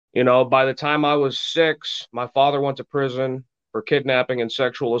By the time I was 6, my father went to prison for kidnapping and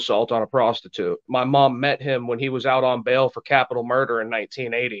sexual assault on a prostitute. My mom met him when he was out on bail for capital murder in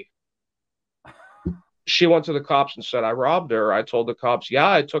 1980. She went to the cops and said, I robbed her. I told the cops, yeah,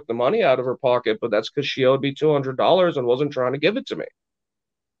 I took the money out of her pocket, but that's because she owed me $200 and wasn't trying to give it to me.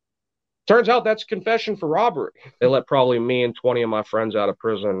 Turns out that's confession for robbery. They let probably me and 20 of my friends out of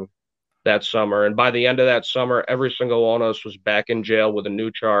prison that summer. And by the end of that summer, every single one of us was back in jail with a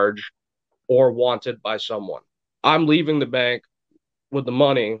new charge or wanted by someone. I'm leaving the bank with the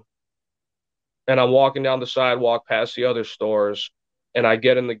money and I'm walking down the sidewalk past the other stores and I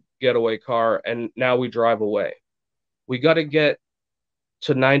get in the getaway car and now we drive away. We got to get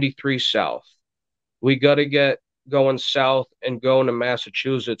to 93 South. We got to get going south and going to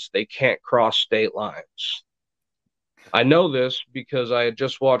Massachusetts. They can't cross state lines. I know this because I had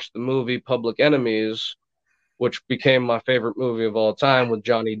just watched the movie Public Enemies, which became my favorite movie of all time with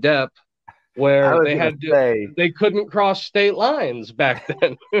Johnny Depp, I where was gonna say, they couldn't cross state lines back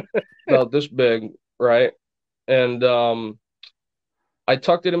then. About this big, right? And I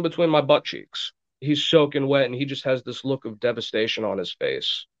tucked it in between my butt cheeks. He's soaking wet and he just has this look of devastation on his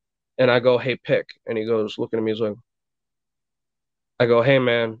face. And I go, hey, pick. And he goes, looking at me, he's like, I go, hey,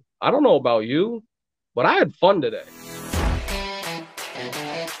 man, I don't know about you, but I had fun today.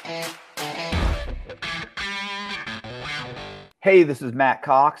 hey, this is Matt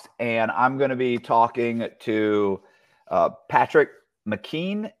Cox, and I'm going to be talking to Patrick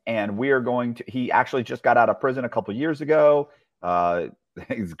McKean, and we are going to. He actually just got out of prison a couple years ago. Uh,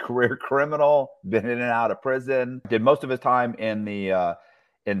 he's a career criminal, been in and out of prison, did most of his time in the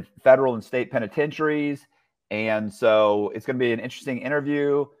in federal and state penitentiaries, and so it's going to be an interesting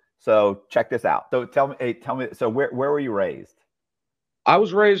interview. So check this out. So tell me. So where were you raised? I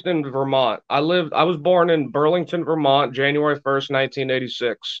was raised in Vermont. I was born in Burlington, Vermont, January 1st,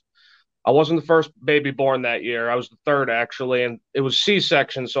 1986. I wasn't the first baby born that year. I was the third, actually, and it was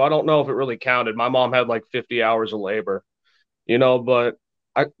C-section, so I don't know if it really counted. My mom had like 50 hours of labor, but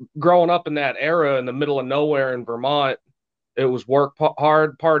I growing up in that era in the middle of nowhere in Vermont, it was work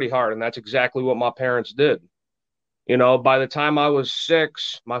hard, party hard, and that's exactly what my parents did. By the time I was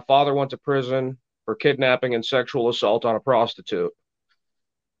 6, my father went to prison for kidnapping and sexual assault on a prostitute.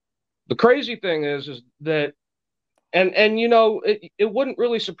 The crazy thing is that it wouldn't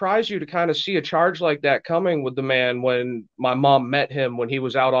really surprise you to kind of see a charge like that coming with the man when my mom met him when he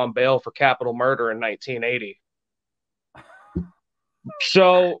was out on bail for capital murder in 1980.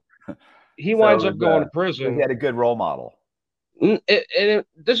 So he winds So up going to he prison. had a good role model.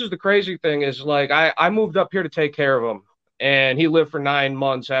 This is the crazy thing is like I moved up here to take care of him, and he lived for 9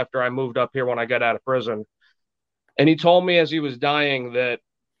 months after I moved up here when I got out of prison. And he told me as he was dying that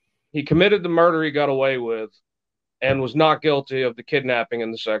he committed the murder he got away with and was not guilty of the kidnapping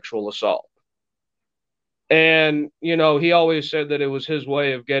and the sexual assault. And he always said that it was his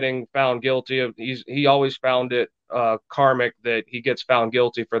way of getting found guilty of. He always found it karmic that he gets found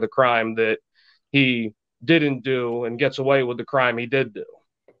guilty for the crime that he didn't do and gets away with the crime he did do.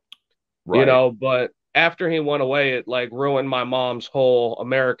 Right. But after he went away, it like ruined my mom's whole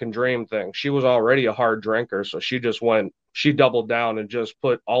American dream thing. She was already a hard drinker, so she doubled down and just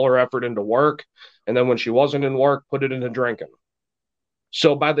put all her effort into work. And then when she wasn't in work, put it into drinking.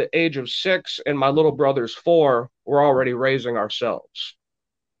 So by the age of 6 and my little brother's 4, we're already raising ourselves.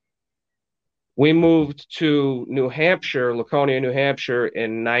 We moved to New Hampshire, Laconia, New Hampshire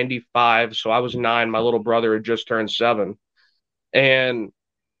in 95. So I was 9. My little brother had just turned 7. And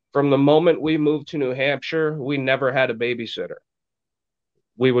from the moment we moved to New Hampshire, we never had a babysitter.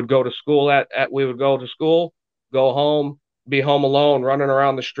 We would go to school we would go to school, go home, be home alone, running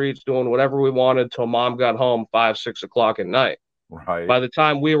around the streets, doing whatever we wanted till mom got home 5, 6 o'clock at night. Right. By the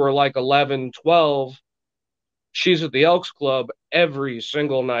time we were like 11, 12, she's at the Elks Club every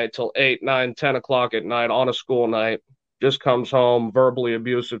single night till 8, 9, 10 o'clock at night on a school night. Just comes home verbally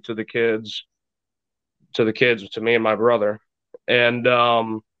abusive to me and my brother. And,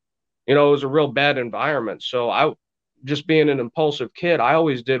 it was a real bad environment. So just being an impulsive kid, I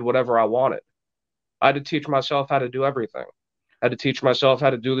always did whatever I wanted. I had to teach myself how to do everything. I had to teach myself how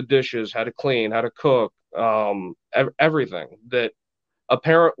to do the dishes, how to clean, how to cook, everything that a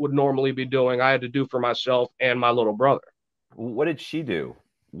parent would normally be doing, I had to do for myself and my little brother. What did she do?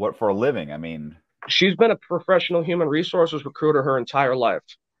 What for a living? I mean, She's been a professional human resources recruiter her entire life.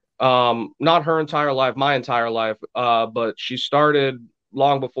 Not her entire life, my entire life, but she started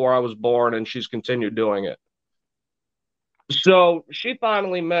long before I was born and she's continued doing it. So she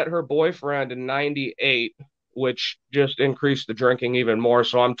finally met her boyfriend in 98, which just increased the drinking even more.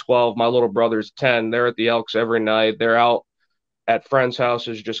 So I'm 12, my little brother's 10. They're at the Elks every night. They're out at friends'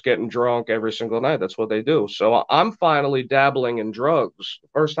 houses, just getting drunk every single night. That's what they do. So I'm finally dabbling in drugs.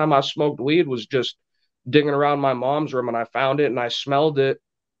 First time I smoked weed was just digging around my mom's room, and I found it and I smelled it.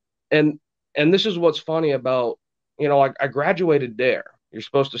 And this is what's funny about, I graduated there. You're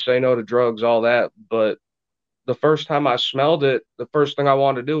supposed to say no to drugs, all that, but the first time I smelled it, the first thing I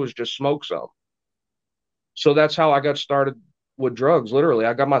wanted to do was just smoke some. So that's how I got started with drugs. Literally,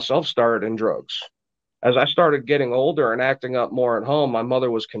 I got myself started in drugs. As I started getting older and acting up more at home, my mother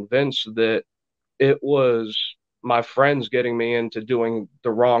was convinced that it was my friends getting me into doing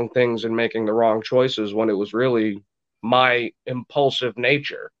the wrong things and making the wrong choices when it was really my impulsive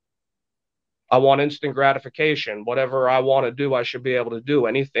nature. I want instant gratification. Whatever I want to do, I should be able to do.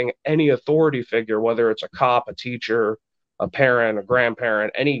 Anything, any authority figure, whether it's a cop, a teacher, a parent, a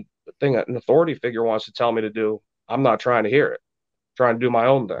grandparent, anything an authority figure wants to tell me to do, I'm not trying to hear it. I'm trying to do my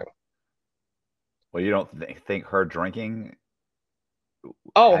own thing. Well, you don't think her drinking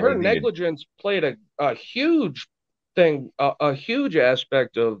Oh, had her anything to? negligence played a huge thing, a huge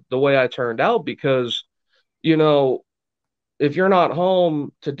aspect of the way I turned out because, you know, if you're not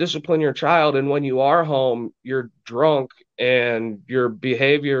home to discipline your child, and when you are home, you're drunk and your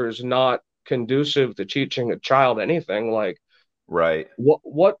behavior is not conducive to teaching a child anything, like Right,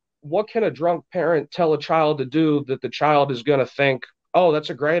 what can a drunk parent tell a child to do that the child is going to think, oh, that's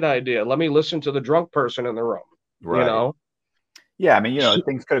a great idea. Let me listen to the drunk person in the room, you right. know? Yeah, I mean,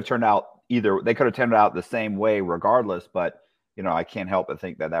 things could have turned out either they could have turned out the same way regardless, but I can't help but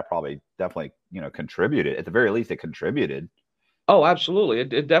think that probably definitely, contributed. At the very least, it contributed. Oh, absolutely.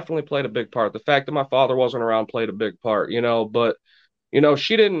 It definitely played a big part. The fact that my father wasn't around played a big part, but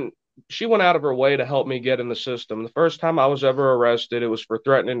she went out of her way to help me get in the system. The first time I was ever arrested, it was for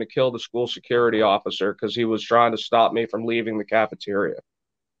threatening to kill the school security officer because he was trying to stop me from leaving the cafeteria.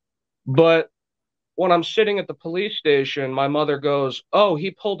 But when I'm sitting at the police station, my mother goes, "Oh,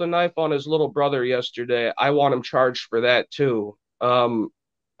 he pulled a knife on his little brother yesterday. I want him charged for that too."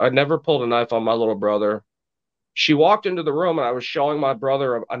 I never pulled a knife on my little brother. She walked into the room and I was showing my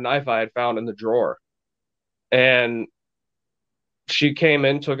brother a knife I had found in the drawer. And she came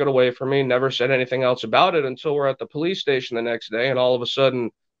in, took it away from me, never said anything else about it until we're at the police station the next day. And all of a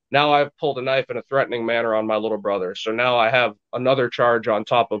sudden, now I've pulled a knife in a threatening manner on my little brother. So now I have another charge on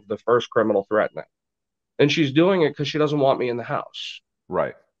top of the first criminal threatening. And she's doing it because she doesn't want me in the house.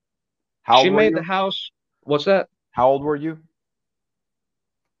 Right. How She old were made the you? house. What's that? How old were you?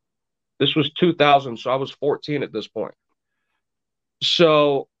 This was 2000, so I was 14 at this point.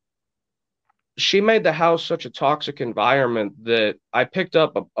 So she made the house such a toxic environment that I picked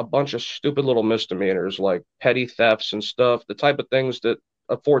up a bunch of stupid little misdemeanors like petty thefts and stuff, the type of things that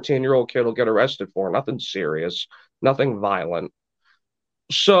a 14-year-old kid will get arrested for. Nothing serious, nothing violent.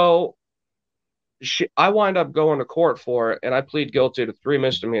 So I wind up going to court for it, and I plead guilty to three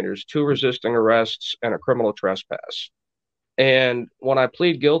misdemeanors, two resisting arrests, and a criminal trespass. And when I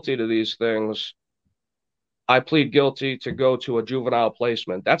plead guilty to these things, I plead guilty to go to a juvenile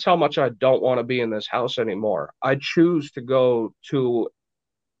placement. That's how much I don't want to be in this house anymore. I choose to go to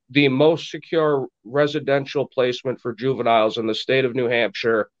the most secure residential placement for juveniles in the state of New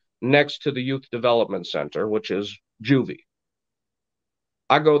Hampshire next to the Youth Development Center, which is juvie.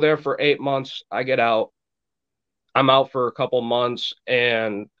 I go there for 8 months. I get out. I'm out for a couple months,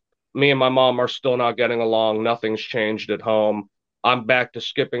 and me and my mom are still not getting along. Nothing's changed at home. I'm back to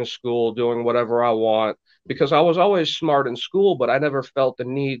skipping school, doing whatever I want because I was always smart in school, but I never felt the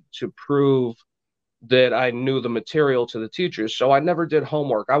need to prove that I knew the material to the teachers. So I never did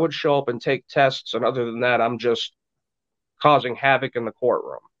homework. I would show up and take tests, and other than that, I'm just causing havoc in the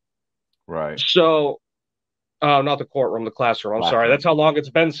courtroom. Right. So, not the courtroom, the classroom. I'm sorry. Classroom. That's how long it's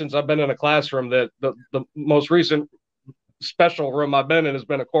been since I've been in a classroom. That the most recent special room I've been in has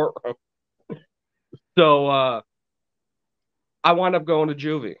been a courtroom. So I wound up going to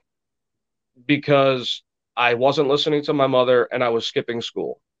juvie because I wasn't listening to my mother and I was skipping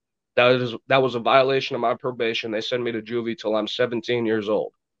school. That was a violation of my probation. They send me to juvie till I'm 17 years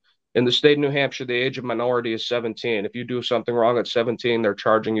old. In the state of New Hampshire, the age of minority is 17. If you do something wrong at 17, they're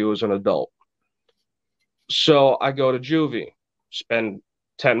charging you as an adult. So I go to juvie, spend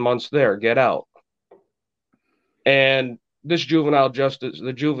 10 months there, get out. And this juvenile justice,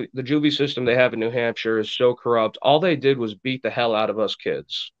 the juvie system they have in New Hampshire is so corrupt. All they did was beat the hell out of us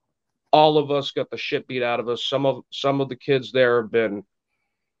kids. All of us got the shit beat out of us. Some of the kids there have been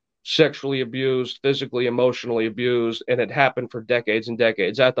sexually abused, physically, emotionally abused, and it happened for decades and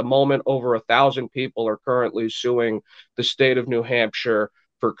decades. At the moment, over 1,000 people are currently suing the state of New Hampshire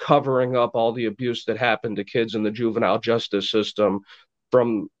for covering up all the abuse that happened to kids in the juvenile justice system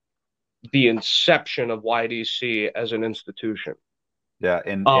from the inception of YDC as an institution. Yeah,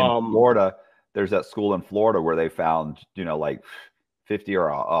 in Florida, there's that school in Florida where they found, like 50 or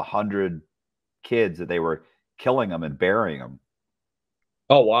 100 kids that they were killing them and burying them.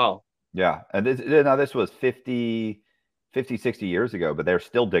 Oh, wow. Yeah, and this was 60 years ago, but they're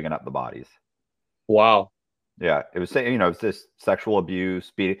still digging up the bodies. Wow. Yeah, it was saying, it's this sexual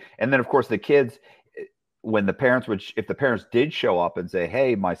abuse, beating, and then of course the kids, when the parents if the parents did show up and say,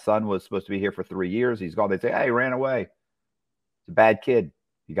 "Hey, my son was supposed to be here for 3 years, he's gone," they'd say, "Hey, he ran away. It's a bad kid.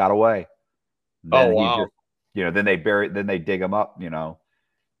 He got away." Then Oh, he wow. just, then they dig him up,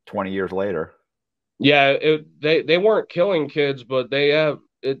 20 years later. Yeah, they weren't killing kids, but they have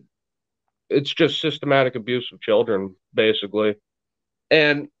it. It's just systematic abuse of children, basically.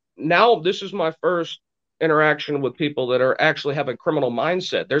 And now this is my first interaction with people that are actually have a criminal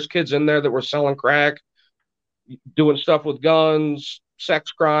mindset. There's kids in there that were selling crack, doing stuff with guns,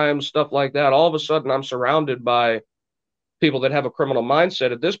 sex crimes, stuff like that. All of a sudden, I'm surrounded by people that have a criminal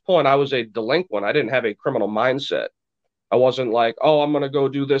mindset. At this point, I was a delinquent. I didn't have a criminal mindset. I wasn't like, oh, I'm going to go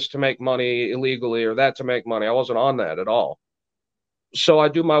do this to make money illegally or that to make money. I wasn't on that at all. So I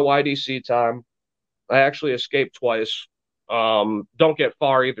do my YDC time. I actually escaped twice. Don't get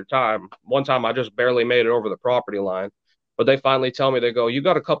far either time. One time I just barely made it over the property line. But they finally tell me, they go, you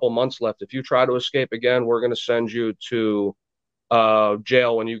got a couple months left. If you try to escape again, we're going to send you to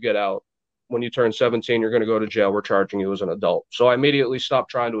jail when you get out. When you turn 17, you're going to go to jail. We're charging you as an adult. So I immediately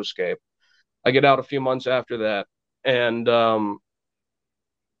stopped trying to escape. I get out a few months after that. And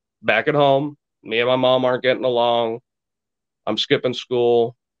back at home, me and my mom aren't getting along. I'm skipping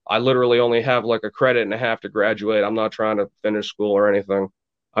school. I literally only have like a credit and a half to graduate. I'm not trying to finish school or anything.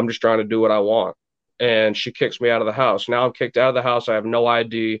 I'm just trying to do what I want. And she kicks me out of the house. Now I'm kicked out of the house. I have no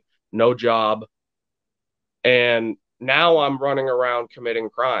ID, no job. And now I'm running around committing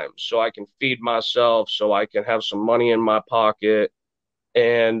crimes so I can feed myself, so I can have some money in my pocket.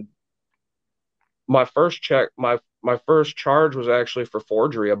 And my first check, my first charge was actually for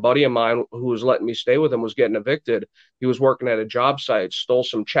forgery. A buddy of mine who was letting me stay with him was getting evicted. He was working at a job site, stole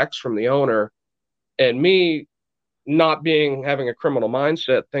some checks from the owner, and me not being having a criminal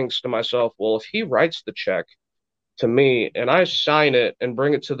mindset thinks to myself, well, if he writes the check to me and I sign it and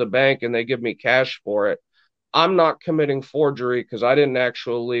bring it to the bank and they give me cash for it, I'm not committing forgery because I didn't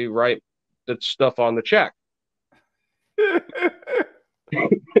actually write the stuff on the check.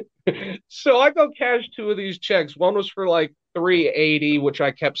 So I go cash two of these checks. One was for like 380, which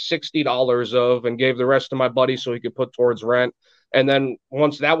I kept $60 of and gave the rest to my buddy so he could put towards rent. And then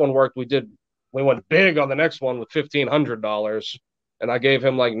once that one worked, we went big on the next one with $1,500. And I gave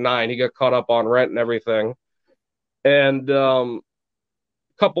him like nine. He got caught up on rent and everything. And a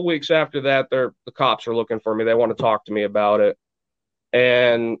couple weeks after that, the cops are looking for me. They want to talk to me about it.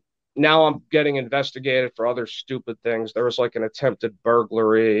 And now I'm getting investigated for other stupid things. There was like an attempted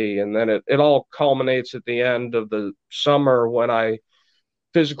burglary, and then it all culminates at the end of the summer when I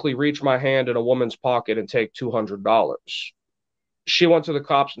physically reach my hand in a woman's pocket and take $200. She went to the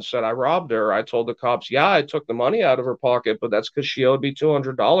cops and said I robbed her. I told the cops, yeah, I took the money out of her pocket, but that's because she owed me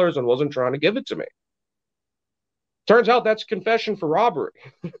 $200 and wasn't trying to give it to me. Turns out that's confession for robbery.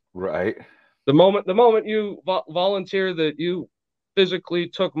 Right. The moment you volunteer that you physically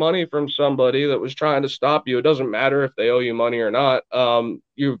took money from somebody that was trying to stop you, it doesn't matter if they owe you money or not.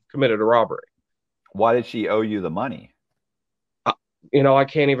 You've committed a robbery. Why did she owe you the money? I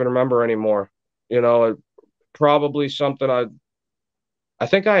can't even remember anymore. Probably something I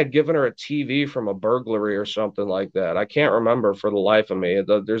think I had given her a TV from a burglary or something like that. I can't remember for the life of me.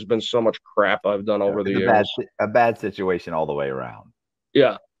 There's been so much crap I've done over the years. A bad situation all the way around.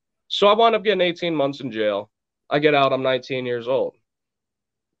 Yeah. So I wound up getting 18 months in jail. I get out, I'm 19 years old.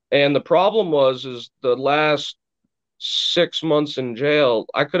 And the problem is the last 6 months in jail,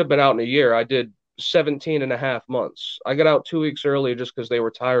 I could have been out in a year. I did 17 and a half months. I got out 2 weeks early just because they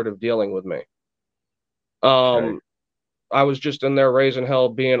were tired of dealing with me. Okay. I was just in there raising hell,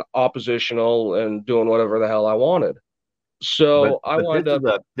 being oppositional and doing whatever the hell I wanted. So I wound up.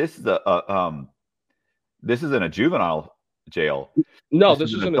 This isn't a juvenile jail. No,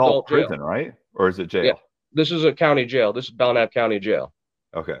 this is an adult prison, jail. Right? Or is it jail? Yeah, this is a county jail. This is Belknap County Jail.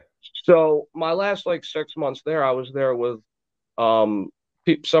 Okay. So my last 6 months there, I was there with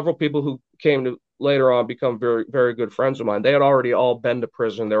several people who came to later on become very, very good friends of mine. They had already all been to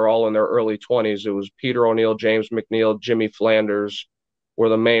prison. They were all in their early 20s. It was Peter O'Neill, James McNeil, Jimmy Flanders were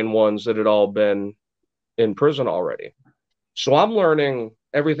the main ones that had all been in prison already. So I'm learning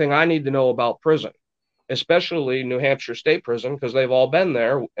everything I need to know about prison, especially New Hampshire State Prison, because they've all been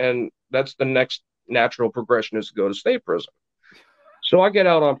there. And that's the next natural progression, is to go to state prison. So I get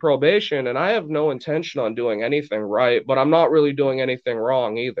out on probation and I have no intention on doing anything right, but I'm not really doing anything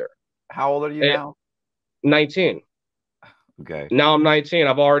wrong either. How old are you At now? 19. Okay. Now I'm 19.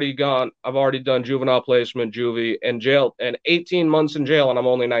 I've already done juvenile placement, juvie, and jail, and 18 months in jail, and I'm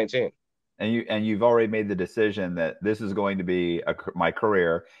only 19. And you've already made the decision that this is going to be my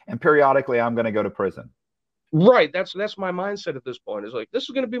career, and periodically I'm going to go to prison. Right. That's my mindset at this point. Is like this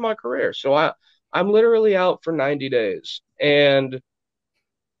is going to be my career. So I'm literally out for 90 days, and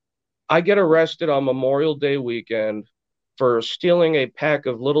I get arrested on Memorial Day weekend for stealing a pack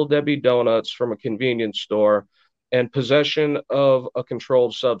of Little Debbie donuts from a convenience store and possession of a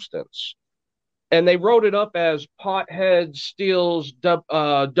controlled substance. And they wrote it up as pothead steals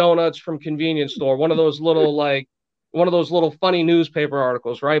donuts from convenience store. One of those little funny newspaper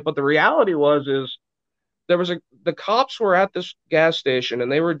articles, right? But the reality was is the cops were at this gas station and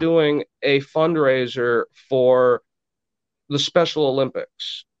they were doing a fundraiser for the Special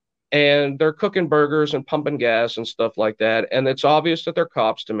Olympics. And they're cooking burgers and pumping gas and stuff like that. And it's obvious that they're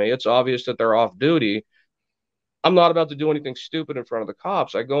cops to me. It's obvious that they're off duty. I'm not about to do anything stupid in front of the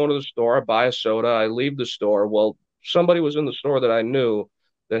cops. I go into the store, I buy a soda, I leave the store. Well, somebody was in the store that I knew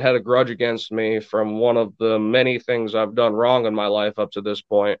that had a grudge against me from one of the many things I've done wrong in my life up to this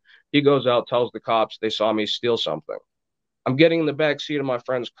point. He goes out, tells the cops they saw me steal something. I'm getting in the back seat of my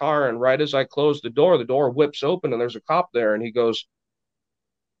friend's car, and right as I close the door whips open, and there's a cop there, and he goes,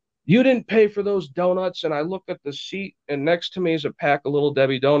 "You didn't pay for those donuts." And I look at the seat, and next to me is a pack of Little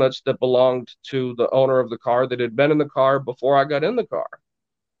Debbie donuts that belonged to the owner of the car that had been in the car before I got in the car.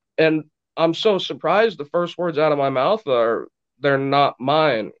 And I'm so surprised. The first words out of my mouth are, "They're not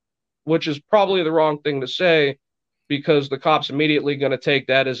mine," which is probably the wrong thing to say because the cop's immediately going to take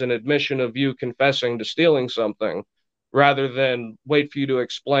that as an admission of you confessing to stealing something rather than wait for you to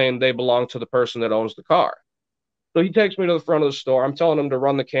explain they belong to the person that owns the car. So he takes me to the front of the store. I'm telling him to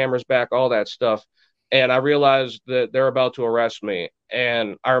run the cameras back, all that stuff. And I realize that they're about to arrest me.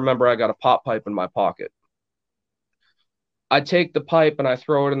 And I remember I got a pop pipe in my pocket. I take the pipe and I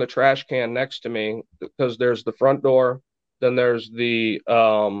throw it in the trash can next to me because there's the front door, then there's the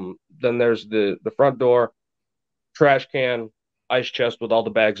front door, trash can, ice chest with all the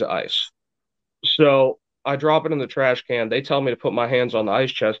bags of ice. So I drop it in the trash can. They tell me to put my hands on the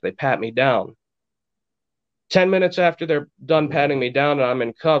ice chest. They pat me down. 10 minutes after they're done patting me down and I'm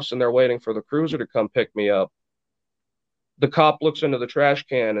in cuffs and they're waiting for the cruiser to come pick me up, the cop looks into the trash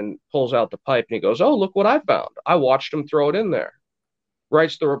can and pulls out the pipe and he goes, "Oh, look what I found. I watched him throw it in there."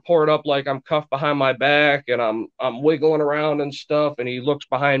 Writes the report up like I'm cuffed behind my back and I'm wiggling around and stuff. And he looks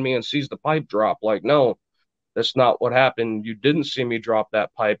behind me and sees the pipe drop. Like, "No, that's not what happened. You didn't see me drop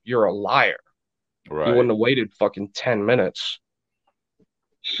that pipe. You're a liar. You Right. wouldn't have waited fucking 10 minutes."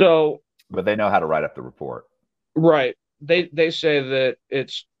 So But they know how to write up the report. right. They say that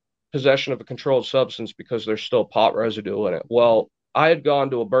it's possession of a controlled substance because there's still pot residue in it. Well, I had gone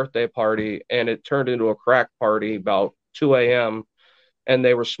to a birthday party and it turned into a crack party about 2 a.m. and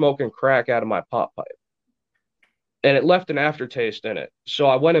they were smoking crack out of my pot pipe. And it left an aftertaste in it. So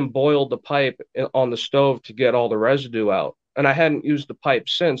I went and boiled the pipe on the stove to get all the residue out. And I hadn't used the pipe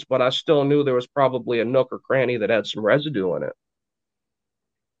since, but I still knew there was probably a nook or cranny that had some residue in it.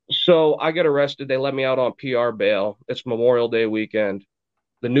 So I get arrested. They let me out on PR bail. It's Memorial Day weekend.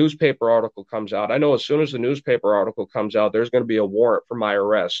 The newspaper article comes out. I know as soon as the newspaper article comes out, there's going to be a warrant for my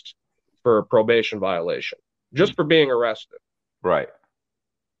arrest for a probation violation, just for being arrested. Right.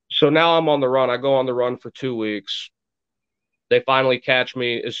 So now I'm on the run. I go on the run for 2 weeks. They finally catch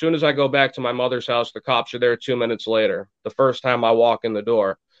me. As soon as I go back to my mother's house, the cops are there 2 minutes later, the first time I walk in the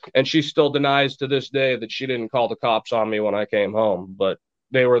door. And she still denies to this day that she didn't call the cops on me when I came home. But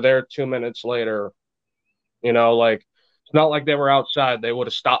they were there 2 minutes later. Like it's not like they were outside. They would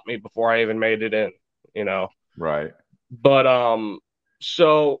have stopped me before I even made it in, you know. Right. But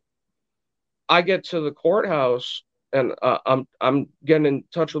so I get to the courthouse and I'm getting in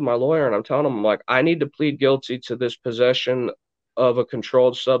touch with my lawyer and I'm telling him, I'm like, I need to plead guilty to this possession of a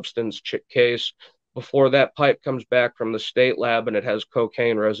controlled substance case before that pipe comes back from the state lab and it has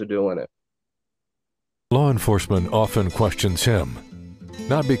cocaine residue in it. Law enforcement often questions him,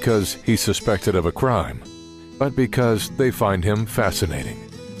 not because he's suspected of a crime, but because they find him fascinating.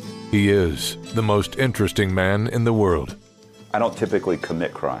 He is the most interesting man in the world. I don't typically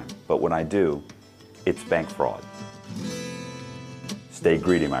commit crime, but when I do, it's bank fraud. Stay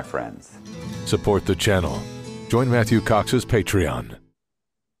greedy, my friends. Support the channel. Join Matthew Cox's Patreon.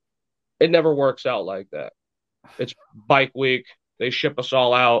 It never works out like that. It's bike week. They ship us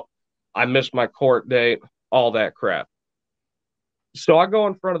all out. I missed my court date, all that crap. So I go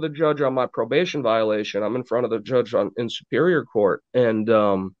in front of the judge on my probation violation. I'm in front of the judge in Superior Court, and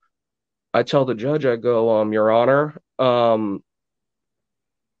I tell the judge, I go, Your Honor, I'm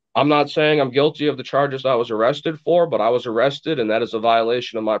not saying I'm guilty of the charges I was arrested for, but I was arrested, and that is a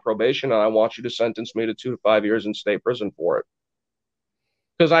violation of my probation, and I want you to sentence me to 2 to 5 years in state prison for it.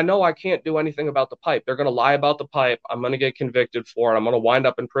 Because I know I can't do anything about the pipe. They're going to lie about the pipe. I'm going to get convicted for it. I'm going to wind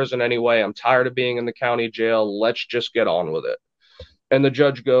up in prison anyway. I'm tired of being in the county jail. Let's just get on with it. And the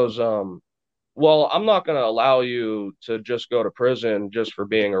judge goes, well, I'm not going to allow you to just go to prison just for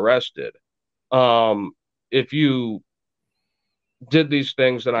being arrested. If you did these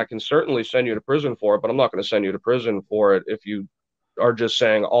things, then I can certainly send you to prison for it, but I'm not going to send you to prison for it if you are just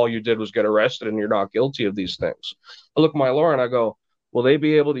saying all you did was get arrested and you're not guilty of these things. I look at my lawyer and I go, will they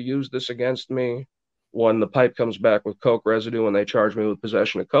be able to use this against me when the pipe comes back with coke residue and they charge me with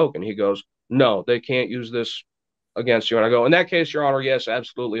possession of coke? And he goes, no, they can't use this against you. And I go, in that case, Your Honor, yes,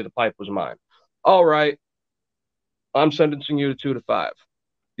 absolutely, the pipe was mine. All right, I'm sentencing you to 2 to 5. A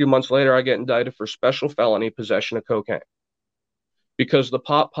few months later, I get indicted for special felony possession of cocaine because the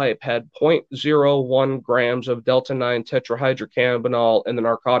pop pipe had 0.01 grams of Delta-9 tetrahydrocannabinol in the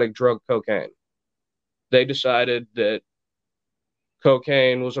narcotic drug cocaine. They decided that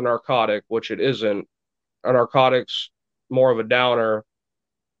cocaine was a narcotic, which it isn't. A narcotic's more of a downer.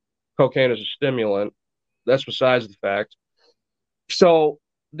 Cocaine is a stimulant. That's besides the fact. So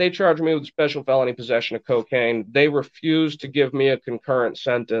they charged me with special felony possession of cocaine. They refused to give me a concurrent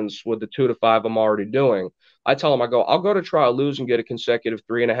sentence with the 2 to 5 I'm already doing. I tell them, I go, I'll go to trial, lose, and get a consecutive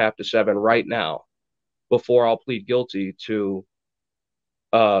 3.5 to 7 right now before I'll plead guilty to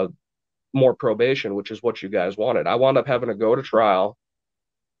more probation, which is what you guys wanted. I wound up having to go to trial.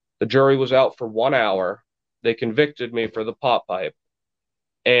 The jury was out for 1 hour. They convicted me for the pop pipe.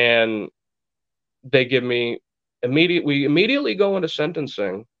 And they give me we immediately go into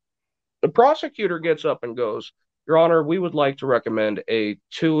sentencing. The prosecutor gets up and goes, Your Honor, we would like to recommend a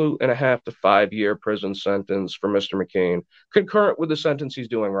 2.5 to 5 year prison sentence for Mr. McKean, concurrent with the sentence he's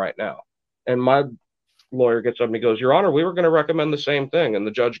doing right now. And my lawyer gets up and he goes, Your Honor, we were going to recommend the same thing. And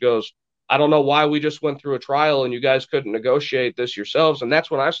the judge goes, I don't know why we just went through a trial and you guys couldn't negotiate this yourselves. And that's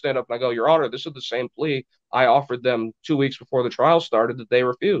when I stand up and I go, Your Honor, this is the same plea I offered them 2 weeks before the trial started that they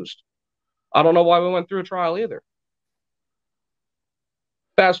refused. I don't know why we went through a trial either.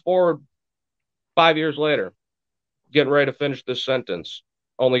 Fast forward 5 years later, getting ready to finish this sentence.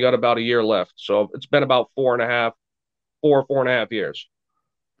 Only got about a year left. So it's been about 4.5 years.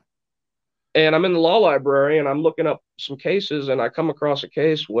 And I'm in the law library and I'm looking up some cases and I come across a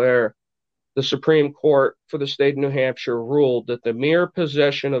case where the Supreme Court for the state of New Hampshire ruled that the mere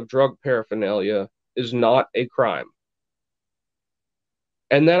possession of drug paraphernalia is not a crime.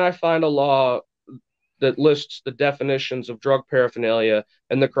 And then I find a law that lists the definitions of drug paraphernalia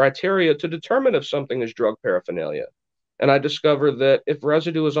and the criteria to determine if something is drug paraphernalia. And I discover that if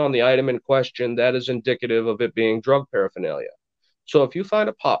residue is on the item in question, that is indicative of it being drug paraphernalia. So if you find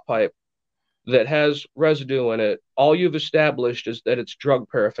a pop pipe that has residue in it, all you've established is that it's drug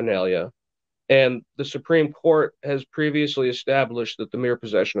paraphernalia. And the Supreme Court has previously established that the mere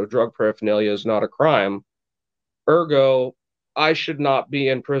possession of drug paraphernalia is not a crime. Ergo, I should not be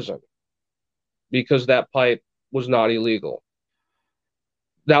in prison because that pipe was not illegal.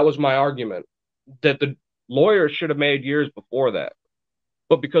 That was my argument that the lawyer should have made years before that.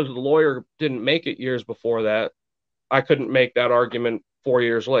 But because the lawyer didn't make it years before that, I couldn't make that argument 4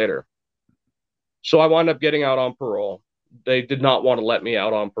 years later. So I wound up getting out on parole. They did not want to let me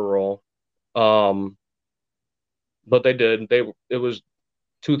out on parole. But they did. It was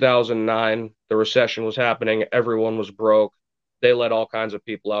 2009. The recession was happening. Everyone was broke. They let all kinds of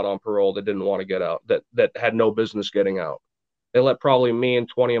people out on parole that didn't want to get out, that had no business getting out. They let probably me and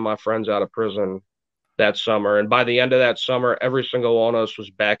 20 of my friends out of prison that summer. And by the end of that summer, every single one of us was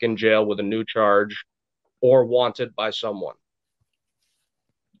back in jail with a new charge or wanted by someone.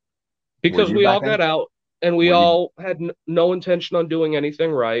 Because we all got out and we all had no intention on doing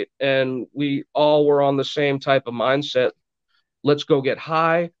anything right. And we all were on the same type of mindset. Let's go get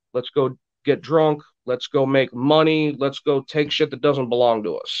high. Let's go get drunk. Let's go make money. Let's go take shit that doesn't belong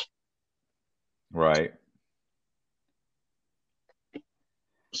to us. Right.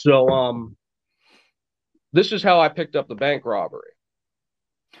 So, this is how I picked up the bank robbery.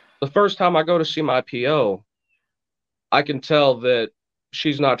 The first time I go to see my PO, I can tell that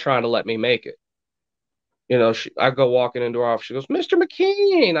she's not trying to let me make it. You know, I go walking into her office. She goes, Mr.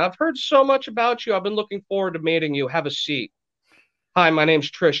 McKean, I've heard so much about you. I've been looking forward to meeting you. Have a seat. Hi, my name's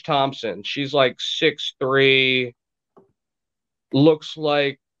Trish Thompson. She's like 6'3", looks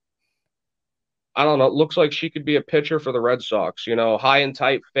like I don't know, it looks like she could be a pitcher for the Red Sox, high and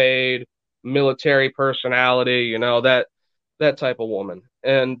tight fade, military personality, that type of woman.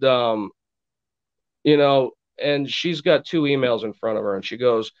 And and she's got two emails in front of her, and she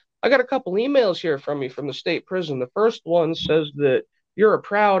goes, I got a couple emails here from you from the state prison. The first one says that you're a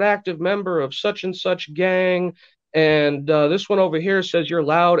proud, active member of such and such gang. And this one over here says you're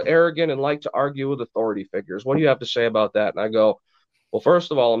loud, arrogant, and like to argue with authority figures. What do you have to say about that? And I go, well,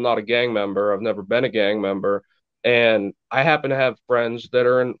 first of all, I'm not a gang member. I've never been a gang member. And I happen to have friends that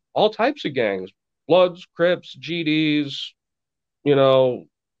are in all types of gangs, Bloods, Crips, GDs, you know,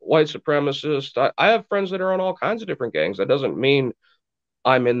 white supremacists. I have friends that are on all kinds of different gangs. That doesn't mean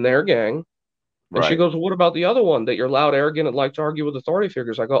I'm in their gang. And she Right. goes, well, what about the other one that you're loud, arrogant, and like to argue with authority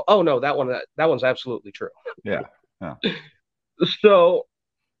figures? I go, oh no, that one's absolutely true. Yeah. Yeah. So,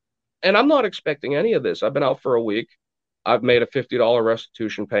 and I'm not expecting any of this. I've been out for a week. I've made a $50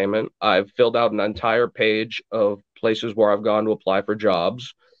 restitution payment. I've filled out an entire page of places where I've gone to apply for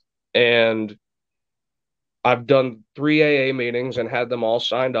jobs. And I've done 3 AA meetings and had them all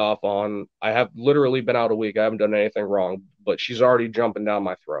signed off on. I have literally been out a week. I haven't done anything wrong, but she's already jumping down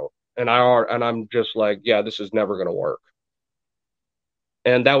my throat. And I'm just like, yeah, this is never going to work.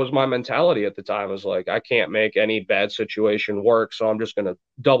 And that was my mentality at the time, was like, I can't make any bad situation work, so I'm just going to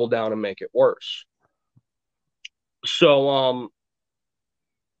double down and make it worse. So a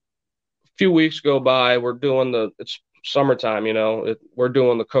few weeks go by, it's summertime, we're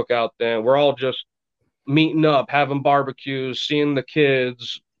doing the cookout thing. We're all just meeting up, having barbecues, seeing the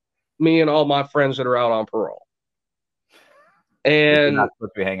kids, me and all my friends that are out on parole. That you're And not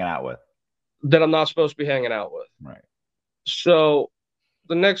supposed to be hanging out with. that I'm not supposed to be hanging out with. Right. So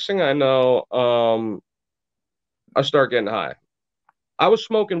the next thing I know, I start getting high. I was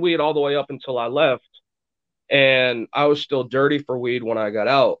smoking weed all the way up until I left, and I was still dirty for weed when I got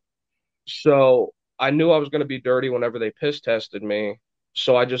out. So I knew I was going to be dirty whenever they piss tested me.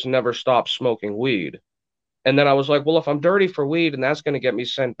 So I just never stopped smoking weed. And then I was like, well, if I'm dirty for weed and that's going to get me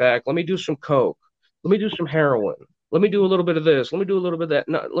sent back, let me do some coke. Let me do some heroin. Let me do a little bit of this. Let me do a little bit of that.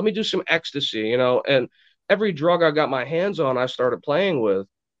 No, let me do some ecstasy, and every drug I got my hands on, I started playing with.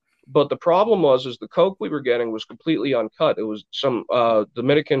 But the problem is the coke we were getting was completely uncut. It was some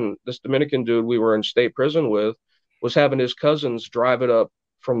this Dominican dude we were in state prison with was having his cousins drive it up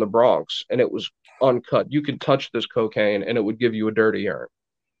from the Bronx, and it was uncut. You could touch this cocaine and it would give you a dirty urine.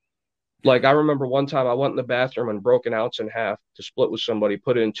 Like, I remember one time I went in the bathroom and broke an ounce in half to split with somebody,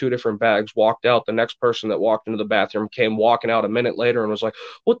 put it in two different bags, walked out. The next person that walked into the bathroom came walking out a minute later and was like,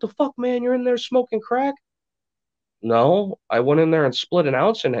 what the fuck, man? You're in there smoking crack? No, I went in there and split an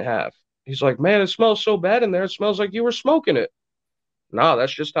ounce in half. He's like, man, it smells so bad in there. It smells like you were smoking it. Nah,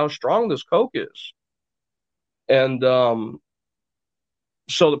 that's just how strong this coke is. And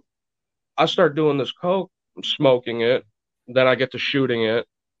so I start doing this coke, smoking it. Then I get to shooting it.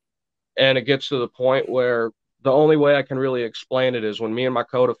 And it gets to the point where the only way I can really explain it is when me and my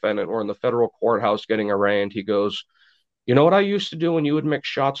co-defendant were in the federal courthouse getting arraigned. He goes, you know what I used to do when you would mix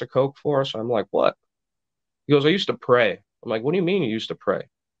shots of coke for us? I'm like, what? He goes, I used to pray. I'm like, what do you mean you used to pray?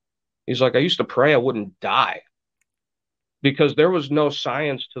 He's like, I used to pray I wouldn't die, because there was no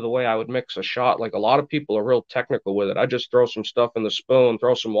science to the way I would mix a shot. Like, a lot of people are real technical with it. I just throw some stuff in the spoon,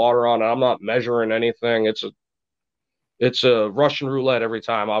 throw some water on it. I'm not measuring anything. It's a Russian roulette every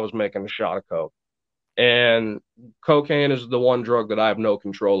time I was making a shot of coke. And cocaine is the one drug that I have no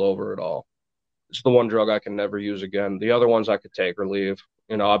control over at all. It's the one drug I can never use again. The other ones I could take or leave.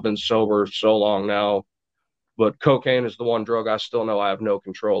 I've been sober so long now, but cocaine is the one drug I still know I have no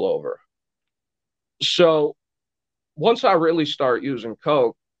control over. So once I really start using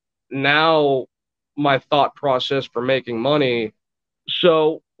coke, now my thought process for making money.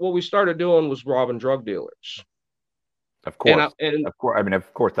 So what we started doing was robbing drug dealers. Of course. And Of course. I mean,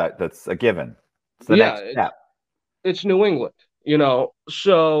 of course, that's a given. It's the yeah, next step. it's New England,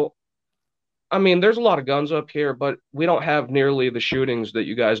 So, I mean, there's a lot of guns up here, but we don't have nearly the shootings that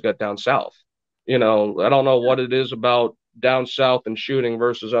you guys got down south. I don't know what it is about down south and shooting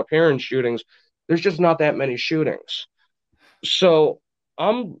versus up here in shootings. There's just not that many shootings. So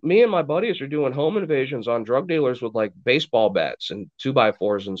me and my buddies are doing home invasions on drug dealers with like baseball bats and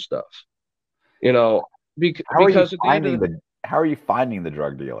 2x4s and stuff. Because how are you finding the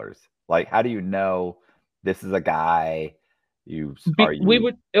drug dealers? Like, how do you know this is a guy we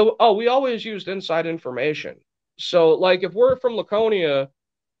always used inside information. So, like, if we're from Laconia,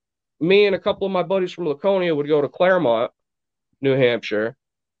 me and a couple of my buddies from Laconia would go to Claremont, New Hampshire,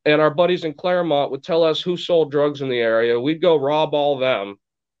 and our buddies in Claremont would tell us who sold drugs in the area. We'd go rob all them.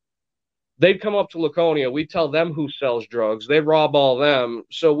 They'd come up to Laconia. We'd tell them who sells drugs. They'd rob all them.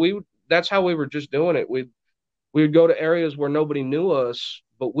 So that's how we were just doing it. We would go to areas where nobody knew us,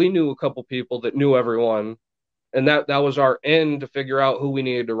 but we knew a couple people that knew everyone, and that was our end to figure out who we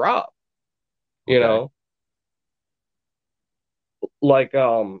needed to rob. You Okay. know, like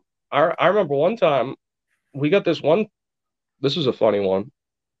I remember one time we got this one. This is a funny one.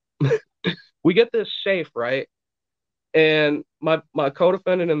 We get this safe, right? And my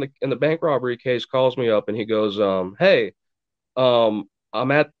co-defendant in the bank robbery case calls me up and he goes, hey, I'm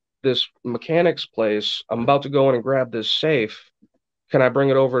at this mechanic's place. I'm about to go in and grab this safe. Can I bring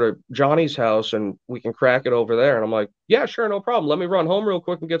it over to Johnny's house and we can crack it over there? And I'm like, yeah, sure, no problem. Let me run home real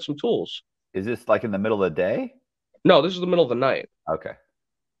quick and get some tools. Is this like in the middle of the day? No, this is the middle of the night. Okay.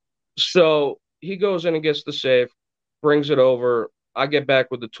 So he goes in and gets the safe, brings it over. I get back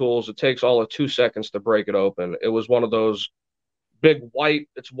with the tools. It takes all of 2 seconds to break it open. It was one of those big white,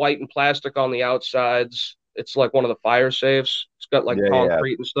 it's white and plastic on the outsides. It's like one of the fire safes. It's got like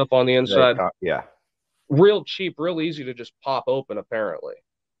concrete and stuff on the inside. Yeah. Real cheap, real easy to just pop open, apparently.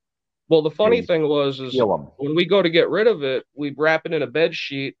 Well, the funny thing is when we go to get rid of it, we wrap it in a bed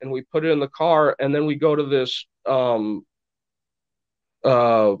sheet and we put it in the car, and then we go to this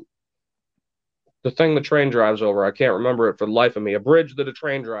the thing the train drives over. I can't remember it for the life of me. A bridge that a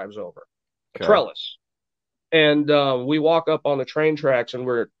train drives over. Okay. A trellis. And we walk up on the train tracks and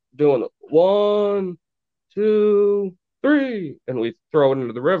we're doing 1, 2, 3, and we throw it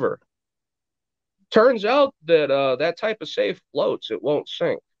into the river. Turns out that that type of safe floats. It won't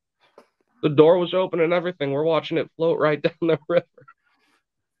sink. The door was open and everything. We're watching it float right down the river.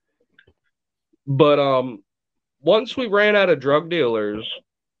 But once we ran out of drug dealers,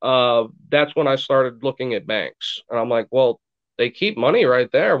 that's when I started looking at banks. And I'm like, well, they keep money right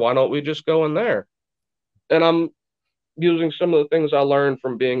there. Why don't we just go in there? And I'm using some of the things I learned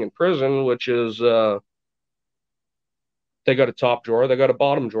from being in prison, which is they got a top drawer, they got a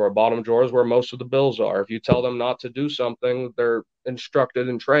bottom drawer. Bottom drawer is where most of the bills are. If you tell them not to do something, they're instructed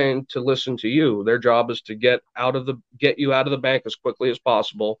and trained to listen to you. Their job is to get you out of the bank as quickly as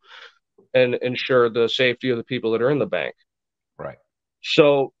possible and ensure the safety of the people that are in the bank. Right.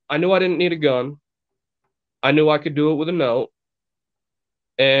 So I knew I didn't need a gun. I knew I could do it with a note.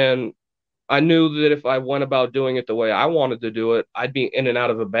 And I knew that if I went about doing it the way I wanted to do it, I'd be in and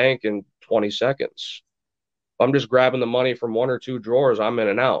out of a bank in 20 seconds. If I'm just grabbing the money from 1 or 2 drawers, I'm in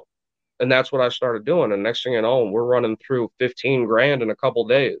and out. And that's what I started doing. And next thing you know, we're running through 15 grand in a couple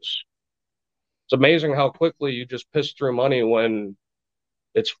days. It's amazing how quickly you just piss through money when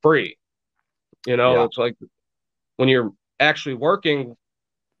it's free. You know, yeah. It's like when you're actually working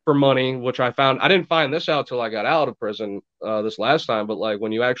for money, which I didn't find this out till I got out of prison this last time, but like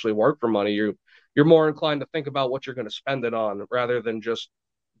when you actually work for money, you're more inclined to think about what you're going to spend it on rather than just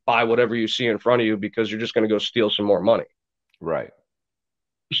buy whatever you see in front of you because you're just going to go steal some more money. Right.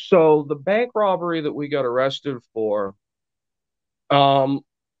 So the bank robbery that we got arrested for,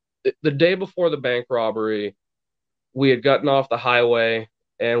 the day before the bank robbery, we had gotten off the highway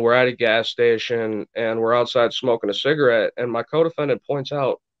and we're at a gas station and we're outside smoking a cigarette. And my co-defendant points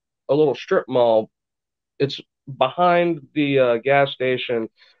out a little strip mall. It's behind the gas station.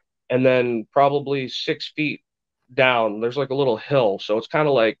 And then probably 6 feet down, there's like a little hill. So it's kind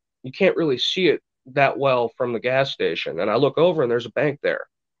of like you can't really see it that well from the gas station. And I look over and there's a bank there.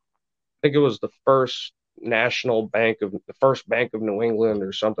 I think it was the first bank of New England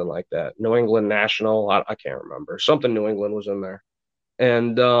or something like that. New England National. I can't remember. Something New England was in there.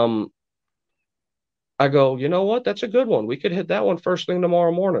 And I go, you know what? That's a good one. We could hit that one first thing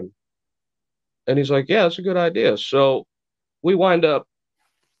tomorrow morning. And he's like, yeah, that's a good idea. So we wind up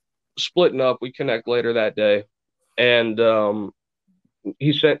splitting up. We connect later that day. And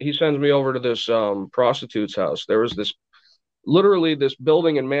he sends me over to this prostitute's house. There was literally this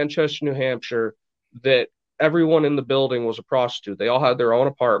building in Manchester, New Hampshire, that everyone in the building was a prostitute. They all had their own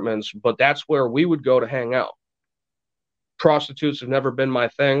apartments, but that's where we would go to hang out. Prostitutes have never been my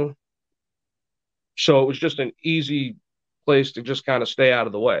thing. So it was just an easy place to just kind of stay out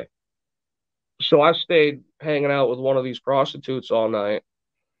of the way. So I stayed hanging out with one of these prostitutes all night,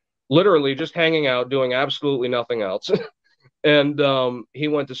 literally just hanging out, doing absolutely nothing else. And he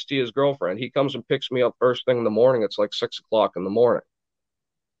went to see his girlfriend. He comes and picks me up first thing in the morning. It's like 6 o'clock in the morning.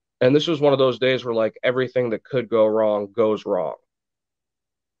 And this was one of those days where like everything that could go wrong goes wrong.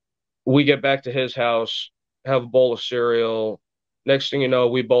 We get back to his house, have a bowl of cereal. Next thing you know,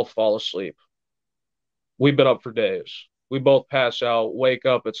 we both fall asleep. We've been up for days. We both pass out, wake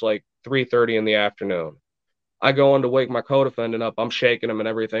up. It's like 3:30 in the afternoon. I go in to wake my co-defendant up. I'm shaking him and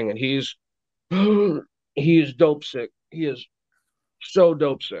everything. And he's dope sick. He is so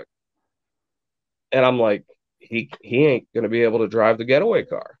dope sick. And I'm like, he ain't going to be able to drive the getaway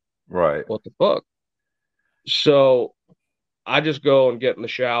car. Right. What the fuck? So I just go and get in the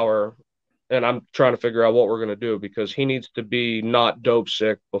shower and I'm trying to figure out what we're going to do because he needs to be not dope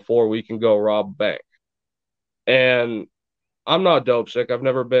sick before we can go rob a bank. And I'm not dope sick. I've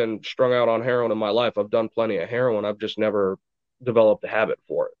never been strung out on heroin in my life. I've done plenty of heroin. I've just never developed a habit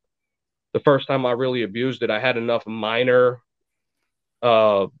for it. The first time I really abused it, I had enough minor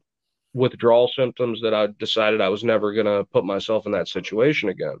uh, withdrawal symptoms that I decided I was never going to put myself in that situation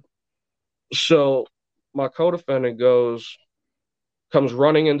again. So my co-defendant comes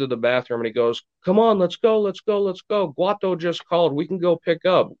running into the bathroom and he goes, "Come on, let's go, let's go, let's go. Guato just called. We can go pick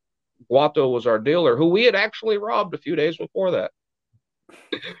up." Guato was our dealer, who we had actually robbed a few days before that.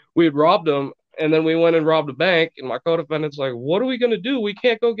 We had robbed him, and then we went and robbed a bank. And my co-defendant's like, "What are we going to do? We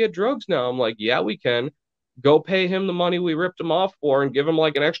can't go get drugs now." I'm like, "Yeah, we can. Go pay him the money we ripped him off for and give him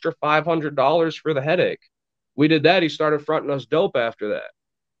like an extra $500 for the headache." We did that. He started fronting us dope after that.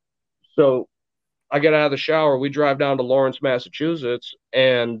 So I get out of the shower. We drive down to Lawrence, Massachusetts,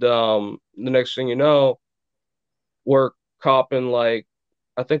 and the next thing you know, we're copping like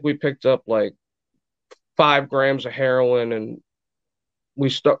I think we picked up like 5 grams of heroin, and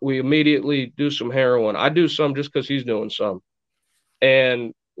we immediately do some heroin. I do some just because he's doing some,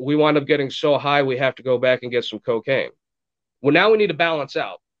 and we wind up getting so high we have to go back and get some cocaine. Well, now we need to balance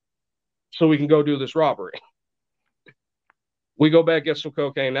out so we can go do this robbery. We go back, get some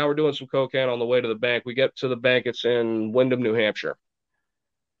cocaine. Now we're doing some cocaine on the way to the bank. We get to the bank. It's in Windham, New Hampshire.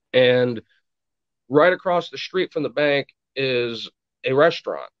 And right across the street from the bank is a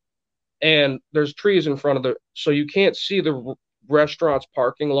restaurant. And there's trees in front of so you can't see the restaurant's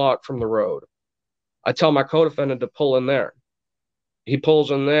parking lot from the road. I tell my co-defendant to pull in there. He pulls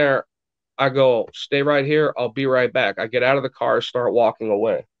in there. I go, "Stay right here. I'll be right back." I get out of the car, start walking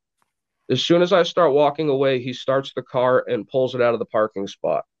away. As soon as I start walking away, he starts the car and pulls it out of the parking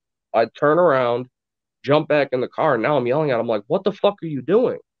spot. I turn around, jump back in the car, and now I'm yelling at him like, "What the fuck are you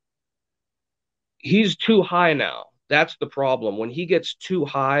doing?" He's too high now. That's the problem. When he gets too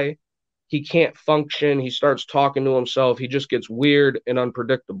high, he can't function. He starts talking to himself. He just gets weird and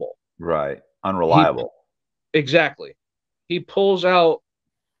unpredictable. Right. Unreliable. Exactly. He pulls out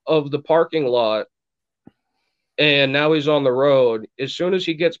of the parking lot and now he's on the road. As soon as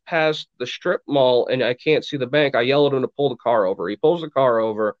he gets past the strip mall and I can't see the bank, I yell at him to pull the car over. He pulls the car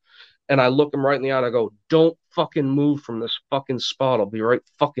over, and I look him right in the eye and I go, "Don't fucking move from this fucking spot. I'll be right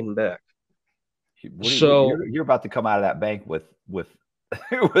fucking back." You're about to come out of that bank with with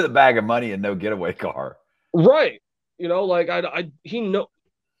a bag of money and no getaway car. Right. You know, like he know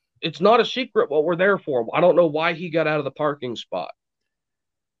it's not a secret what we're there for. I don't know why he got out of the parking spot.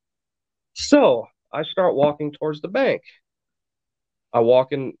 So I start walking towards the bank. I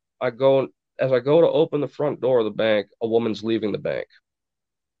walk in, as I go to open the front door of the bank, a woman's leaving the bank.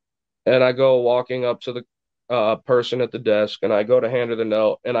 And I go walking up to the person at the desk and I go to hand her the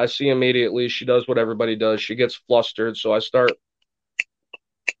note and I see immediately she does what everybody does. She gets flustered. So I start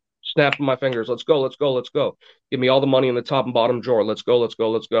snapping my fingers. "Let's go, let's go, let's go. Give me all the money in the top and bottom drawer. Let's go, let's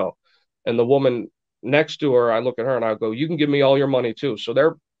go, let's go." And the woman next to her, I look at her and I go, "You can give me all your money too." So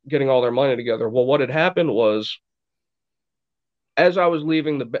they're getting all their money together. Well, what had happened was as I was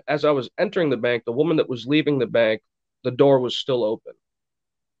entering the bank, the woman that was leaving the bank, the door was still open.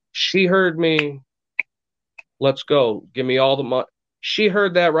 She heard me, "Let's go, give me all the money." She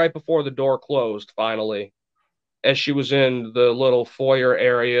heard that right before the door closed, finally, as she was in the little foyer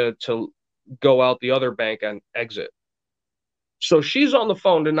area to go out the other bank and exit. So she's on the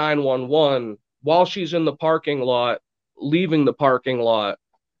phone to 911 while she's in the parking lot, leaving the parking lot,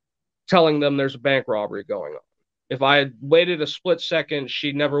 telling them there's a bank robbery going on. If I had waited a split second,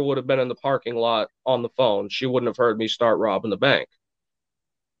 she never would have been in the parking lot on the phone. She wouldn't have heard me start robbing the bank.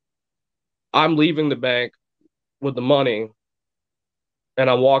 I'm leaving the bank with the money, and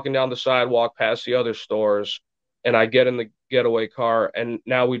I'm walking down the sidewalk past the other stores, and I get in the getaway car, and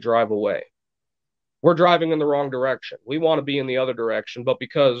now we drive away. We're driving in the wrong direction. We want to be in the other direction, but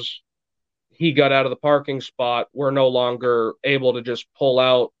because he got out of the parking spot, we're no longer able to just pull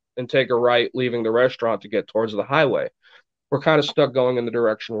out and take a right, leaving the restaurant to get towards the highway. We're kind of stuck going in the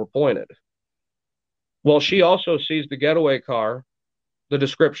direction we're pointed. Well, she also sees the getaway car, the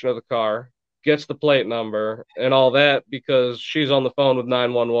description of the car, gets the plate number and all that because she's on the phone with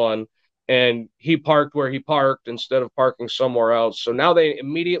 911 and he parked where he parked instead of parking somewhere else. So now they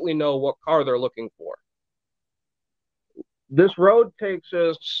immediately know what car they're looking for. This road takes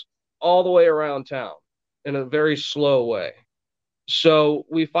us all the way around town in a very slow way. So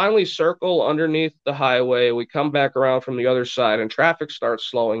we finally circle underneath the highway. We come back around from the other side and traffic starts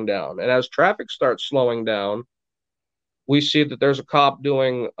slowing down. And as traffic starts slowing down, we see that there's a cop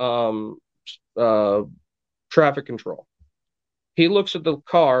doing uh, traffic control. He looks at the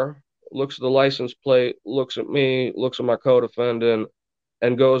car, looks at the license plate, looks at me, looks at my co-defendant,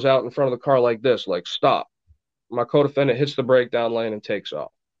 and goes out in front of the car like this, like, stop. My co-defendant hits the breakdown lane and takes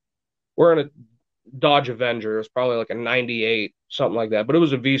off. We're in a Dodge Avenger. It's probably like a 98, something like that. But it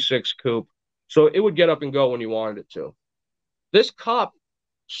was a V6 coupe. So it would get up and go when you wanted it to. This cop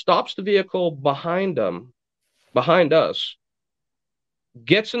stops the vehicle behind us,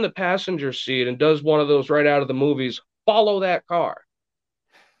 gets in the passenger seat and does one of those right out of the movies, follow that car.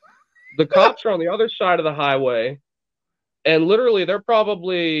 The cops are on the other side of the highway, and literally they're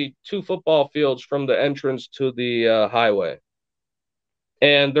probably 2 football fields from the entrance to the highway.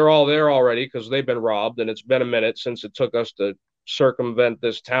 And they're all there already because they've been robbed, and it's been a minute since it took us to circumvent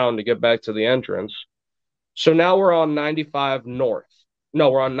this town to get back to the entrance. So now we're on 95 North. No,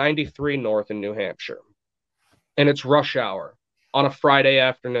 we're on 93 North in New Hampshire. And it's rush hour on a Friday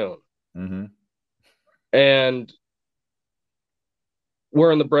afternoon. Mm-hmm. And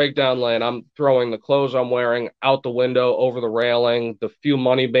we're in the breakdown lane. I'm throwing the clothes I'm wearing out the window over the railing. The few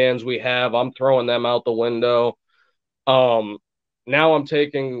money bands we have, I'm throwing them out the window. Now I'm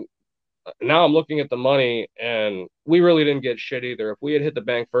looking at the money, and we really didn't get shit either. If we had hit the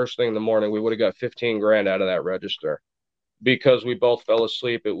bank first thing in the morning, we would have got 15 grand out of that register. Because we both fell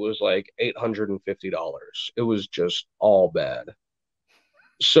asleep, it was like $850. It was just all bad.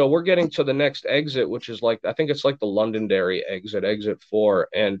 So we're getting to the next exit, which is like, I think it's like the Londonderry exit, exit 4,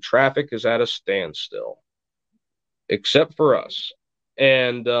 and traffic is at a standstill, except for us.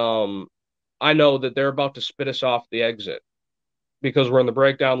 And I know that they're about to spit us off the exit because we're in the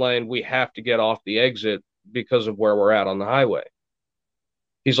breakdown lane. We have to get off the exit because of where we're at on the highway.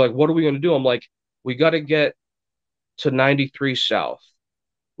 He's like, what are we going to do? I'm like, we got to get to 93 South.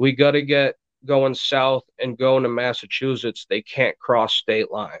 We got to get going south and going to Massachusetts. They can't cross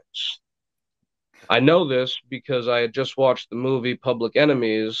state lines. I know this because I had just watched the movie Public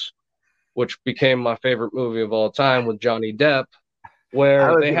Enemies, which became my favorite movie of all time with Johnny Depp,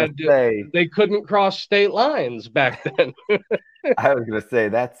 where they couldn't cross state lines back then. I was going to say,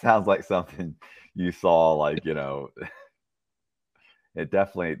 that sounds like something you saw, like, you know, that's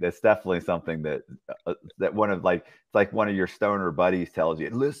definitely something that one of, like, it's like one of your stoner buddies tells you,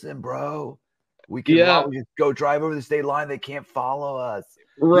 listen, bro, we can just go drive over the state line. They can't follow us.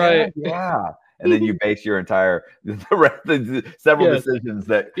 Right. Yeah. And then you base your entire several decisions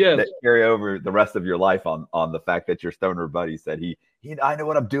that carry over the rest of your life on the fact that your stoner buddy said I know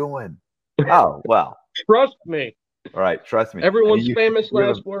what I'm doing. Oh, well. Trust me. All right, trust me. Everyone's famous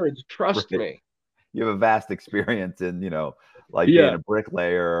last words. Trust me. You have a vast experience in, like being a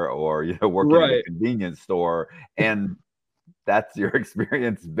bricklayer or, working at a convenience store. And that's your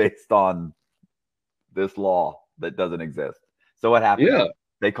experience based on this law that doesn't exist. So what happens? Yeah.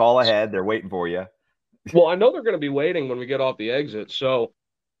 They call ahead. They're waiting for you. Well, I know they're going to be waiting when we get off the exit. So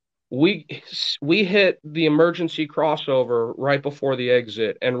we hit the emergency crossover right before the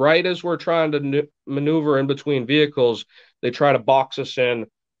exit. And right as we're trying to maneuver in between vehicles, they try to box us in.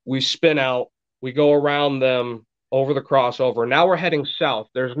 We spin out. We go around them over the crossover. Now we're heading south.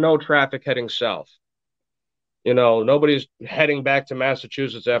 There's no traffic heading south. Nobody's heading back to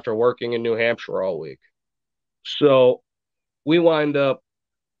Massachusetts after working in New Hampshire all week. So we wind up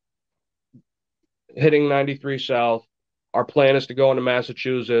hitting 93 South. Our plan is to go into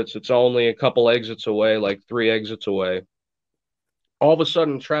Massachusetts. It's only a couple exits away, like 3 exits away. All of a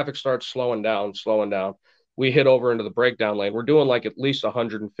sudden, traffic starts slowing down. We hit over into the breakdown lane. We're doing like at least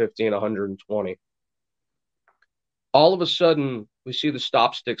 115, 120. All of a sudden, we see the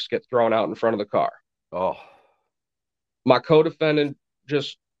stop sticks get thrown out in front of the car. Oh. My co-defendant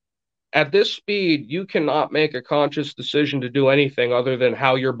just, at this speed, you cannot make a conscious decision to do anything other than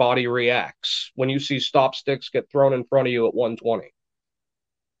how your body reacts when you see stop sticks get thrown in front of you at 120.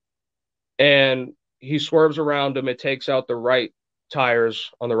 And he swerves around him. It takes out the right tires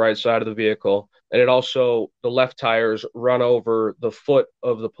on the right side of the vehicle. And the left tires run over the foot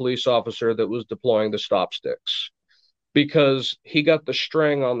of the police officer that was deploying the stop sticks. Because he got the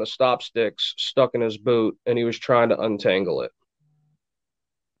string on the stop sticks stuck in his boot, and he was trying to untangle it.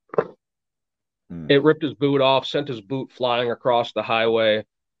 It ripped his boot off, sent his boot flying across the highway.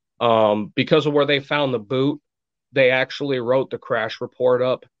 Because of where they found the boot, they actually wrote the crash report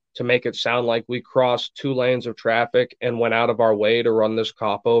up to make it sound like we crossed 2 lanes of traffic and went out of our way to run this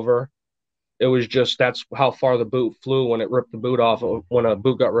cop over. It was just, that's how far the boot flew when it ripped the boot off, when a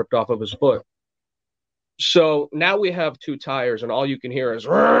boot got ripped off of his foot. So now we have 2 tires, and all you can hear is,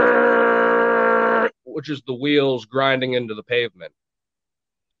 which is the wheels grinding into the pavement.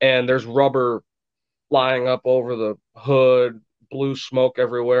 And there's rubber flying up over the hood, blue smoke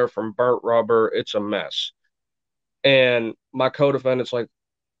everywhere from burnt rubber. It's a mess. And my co-defendant's like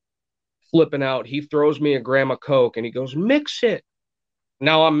flipping out. He throws me a gram of Coke and he goes, mix it.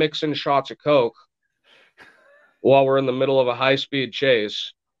 Now I'm mixing shots of Coke while we're in the middle of a high-speed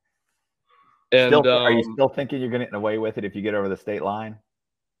chase. And Are you still thinking you're going to get away with it if you get over the state line?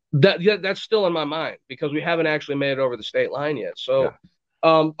 that's still in my mind because we haven't actually made it over the state line yet. So,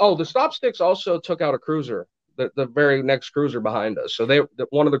 the stop sticks also took out a cruiser, the very next cruiser behind us. So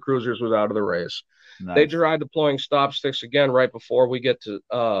one of the cruisers was out of the race. Nice. They tried deploying stop sticks again right before we get to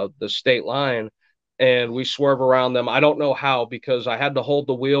the state line, and we swerve around them. I don't know how because I had to hold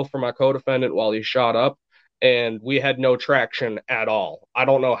the wheel for my co-defendant while he shot up, and we had no traction at all. I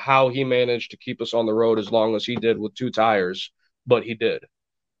don't know how he managed to keep us on the road as long as he did with 2 tires, but he did.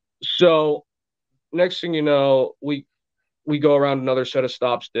 So next thing you know, we go around another set of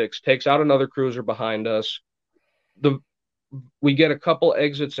stop sticks, takes out another cruiser behind us. We get a couple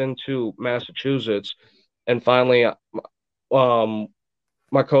exits into Massachusetts, and finally,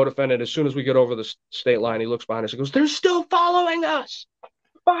 my co-defendant, as soon as we get over the state line, he looks behind us. He goes, "They're still following us.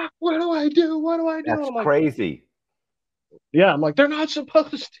 Fuck! What do I do? What do I do?" That's I'm crazy. Yeah, I'm like, they're not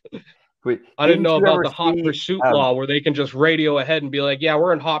supposed to. Wait, I didn't know about the hot pursuit law where they can just radio ahead and be like, "Yeah,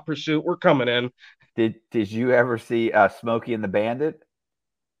 we're in hot pursuit. We're coming in." Did you ever see Smokey and the Bandit?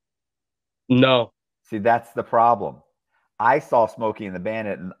 No. See, that's the problem. I saw Smokey and the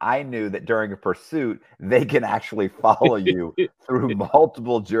Bandit, and I knew that during a pursuit, they can actually follow you through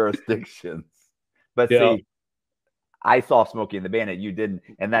multiple jurisdictions. But see, I saw Smokey and the Bandit, you didn't,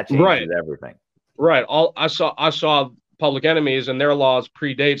 and that changes everything. Right. I saw Public Enemies, and their laws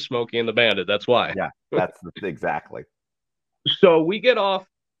predate Smokey and the Bandit. That's why. Yeah, that's exactly. So we get off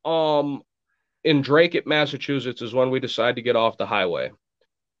in Dracut, Massachusetts is when we decide to get off the highway.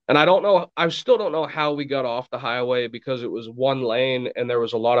 And I still don't know how we got off the highway because it was one lane and there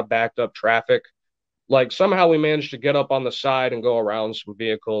was a lot of backed up traffic. Like somehow we managed to get up on the side and go around some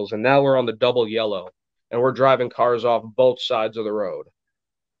vehicles. And now we're on the double yellow and we're driving cars off both sides of the road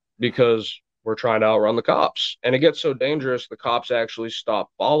because we're trying to outrun the cops. And it gets so dangerous, the cops actually stop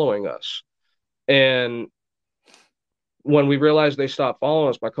following us. And when we realized they stopped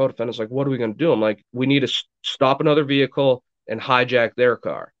following us, my co-defendant's like, what are we going to do? I'm like, we need to stop another vehicle and hijack their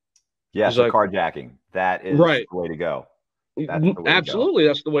car. Yeah, so like, carjacking. That is the way to go. Absolutely,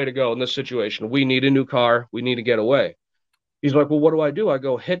 that's the way to go in this situation. We need a new car. We need to get away. He's like, well, what do? I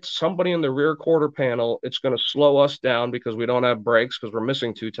go, hit somebody in the rear quarter panel. It's going to slow us down because we don't have brakes because we're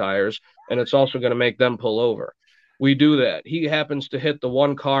missing 2 tires. And it's also going to make them pull over. We do that. He happens to hit the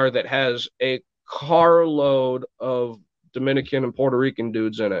one car that has a carload of Dominican and Puerto Rican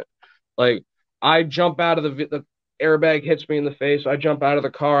dudes in it. Like, I jump out of the airbag hits me in the face. I jump out of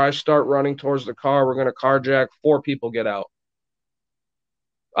the car. I start running towards the car. We're going to carjack. 4 people get out.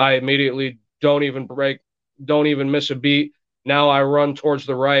 I immediately don't even brake, don't even miss a beat. Now I run towards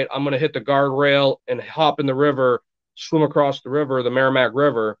the right. I'm going to hit the guardrail and hop in the river, swim across the river, the Merrimack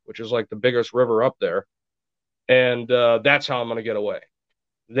River, which is like the biggest river up there. And that's how I'm going to get away.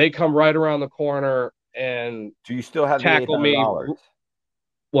 They come right around the corner and do you still have tackle the $800? Me.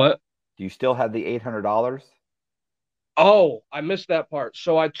 What? Do you still have the $800? Oh, I missed that part.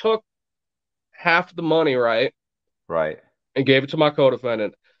 So I took half the money, right? Right. And gave it to my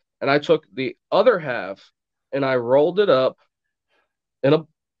co-defendant. And I took the other half and I rolled it up in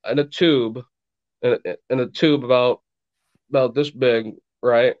a tube, in a tube about this big,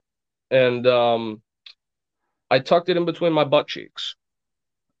 right? And I tucked it in between my butt cheeks,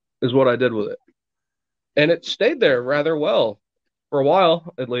 is what I did with it. And it stayed there rather well for a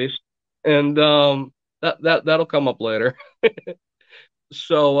while, at least. And that'll come up later.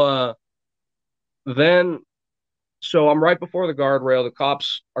 So I'm right before the guardrail. The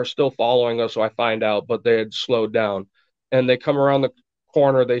cops are still following us, so I find out, but they had slowed down. And they come around the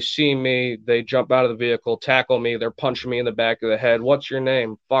corner. They see me. They jump out of the vehicle, tackle me. They're punching me in the back of the head. What's your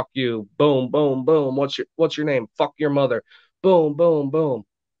name? Fuck you. Boom, boom, boom. What's your name? Fuck your mother. Boom, boom, boom.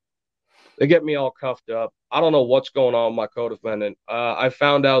 They get me all cuffed up. I don't know what's going on with my co-defendant. I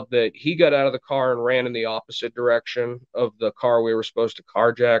found out that he got out of the car and ran in the opposite direction of the car we were supposed to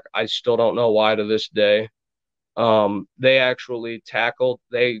carjack. I still don't know why to this day. They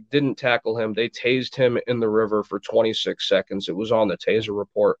didn't tackle him. They tased him in the river for 26 seconds. It was on the taser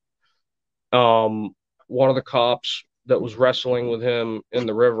report. One of the cops that was wrestling with him in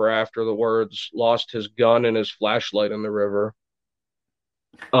the river after the words lost his gun and his flashlight in the river.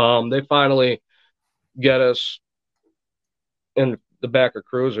 They finally get us in the back of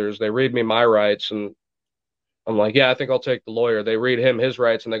cruisers. They read me my rights, and I'm like, yeah, I think I'll take the lawyer. They read him his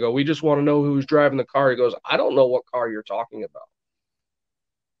rights and they go, we just want to know who's driving the car. He goes, I don't know what car you're talking about.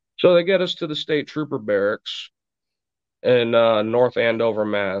 So they get us to the state trooper barracks in North Andover,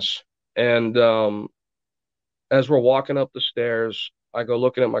 Mass. And as we're walking up the stairs, I go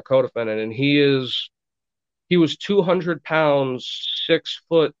looking at my co-defendant, and he was 200 pounds,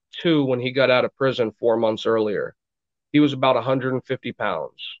 6'2" when he got out of prison 4 months earlier. He was about 150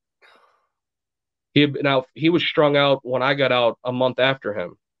 pounds. He was strung out when I got out a month after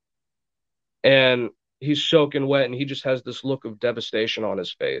him, and he's soaking wet, and he just has this look of devastation on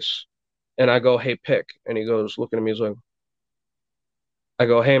his face. And I go, hey, Pick, and he goes, looking at me, he's like, I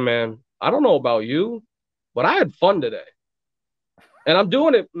go, hey man, I don't know about you, but I had fun today, and I'm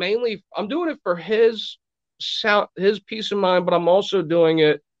doing it for his peace of mind, but I'm also doing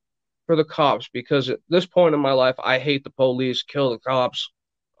it for the cops, because at this point in my life, I hate the police, kill the cops.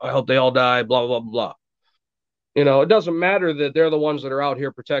 I hope they all die, blah, blah, blah. You know, it doesn't matter that they're the ones that are out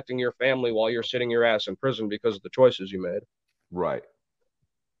here protecting your family while you're sitting your ass in prison because of the choices you made. Right.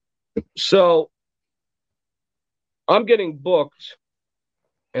 So I'm getting booked,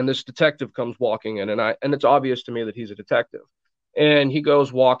 and this detective comes walking in, and it's obvious to me that he's a detective. And he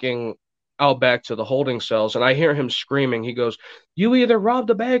goes walking out back to the holding cells, and I hear him screaming. He goes, you either robbed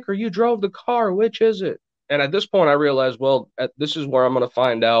the bank or you drove the car. Which is it? And at this point, I realized, well, this is where I'm going to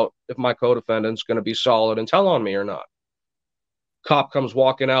find out if my co-defendant's going to be solid and tell on me or not. Cop comes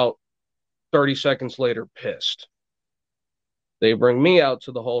walking out 30 seconds later, pissed. They bring me out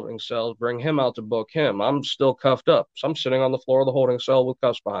to the holding cells, bring him out to book him. I'm still cuffed up. So I'm sitting on the floor of the holding cell with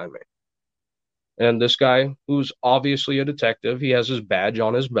cuffs behind me. And this guy, who's obviously a detective, he has his badge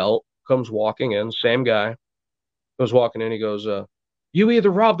on his belt, comes walking in, same guy, goes walking in, he goes, you either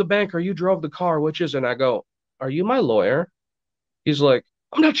robbed the bank or you drove the car, which is it? And I go, are you my lawyer? He's like,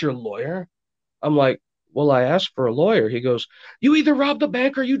 I'm not your lawyer. I'm like, well, I asked for a lawyer. He goes, you either robbed the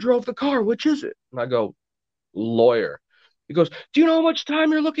bank or you drove the car, which is it? And I go, lawyer. He goes, do you know how much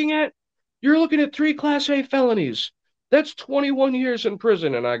time you're looking at? You're looking at 3 Class A felonies. That's 21 years in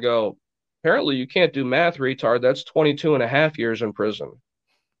prison. And I go, apparently you can't do math, retard. That's 22 and a half years in prison.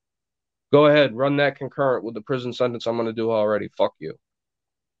 Go ahead, run that concurrent with the prison sentence I'm going to do already. Fuck you.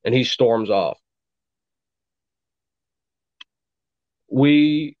 And he storms off.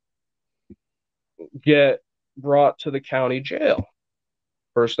 We get brought to the county jail.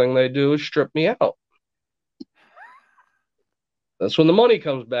 First thing they do is strip me out. That's when the money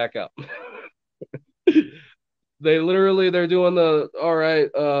comes back up. They're doing all right,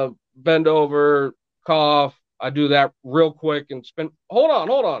 bend over, cough. I do that real quick and spin. Hold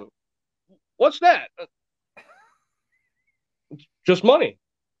on. What's that? Just money.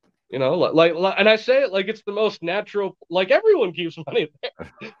 You know, like, and I say it like it's the most natural, like everyone keeps money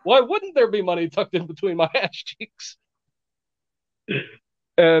there. Why wouldn't there be money tucked in between my ass cheeks?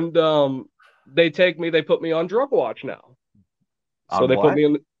 And they put me on drug watch now. So they put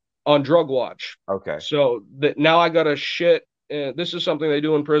me on drug watch. Okay. So now I got to shit. This is something they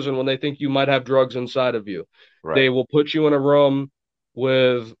do in prison when they think you might have drugs inside of you. Right. They will put you in a room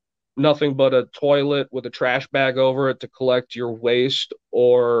with nothing but a toilet with a trash bag over it to collect your waste,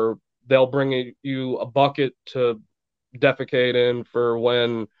 or they'll bring you a bucket to defecate in for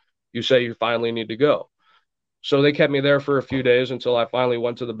when you say you finally need to go. So they kept me there for a few days until I finally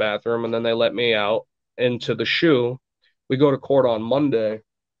went to the bathroom, and then they let me out into the shoe. We go to court on Monday.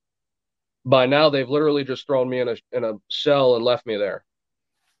 By now, they've literally just thrown me in a cell and left me there.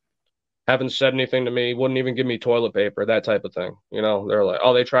 Haven't said anything to me, wouldn't even give me toilet paper, that type of thing. You know, they're like,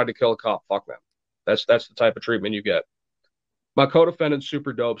 oh, they tried to kill a cop. Fuck them. That's the type of treatment you get. My co-defendant's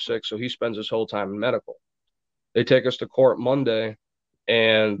super dope sick, so he spends his whole time in medical. They take us to court Monday,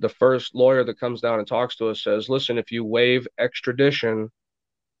 and the first lawyer that comes down and talks to us says, listen, if you waive extradition,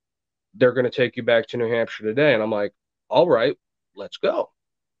 they're going to take you back to New Hampshire today. And I'm like, all right, let's go.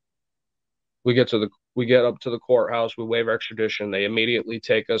 We get up to the courthouse, we waive extradition. They immediately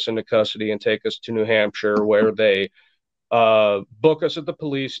take us into custody and take us to New Hampshire, where they book us at the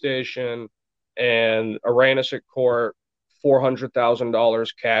police station and arraign us at court,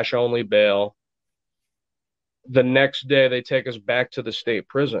 $400,000 cash only bail. The next day, they take us back to the state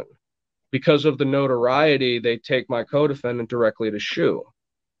prison. Because of the notoriety, they take my co-defendant directly to SHU.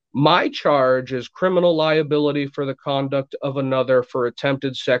 My charge is criminal liability for the conduct of another for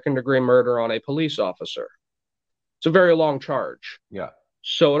attempted second-degree murder on a police officer. It's a very long charge. Yeah.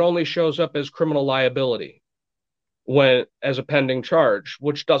 So it only shows up as criminal liability as a pending charge,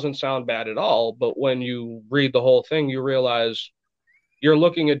 which doesn't sound bad at all. But when you read the whole thing, you realize you're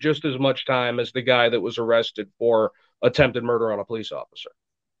looking at just as much time as the guy that was arrested for attempted murder on a police officer.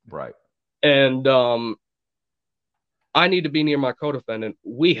 Right. And I need to be near my co-defendant.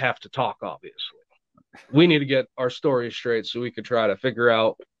 We have to talk, obviously. We need to get our story straight so we could try to figure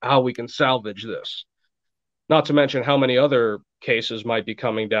out how we can salvage this. Not to mention how many other cases might be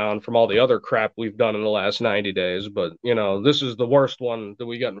coming down from all the other crap we've done in the last 90 days. But, this is the worst one that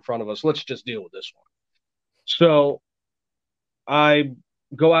we got in front of us. Let's just deal with this one. So I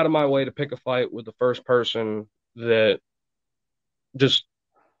go out of my way to pick a fight with the first person that just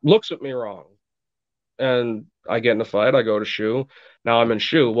looks at me wrong. And I get in a fight. I go to Shu. Now I'm in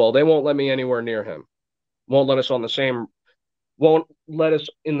Shu. Well, they won't let me anywhere near him. Won't let us in the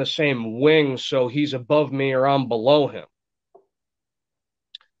same wing, so he's above me or I'm below him.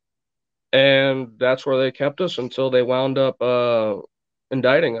 And that's where they kept us until they wound up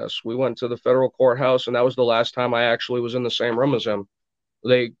indicting us. We went to the federal courthouse, and that was the last time I actually was in the same room as him.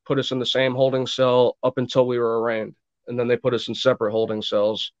 They put us in the same holding cell up until we were arraigned, and then they put us in separate holding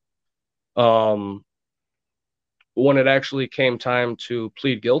cells. When it actually came time to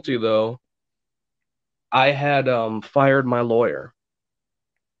plead guilty, though, I had fired my lawyer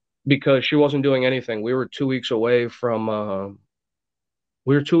because she wasn't doing anything. We were 2 weeks away from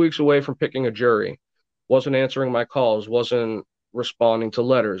picking a jury. Wasn't answering my calls, wasn't responding to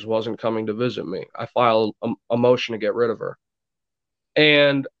letters, wasn't coming to visit me. I filed a motion to get rid of her.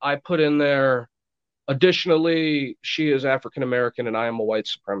 And I put in there, additionally, she is African American and I am a white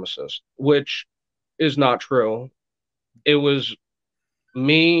supremacist, which is not true. It was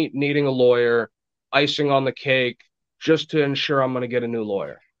me needing a lawyer, icing on the cake, just to ensure I'm going to get a new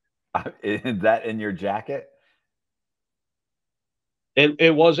lawyer. Is that in your jacket?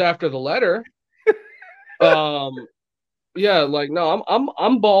 It was after the letter. Yeah, like, no,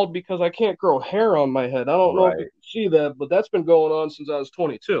 I'm bald because I can't grow hair on my head. I don't know if you can see that, but that's been going on since I was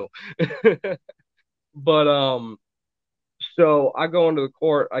 22. But so I go into the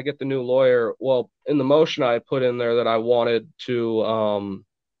court, I get the new lawyer. Well, in the motion I put in there that I wanted to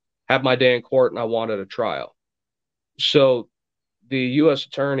have my day in court and I wanted a trial. So the U.S.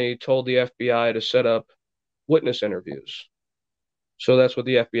 attorney told the FBI to set up witness interviews. So that's what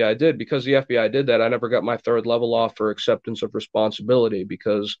the FBI did. Because the FBI did that, I never got my third level off for acceptance of responsibility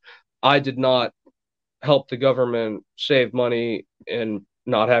because I did not help the government save money and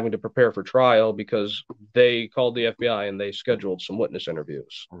not having to prepare for trial because they called the FBI and they scheduled some witness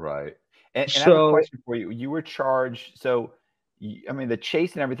interviews. Right. And I have a question for you. You were charged. So, I mean, the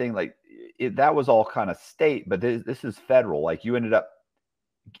chase and everything, like that was all kind of state, but this is federal. Like you ended up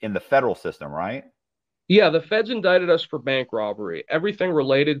in the federal system, right? Yeah, the feds indicted us for bank robbery. Everything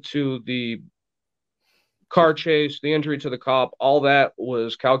related to the car chase, the injury to the cop, all that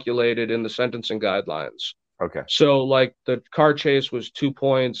was calculated in the sentencing guidelines. Okay. So, like, the car chase was 2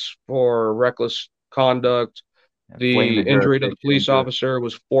 points for reckless conduct. The injury to the police officer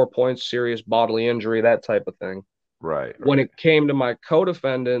was 4 points, serious bodily injury, that type of thing. Right. When it came to my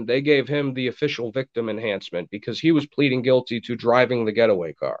co-defendant, they gave him the official victim enhancement because he was pleading guilty to driving the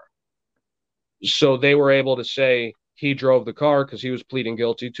getaway car. So they were able to say he drove the car because he was pleading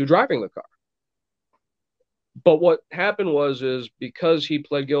guilty to driving the car. But what happened is because he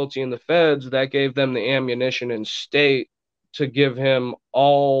pled guilty in the feds, that gave them the ammunition in state to give him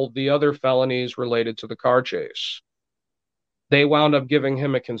all the other felonies related to the car chase. They wound up giving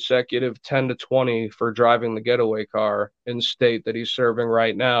him a consecutive 10 to 20 for driving the getaway car in state that he's serving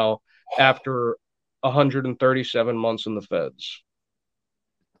right now after 137 months in the feds.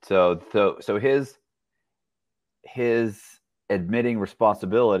 So his admitting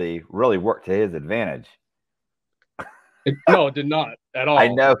responsibility really worked to his advantage. No, it did not at all. I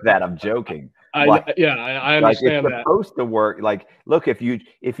know that. I'm joking. I understand like it's that. Supposed to work. Like, look, if you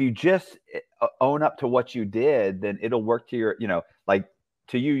just own up to what you did, then it'll work to your, like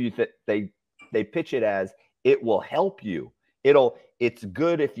to you. They pitch it as it will help you. It's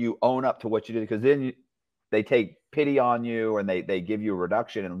good if you own up to what you did because then they take pity on you and they give you a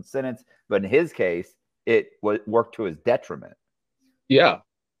reduction in sentence. But in his case, it worked to his detriment. Yeah.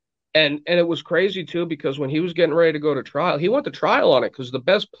 And it was crazy too, because when he was getting ready to go to trial, he went to trial on it because the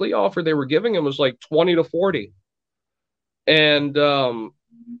best plea offer they were giving him was like 20 to 40. And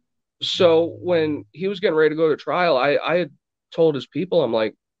so when he was getting ready to go to trial, I had told his people, I'm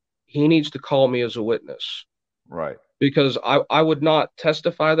like, he needs to call me as a witness. Right. Because I would not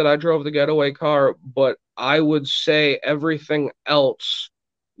testify that I drove the getaway car, but I would say everything else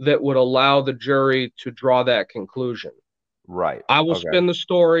that would allow the jury to draw that conclusion. Right. I will spin the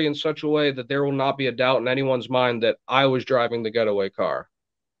story in such a way that there will not be a doubt in anyone's mind that I was driving the getaway car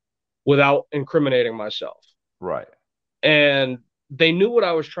without incriminating myself. Right. And they knew what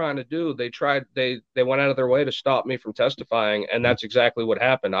I was trying to do. They went out of their way to stop me from testifying, and that's exactly what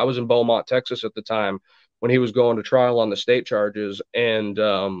happened. I was in Beaumont, Texas at the time, when he was going to trial on the state charges, and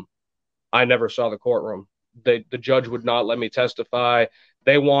I never saw the courtroom. The judge would not let me testify.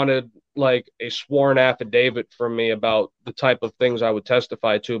 They wanted like a sworn affidavit from me about the type of things I would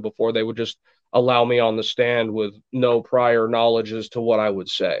testify to before they would just allow me on the stand with no prior knowledge as to what I would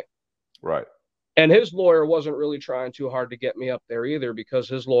say. Right. And his lawyer wasn't really trying too hard to get me up there either, because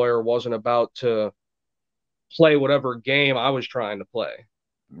his lawyer wasn't about to play whatever game I was trying to play.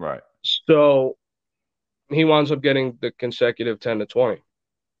 Right. So he winds up getting the consecutive 10 to 20.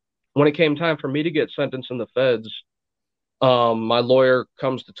 When it came time for me to get sentenced in the feds, my lawyer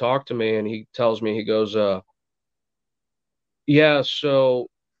comes to talk to me, and he tells me, he goes, yeah, so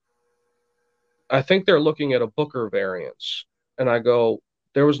I think they're looking at a Booker variance. And I go,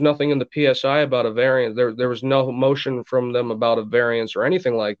 there was nothing in the PSI about a variance. There was no motion from them about a variance or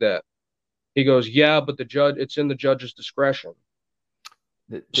anything like that. He goes, yeah, but the judge, it's in the judge's discretion.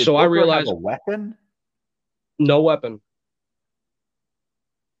 Did so Booker I realized have a weapon? No weapon.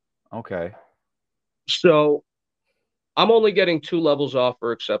 Okay. So I'm only getting 2 levels off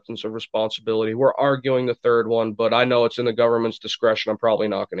for acceptance of responsibility. We're arguing the third one, but I know it's in the government's discretion. I'm probably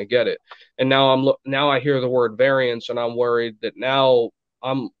not going to get it. And now I hear the word variance, and I'm worried that now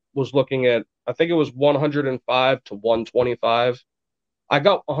was looking at, I think it was 105 to 125. I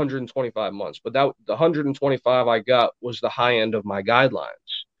got 125 months, but the 125 I got was the high end of my guidelines.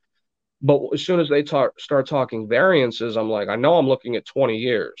 But as soon as they start talking variances, I'm like, I know I'm looking at 20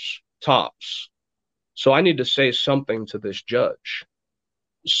 years tops. So I need to say something to this judge.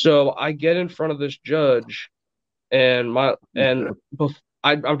 So I get in front of this judge, and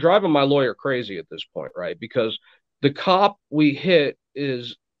I'm driving my lawyer crazy at this point, right? Because the cop we hit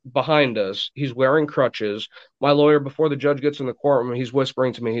is behind us. He's wearing crutches. My lawyer, before the judge gets in the courtroom, he's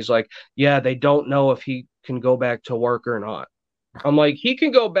whispering to me. He's like, yeah, they don't know if he can go back to work or not. I'm like, he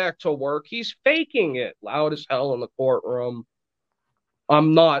can go back to work. He's faking it loud as hell in the courtroom.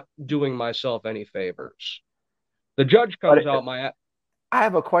 I'm not doing myself any favors. The judge comes out I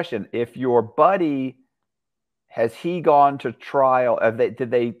have a question. If your buddy, has he gone to trial? Did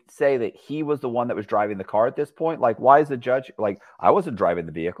they say that he was the one that was driving the car at this point? Like, why is the judge, like, I wasn't driving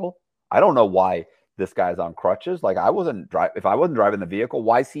the vehicle. I don't know why this guy's on crutches. Like, if I wasn't driving the vehicle,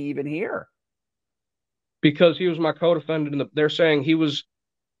 why is he even here? Because he was my co-defendant. They're saying he was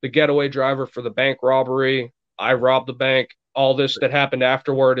the getaway driver for the bank robbery. I robbed the bank. All this that happened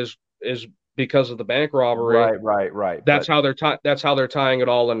afterward is because of the bank robbery. Right. That's how they're tying it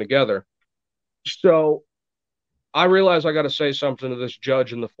all in together. So I realize I got to say something to this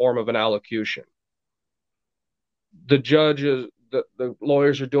judge in the form of an allocution. The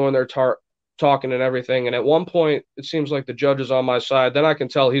lawyers are doing their talking and everything, and at one point it seems like the judge is on my side. Then I can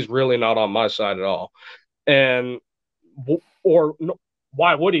tell he's really not on my side at all.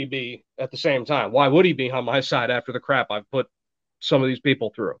 Why would he be at the same time? Why would he be on my side after the crap I've put some of these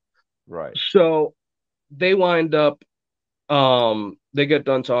people through? Right. So they wind up, they get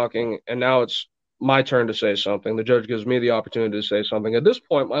done talking, and now it's my turn to say something. The judge gives me the opportunity to say something. At this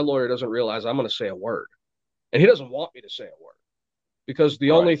point, my lawyer doesn't realize I'm going to say a word, and he doesn't want me to say a word, because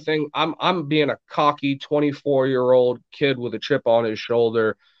the only thing, I'm being a cocky 24-year-old kid with a chip on his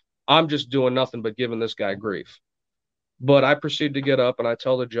shoulder. I'm just doing nothing but giving this guy grief. But I proceed to get up, and I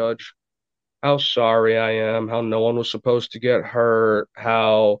tell the judge how sorry I am, how no one was supposed to get hurt,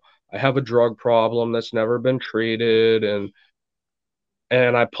 how I have a drug problem that's never been treated, and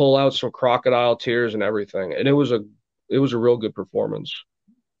I pull out some crocodile tears and everything. And it was a real good performance,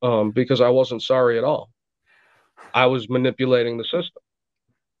 because I wasn't sorry at all. I was manipulating the system.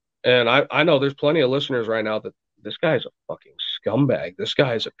 And I know there's plenty of listeners right now that this guy's a fucking scumbag. This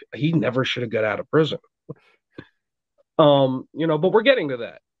guy's he never should have got out of prison. But we're getting to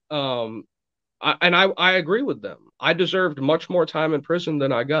that. I agree with them. I deserved much more time in prison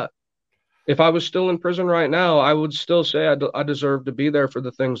than I got. If I was still in prison right now, I would still say I deserve to be there for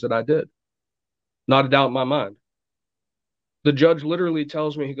the things that I did. Not a doubt in my mind. The judge literally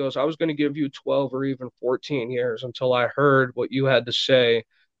tells me, he goes, I was going to give you 12 or even 14 years until I heard what you had to say.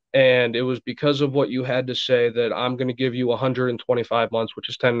 And it was because of what you had to say that I'm going to give you 125 months, which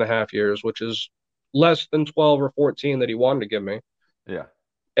is 10 and a half years, which is less than 12 or 14 that he wanted to give me. Yeah.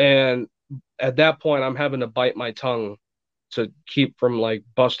 And at that point, I'm having to bite my tongue to keep from like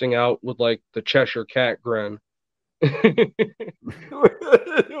busting out with like the Cheshire Cat grin. But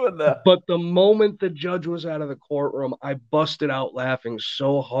the moment the judge was out of the courtroom, I busted out laughing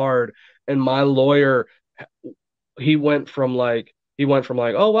so hard. And my lawyer, he went from like,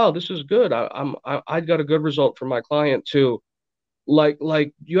 oh wow, this is good. I got a good result for my client too. Like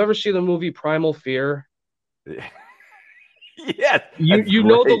you ever see the movie Primal Fear? Yes. You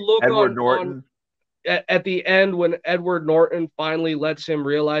know the look Edward Norton. at the end when Edward Norton finally lets him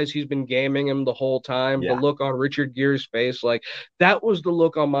realize he's been gaming him the whole time, the Yeah. look on Richard Gere's face, like that was the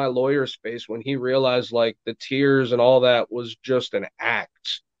look on my lawyer's face when he realized like the tears and all that was just an act.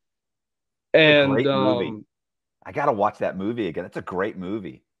 It's a And great movie. I got to watch that movie again. It's a great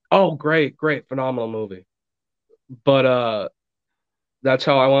movie. oh, great, phenomenal movie. But that's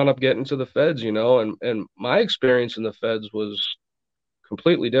how I wound up getting to the feds, and my experience in the feds was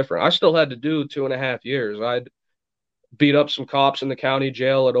completely different. I still had to do 2.5 years. I'd beat up some cops in the county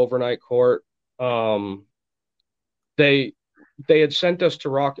jail at overnight court. Um, they they had sent us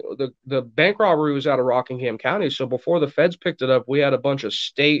to the bank robbery was out of Rockingham County. So before the feds picked it up, we had a bunch of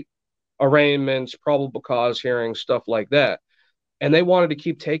state arraignments, probable cause hearings, stuff like that. And they wanted to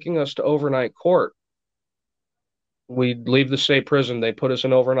keep taking us to overnight court. We'd leave the state prison. They put us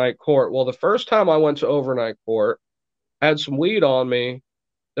in overnight court. Well, the first time I went to overnight court, I had some weed on me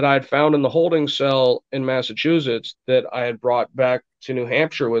that I had found in the holding cell in Massachusetts that I had brought back to New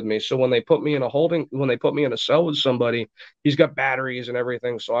Hampshire with me. So when they put me in a cell with somebody, he's got batteries and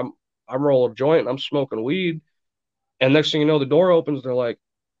everything. So I'm rolling a joint and I'm smoking weed. And next thing you know, the door opens. They're like,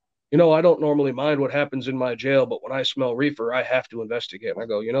 I don't normally mind what happens in my jail, but when I smell reefer, I have to investigate. And I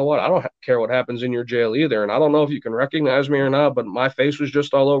go, you know what? I don't care what happens in your jail either. And I don't know if you can recognize me or not, but my face was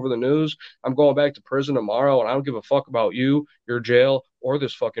just all over the news. I'm going back to prison tomorrow, and I don't give a fuck about you, your jail, or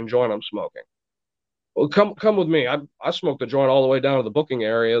this fucking joint I'm smoking. Well, come with me. I smoked the joint all the way down to the booking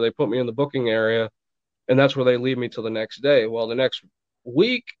area. They put me in the booking area, and that's where they leave me till the next day. Well, the next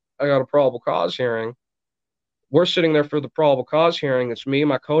week, I got a probable cause hearing. We're sitting there for the probable cause hearing. It's me,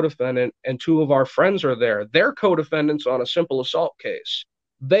 my co-defendant, and two of our friends are there. They're co-defendants on a simple assault case.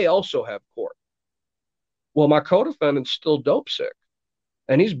 They also have court. Well, my co-defendant's still dope sick,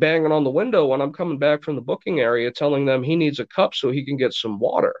 and he's banging on the window when I'm coming back from the booking area, telling them he needs a cup so he can get some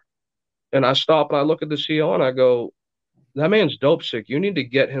water. And I stop and I look at the CO and I go, that man's dope sick. You need to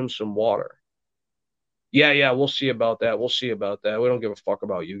get him some water. Yeah, we'll see about that. We'll see about that. We don't give a fuck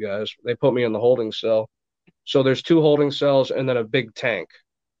about you guys. They put me in the holding cell. So there's two holding cells and then a big tank.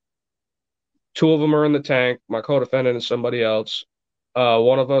 Two of them are in the tank, my co-defendant and somebody else.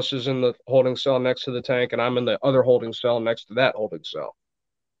 One of us is in the holding cell next to the tank, and I'm in the other holding cell next to that holding cell.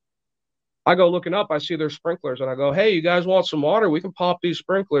 I go looking up, I see there's sprinklers, and I go, hey, you guys want some water? We can pop these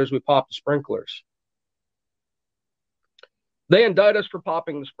sprinklers. We pop the sprinklers. They indict us for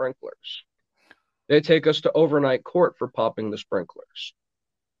popping the sprinklers. They take us to overnight court for popping the sprinklers.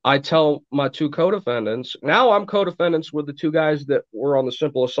 I tell my two co-defendants, now I'm co-defendants with the two guys that were on the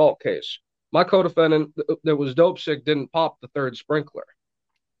simple assault case. My co-defendant that was dope sick didn't pop the third sprinkler.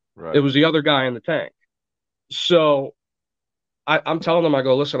 Right. It was the other guy in the tank. So I'm telling them, I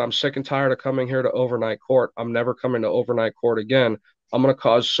go, listen, I'm sick and tired of coming here to overnight court. I'm never coming to overnight court again. I'm going to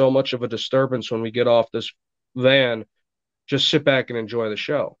cause so much of a disturbance when we get off this van. Just sit back and enjoy the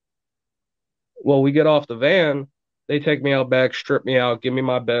show. Well, we get off the van. They take me out back, strip me out, give me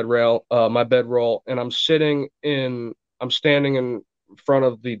my bedroll, and I'm standing in front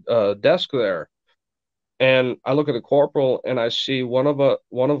of the desk there. And I look at the corporal and I see one of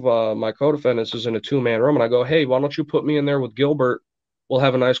my co-defendants is in a 2-man room. And I go, hey, why don't you put me in there with Gilbert? We'll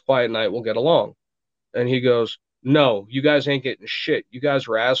have a nice quiet night. We'll get along. And he goes, no, you guys ain't getting shit. You guys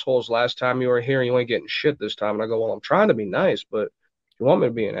were assholes last time you were here. And you ain't getting shit this time. And I go, well, I'm trying to be nice, but if you want me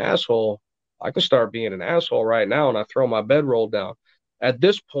to be an asshole, I can start being an asshole right now. And I throw my bedroll down. At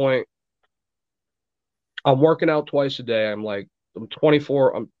this point, I'm working out twice a day. I'm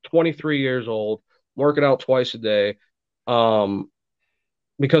 24. I'm 23 years old. Working out twice a day,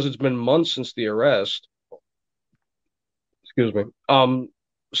 because it's been months since the arrest. Excuse me.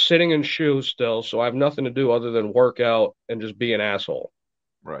 Sitting in shoes still, so I have nothing to do other than work out and just be an asshole.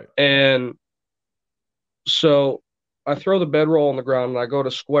 Right. And so I throw the bedroll on the ground and I go to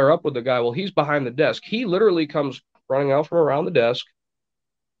square up with the guy. Well, he's behind the desk. He literally comes running out from around the desk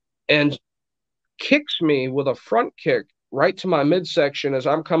and kicks me with a front kick right to my midsection as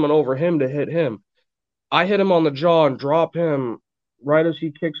I'm coming over him to hit him. I hit him on the jaw and drop him right as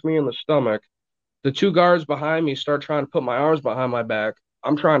he kicks me in the stomach. The two guards behind me start trying to put my arms behind my back.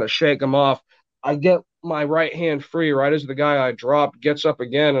 I'm trying to shake him off. I get my right hand free right as the guy I dropped gets up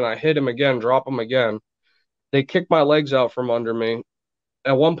again, and I hit him again, drop him again. They kick my legs out from under me.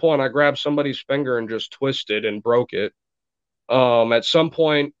 At one point, I grabbed somebody's finger and just twisted and broke it. At some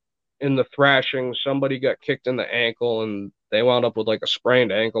point in the thrashing, somebody got kicked in the ankle, and they wound up with like a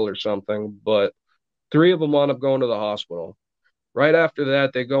sprained ankle or something, but 3 of them wound up going to the hospital. Right after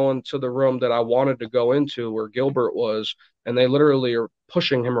that, they go into the room that I wanted to go into where Gilbert was, and they literally are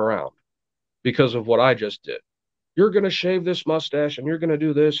pushing him around because of what I just did. You're going to shave this mustache, and you're going to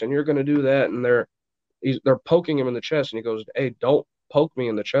do this, and you're going to do that. And they're they're poking him in the chest, and he goes, "Hey, don't poke me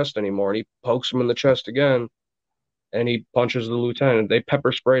in the chest anymore." And he pokes him in the chest again, and he punches the lieutenant. They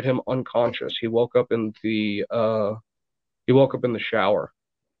pepper sprayed him unconscious. He woke up in the shower.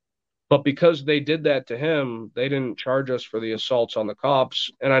 But because they did that to him, they didn't charge us for the assaults on the cops,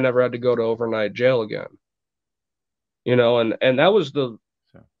 and I never had to go to overnight jail again. And that was so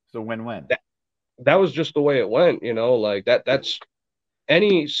win-win. That was just the way it went, like that's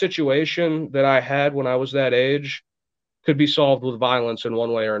any situation that I had when I was that age could be solved with violence in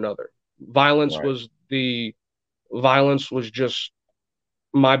one way or another. Violence was just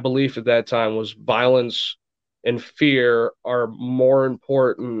my belief at that time was violence and fear are more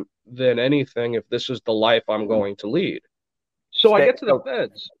important than anything if this is the life I'm going to lead. So I get to the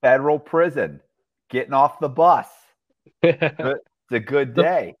feds. Federal prison, getting off the bus. It's a good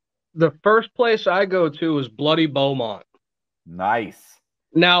day. The first place I go to is Bloody Beaumont. Nice.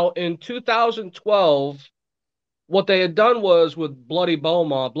 Now, in 2012, what they had done was with Bloody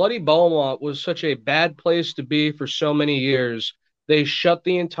Beaumont was such a bad place to be for so many years. They shut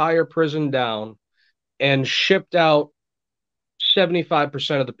the entire prison down and shipped out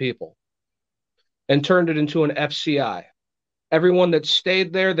 75% of the people and turned it into an FCI. Everyone that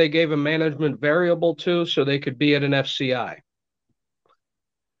stayed there, they gave a management variable to so they could be at an FCI.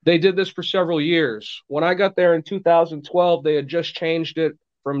 They did this for several years. When I got there in 2012, they had just changed it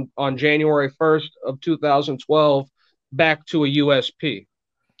on January 1st of 2012 back to a USP.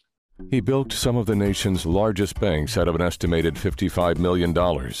 He built some of the nation's largest banks out of an estimated $55 million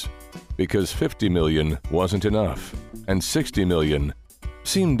because $50 million wasn't enough and $60 million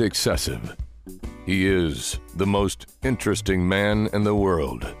seemed excessive. He is the most interesting man in the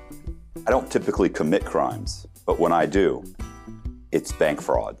world. I don't typically commit crimes, but when I do, it's bank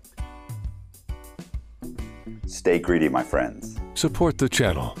fraud. Stay greedy, my friends. Support the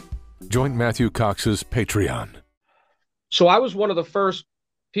channel. Join Matthew Cox's Patreon. So I was one of the first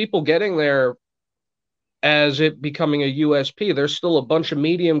people getting there as it becoming a USP. There's still a bunch of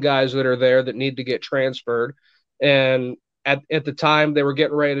medium guys that are there that need to get transferred. And at the time, they were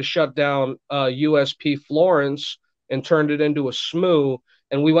getting ready to shut down USP Florence and turned it into a SMU.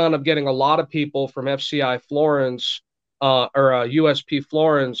 And we wound up getting a lot of people from FCI Florence USP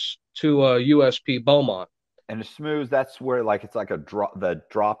Florence to USP Beaumont. And the SMUs, that's where it's like the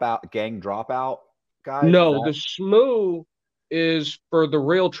gang dropout guys? No, the SMU is for the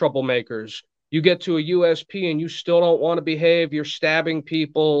real troublemakers. You get to a USP and you still don't want to behave. You're stabbing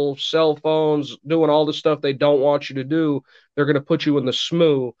people, cell phones, doing all the stuff they don't want you to do. They're going to put you in the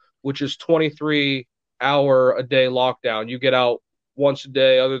SMU, which is 23-hour-a-day lockdown. You get out once a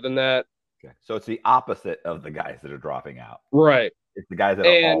day. Other than that. Okay. So it's the opposite of the guys that are dropping out. Right. It's the guys that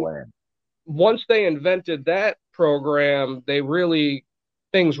are all in. Once they invented that program,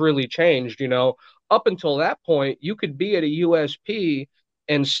 things really changed, Up until that point, you could be at a USP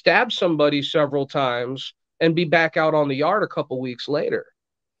and stab somebody several times and be back out on the yard a couple weeks later.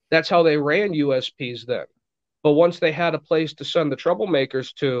 That's how they ran USPs then. But once they had a place to send the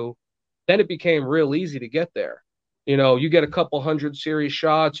troublemakers to, then it became real easy to get there. You get a couple 100 series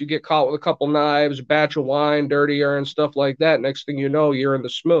shots, you get caught with a couple knives, a batch of wine, dirty air, and stuff like that. Next thing you know, you're in the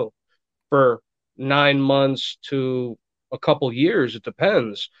SMU for 9 months to a couple years. It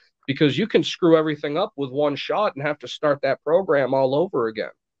depends, because you can screw everything up with one shot and have to start that program all over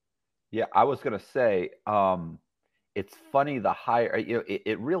again. Yeah, I was going to say, it's funny, the higher,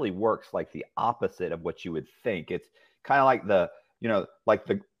 it really works like the opposite of what you would think. It's kind of like the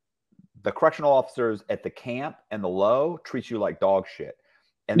correctional officers at the camp and the low treat you like dog shit.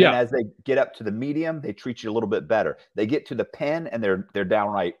 And then as they get up to the medium, they treat you a little bit better. They get to the pen and they're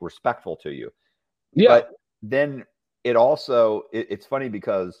downright respectful to you. Yeah. But then it's funny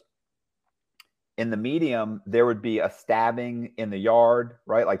because in the medium, there would be a stabbing in the yard,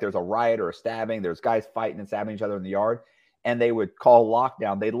 right? Like there's a riot or a stabbing. There's guys fighting and stabbing each other in the yard. And they would call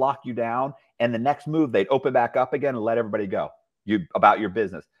lockdown. They'd lock you down. And the next move, they'd open back up again and let everybody go about your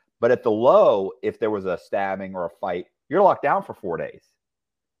business. But at the low, if there was a stabbing or a fight, you're locked down for 4 days.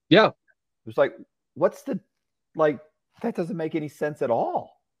 Yeah. It's like, that doesn't make any sense at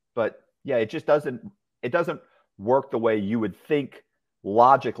all. But yeah, it doesn't work the way you would think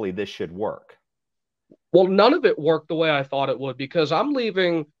logically this should work. Well, none of it worked the way I thought it would, because I'm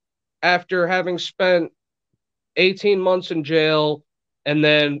leaving after having spent 18 months in jail and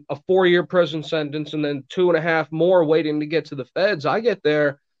then a 4-year prison sentence and then 2.5 more waiting to get to the feds. I get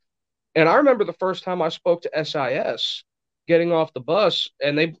there, and I remember the first time I spoke to SIS getting off the bus,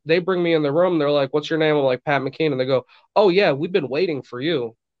 and they bring me in the room. They're like, "What's your name?" I'm like, "Pat McKean." And they go, "Oh yeah, we've been waiting for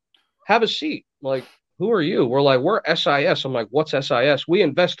you. Have a seat." I'm like, who are you? We're like, we're SIS. I'm like, what's SIS? We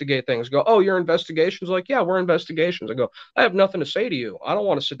investigate things. Go, oh, you're investigations? Like, yeah, we're investigations. I go, I have nothing to say to you. I don't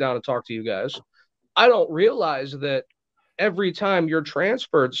want to sit down and talk to you guys. I don't realize that every time you're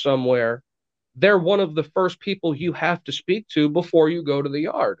transferred somewhere, they're one of the first people you have to speak to before you go to the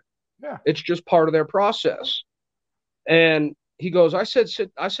yard. Yeah. It's just part of their process. And he goes, shut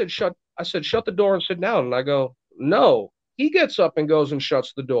the door and sit down. And I go, no. He gets up and goes and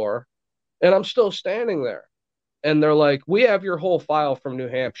shuts the door. And I'm still standing there. And they're like, we have your whole file from New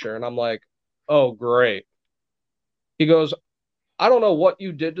Hampshire. And I'm like, oh, great. He goes, I don't know what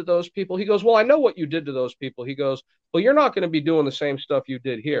you did to those people. He goes, well, I know what you did to those people. He goes, well, you're not going to be doing the same stuff you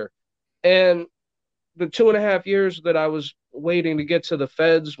did here. And the 2.5 years that I was waiting to get to the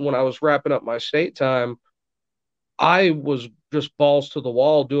feds when I was wrapping up my state time, I was just balls to the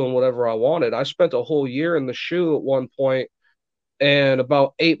wall doing whatever I wanted. I spent a whole year in the SHU at one point, and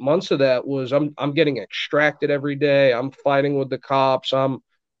about 8 months of that was I'm getting extracted every day. I'm fighting with the cops.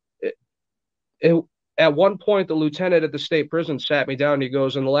 At one point, the lieutenant at the state prison sat me down and he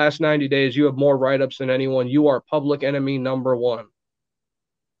goes, in the last 90 days, you have more write-ups than anyone. You are public enemy number one.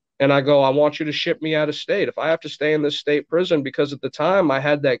 And I go, I want you to ship me out of state. If I have to stay in this state prison, because at the time I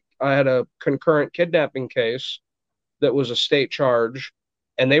had a concurrent kidnapping case that was a state charge,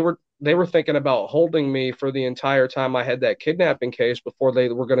 and they were thinking about holding me for the entire time I had that kidnapping case before they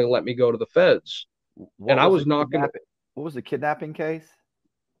were going to let me go to the feds. What was the kidnapping case?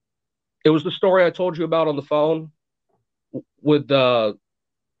 It was the story I told you about on the phone with the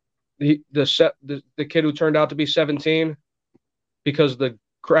kid who turned out to be 17 because the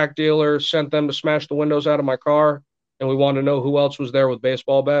crack dealer sent them to smash the windows out of my car, and we wanted to know who else was there with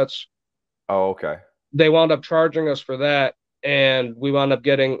baseball bats. Oh, okay. They wound up charging us for that, and we wound up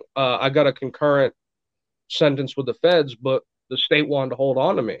getting I got a concurrent sentence with the feds, but the state wanted to hold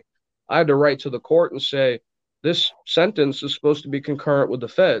on to me. I had to write to the court and say, this sentence is supposed to be concurrent with the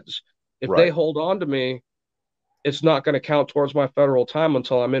feds. If they hold on to me, it's not going to count towards my federal time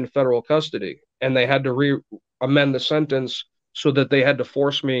until I'm in federal custody. And they had to amend the sentence so that they had to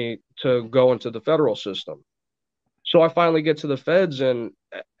force me to go into the federal system. So I finally get to the feds and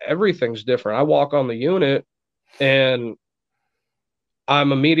everything's different. I walk on the unit and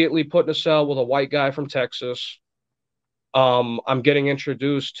I'm immediately put in a cell with a white guy from Texas. I'm getting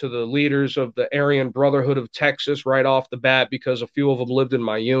introduced to the leaders of the Aryan Brotherhood of Texas right off the bat because a few of them lived in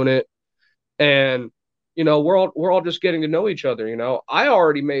my unit. And, you know, we're all just getting to know each other. You know, I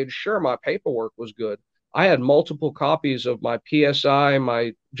already made sure my paperwork was good. I had multiple copies of my PSI,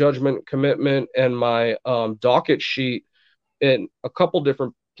 my judgment commitment, and my docket sheet in a couple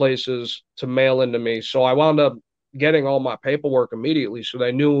different places to mail into me. So I wound up getting all my paperwork immediately. So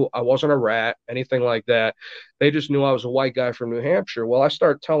they knew I wasn't a rat, anything like that. They just knew I was a white guy from New Hampshire. Well, I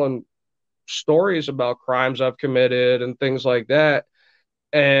started telling stories about crimes I've committed and things like that,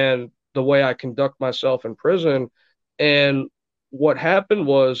 and the way I conduct myself in prison. And what happened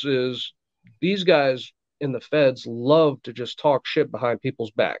is these guys in the feds love to just talk shit behind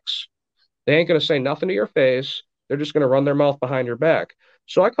people's backs. They ain't going to say nothing to your face. They're just going to run their mouth behind your back.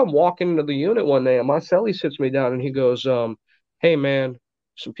 So I come walking into the unit one day and my cellie sits me down and he goes, hey man,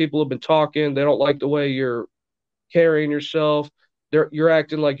 some people have been talking. They don't like the way you're carrying yourself. You're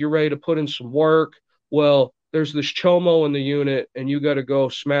acting like you're ready to put in some work. Well, there's this chomo in the unit and you got to go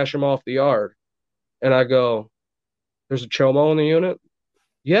smash him off the yard. And I go, there's a chomo in the unit?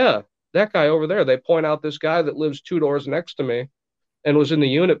 Yeah, that guy over there. They point out this guy that lives 2 doors next to me and was in the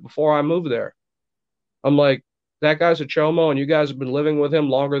unit before I moved there. I'm like, that guy's a chomo and you guys have been living with him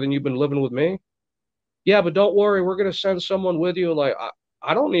longer than you've been living with me? Yeah, but don't worry, we're going to send someone with you. Like,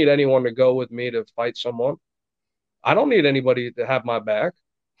 I don't need anyone to go with me to fight someone. I don't need anybody to have my back.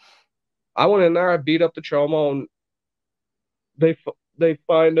 I went in there, I beat up the chomo, and they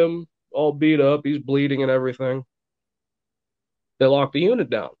find him all beat up. He's bleeding and everything. They lock the unit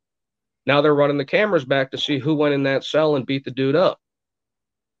down. Now they're running the cameras back to see who went in that cell and beat the dude up.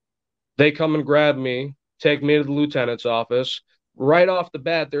 They come and grab me, take me to the lieutenant's office. Right off the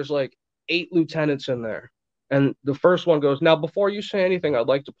bat, there's like 8 lieutenants in there. And the first one goes, now, before you say anything, I'd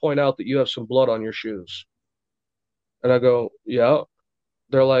like to point out that you have some blood on your shoes. And I go, yeah.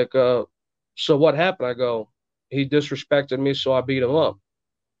 They're like, so what happened? I go, he disrespected me, so I beat him up.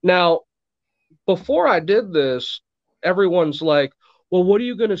 Now, before I did this, everyone's like, well, what are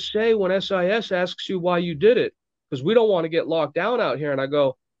you going to say when SIS asks you why you did it? Because we don't want to get locked down out here. And I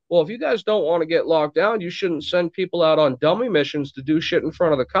go, well, if you guys don't want to get locked down, you shouldn't send people out on dummy missions to do shit in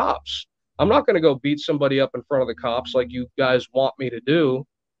front of the cops. I'm not going to go beat somebody up in front of the cops like you guys want me to do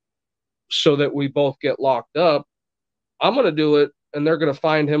so that we both get locked up. I'm going to do it and they're going to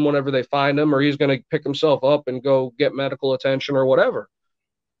find him whenever they find him, or he's going to pick himself up and go get medical attention or whatever.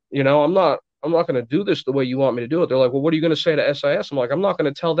 I'm not going to do this the way you want me to do it. They're like, well, what are you going to say to SIS? I'm like, I'm not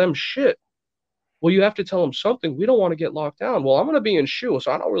going to tell them shit. Well, you have to tell them something. We don't want to get locked down. Well, I'm going to be in SHU,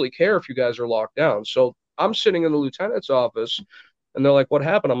 so I don't really care if you guys are locked down. So I'm sitting in the lieutenant's office, and they're like, what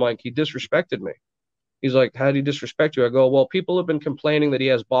happened? I'm like, he disrespected me. He's like, how did he disrespect you? I go, well, people have been complaining that he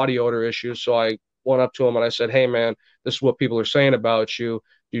has body odor issues. So I went up to him and I said, hey, man, this is what people are saying about you.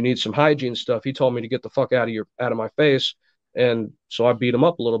 Do you need some hygiene stuff? He told me to get the fuck out of my face. And so I beat him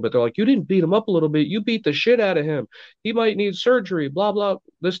up a little bit. They're like, you didn't beat him up a little bit. You beat the shit out of him. He might need surgery, blah, blah,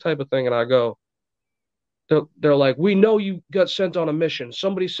 this type of thing. And I go, they're like, we know you got sent on a mission.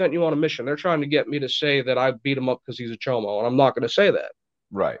 Somebody sent you on a mission. They're trying to get me to say that I beat him up because he's a chomo. And I'm not going to say that.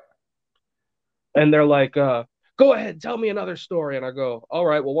 Right. And they're like, go ahead, tell me another story. And I go, all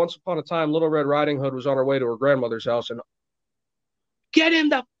right, well, once upon a time, Little Red Riding Hood was on her way to her grandmother's house, and get him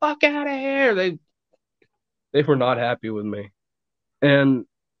the fuck out of here. They were not happy with me. And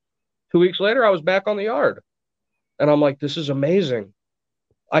 2 weeks later, I was back on the yard. And I'm like, this is amazing.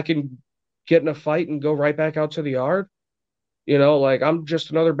 I can get in a fight and go right back out to the yard. Like, I'm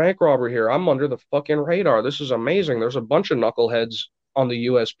just another bank robber here. I'm under the fucking radar. This is amazing. There's a bunch of knuckleheads on the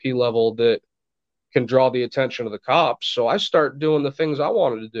USP level that can draw the attention of the cops. So I start doing the things I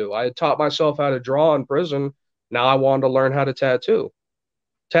wanted to do. I had taught myself how to draw in prison. Now I wanted to learn how to tattoo.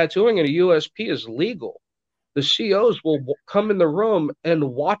 Tattooing in a USP is legal. The COs will come in the room and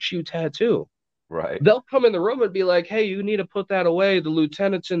watch you tattoo. Right. They'll come in the room and be like, hey, you need to put that away. The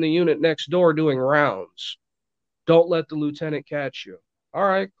lieutenant's in the unit next door doing rounds. Don't let the lieutenant catch you. All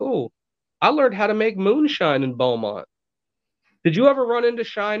right, cool. I learned how to make moonshine in Beaumont. Did you ever run into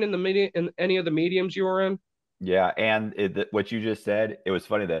shine in any of the mediums you were in? Yeah, and what you just said, it was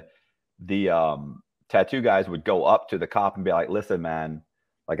funny that the tattoo guys would go up to the cop and be like, "Listen, man,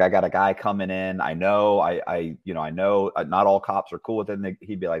 like I got a guy coming in. I know, I know not all cops are cool with it." And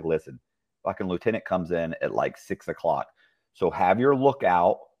he'd be like, "Listen, fucking lieutenant comes in at like 6 o'clock, so have your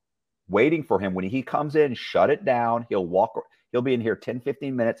lookout waiting for him. When he comes in, shut it down. He'll be in here 10,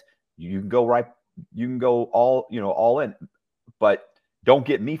 15 minutes. You can go all in." But don't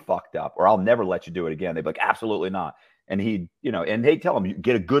get me fucked up or I'll never let you do it again. They'd be like, absolutely not. And and they tell him, you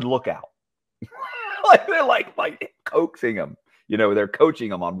get a good lookout. Like they're like coaxing him, they're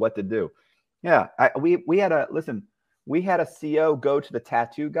coaching him on what to do. Yeah. We had a CO go to the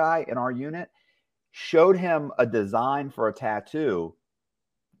tattoo guy in our unit, showed him a design for a tattoo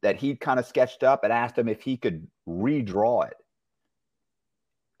that he'd kind of sketched up and asked him if he could redraw it.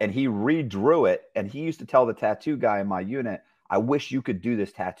 And he redrew it. And he used to tell the tattoo guy in my unit, I wish you could do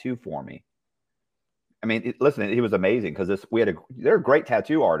this tattoo for me. I mean, listen, he was amazing because they're great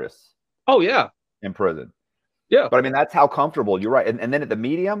tattoo artists. Oh, yeah. In prison. Yeah. But I mean, that's how comfortable you're right. And then at the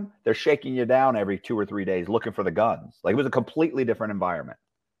medium, they're shaking you down every 2 or 3 days looking for the guns. Like it was a completely different environment.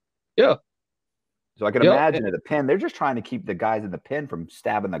 Yeah. So I can imagine at the pen, they're just trying to keep the guys in the pen from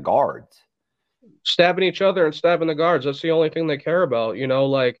stabbing the guards. Stabbing each other and stabbing the guards. That's the only thing they care about.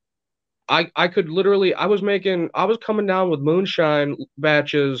 Like I could literally, I was coming down with moonshine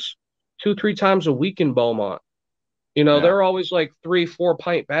batches 2-3 times a week in Beaumont. They're always like 3-4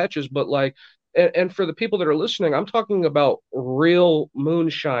 pint batches, but like, and for the people that are listening, I'm talking about real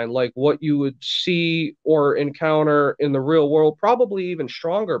moonshine, like what you would see or encounter in the real world, probably even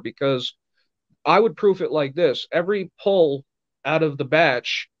stronger, because I would proof it like this. Every pull out of the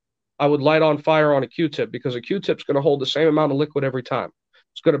batch, I would light on fire on a Q-tip, because a Q-tip's going to hold the same amount of liquid every time.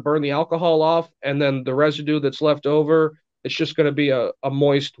 It's going to burn the alcohol off, and then the residue that's left over, it's just going to be a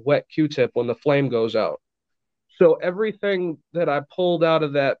moist, wet Q-tip when the flame goes out. So everything that I pulled out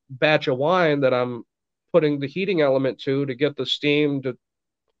of that batch of wine that I'm putting the heating element to get the steam to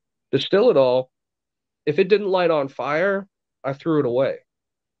distill it all, if it didn't light on fire, I threw it away.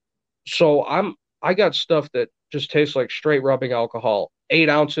 So I got stuff that just tastes like straight rubbing alcohol. 8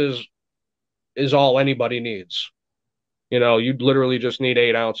 ounces is all anybody needs. You'd literally just need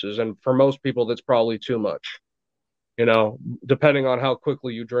 8 ounces. And for most people, that's probably too much, depending on how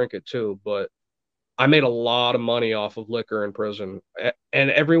quickly you drink it too. But I made a lot of money off of liquor in prison.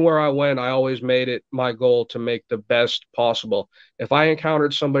 And everywhere I went, I always made it my goal to make the best possible. If I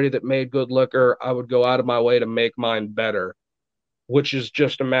encountered somebody that made good liquor, I would go out of my way to make mine better, which is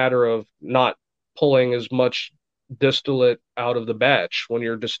just a matter of not pulling as much distillate out of the batch when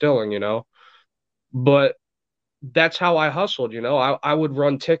you're distilling, But that's how I hustled, I would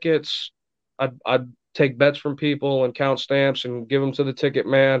run tickets. I'd take bets from people and count stamps and give them to the ticket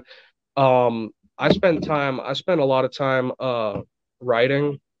man. I spent a lot of time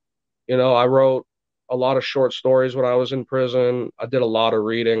writing. I wrote a lot of short stories when I was in prison. I did a lot of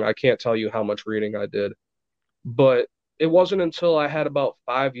reading. I can't tell you how much reading I did, but it wasn't until I had about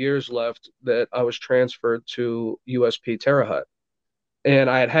 5 years left that I was transferred to USP Terre Haute. And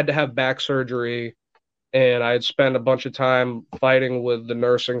I had to have back surgery, and I had spent a bunch of time fighting with the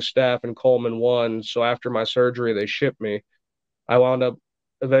nursing staff in Coleman 1. So after my surgery, they shipped me. I wound up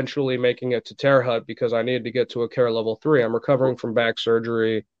eventually making it to Terre Haute because I needed to get to a care level 3. I'm recovering from back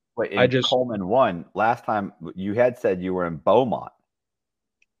surgery. Wait, in Coleman 1, last time you had said you were in Beaumont.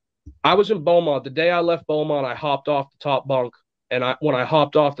 I was in Beaumont. The day I left Beaumont, I hopped off the top bunk. And when I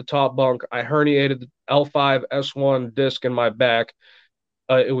hopped off the top bunk, I herniated the L5 S1 disc in my back.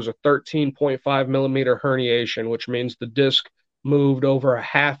 It was a 13.5 millimeter herniation, which means the disc moved over a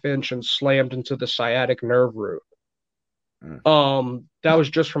 ½ inch and slammed into the sciatic nerve root. That was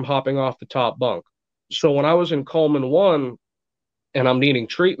just from hopping off the top bunk. So when I was in Coleman 1 and I'm needing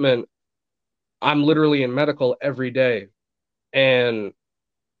treatment, I'm literally in medical every day. And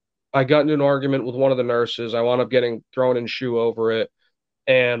I got into an argument with one of the nurses. I wound up getting thrown in SHU over it.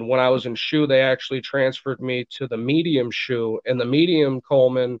 And when I was in SHU, they actually transferred me to the medium SHU. And the medium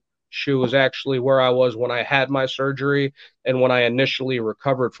Coleman SHU was actually where I was when I had my surgery and when I initially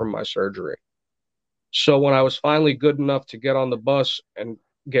recovered from my surgery. So when I was finally good enough to get on the bus and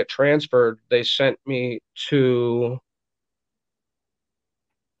get transferred, they sent me to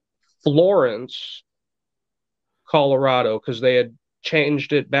Florence, Colorado, because they had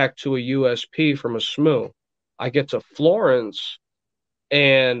changed it back to a USP from a SMU. I get to Florence,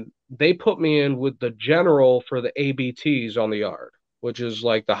 and they put me in with the general for the ABTs on the yard, which is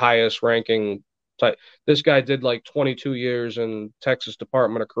like the highest ranking type. This guy did like 22 years in Texas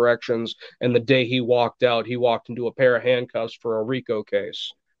Department of Corrections, and the day he walked out, he walked into a pair of handcuffs for a RICO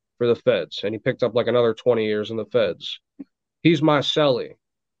case for the feds, and he picked up like another 20 years in the feds. He's my cellie.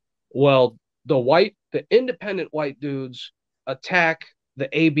 Well, the independent white dudes attack the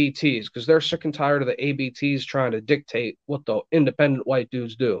ABTs because they're sick and tired of the ABTs trying to dictate what the independent white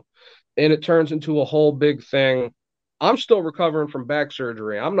dudes do. And it turns into a whole big thing. I'm still recovering from back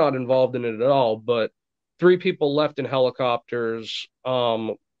surgery. I'm not involved in it at all, but 3 people left in helicopters. 2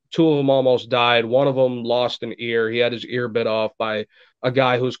 of them almost died. One of them lost an ear. He had his ear bit off by a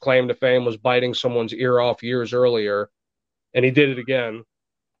guy whose claim to fame was biting someone's ear off years earlier, and he did it again.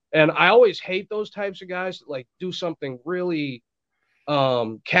 And I always hate those types of guys that like do something really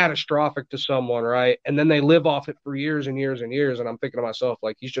catastrophic to someone, right? And then they live off it for years and years and years. And I'm thinking to myself,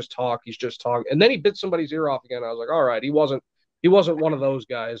 like, he's just talk. And then he bit somebody's ear off again. I was like, all right, he wasn't one of those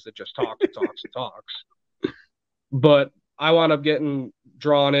guys that just talks and talks and talks. But I wound up getting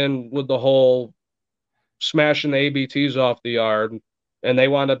drawn in with the whole smashing the ABTs off the yard, and they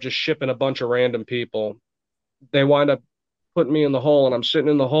wound up just shipping a bunch of random people. They wind up putting me in the hole, and I'm sitting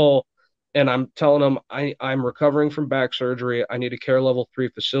in the hole, and I'm telling them I'm recovering from back surgery. I need a care level 3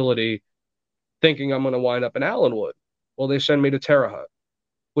 facility, thinking I'm going to wind up in Allenwood. Well, they send me to Terre Haute,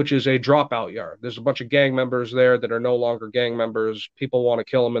 which is a dropout yard. There's a bunch of gang members there that are no longer gang members. People want to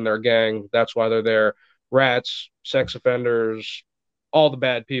kill them in their gang. That's why they're there. Rats, sex offenders, all the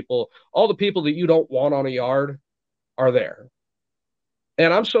bad people, all the people that you don't want on a yard are there.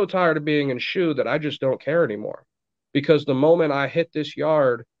 And I'm so tired of being in SHU that I just don't care anymore. Because the moment I hit this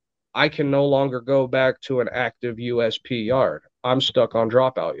yard, I can no longer go back to an active USP yard. I'm stuck on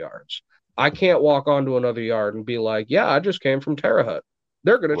dropout yards. I can't walk onto another yard and be like, yeah, I just came from Terre Haute.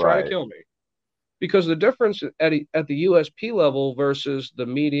 They're going to try to kill me. Because the difference at the USP level versus the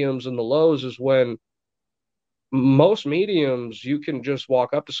mediums and the lows is when most mediums, you can just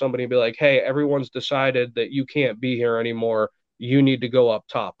walk up to somebody and be like, hey, everyone's decided that you can't be here anymore. You need to go up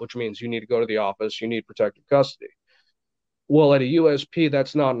top, which means you need to go to the office. You need protective custody. Well, at a USP,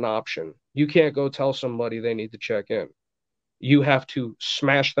 that's not an option. You can't go tell somebody they need to check in. You have to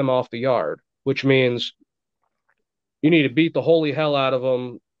smash them off the yard, which means you need to beat the holy hell out of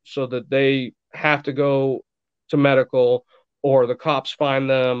them so that they have to go to medical, or the cops find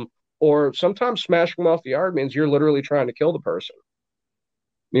them, or sometimes smashing them off the yard means you're literally trying to kill the person.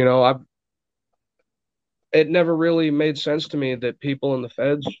 You know, it never really made sense to me that people in the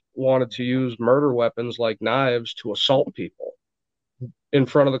feds wanted to use murder weapons like knives to assault people in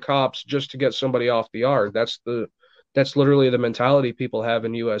front of the cops just to get somebody off the yard. That's literally the mentality people have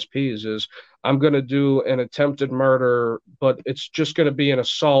in USPs is I'm going to do an attempted murder, but it's just going to be an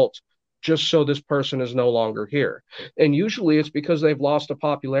assault just so this person is no longer here. And usually it's because they've lost a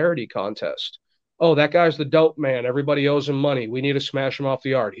popularity contest. Oh, that guy's the dope man. Everybody owes him money. We need to smash him off the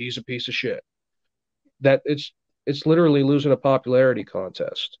yard. He's a piece of shit. That it's literally losing a popularity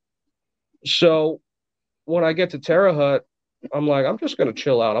contest. So when I get to Terre Haute, I'm like, I'm just going to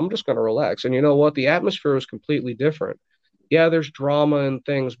chill out. I'm just going to relax. And you know what? The atmosphere is completely different. Yeah, there's drama and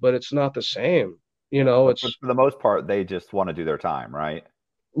things, but it's not the same. You know, But for it's the most part, they just want to do their time, right?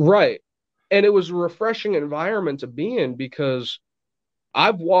 right. And it was a refreshing environment to be in because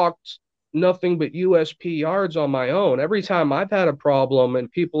I've walked nothing but USP yards on my own. Every time I've had a problem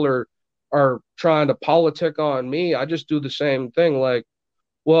and people are trying to politic on me, I just do the same thing. Like,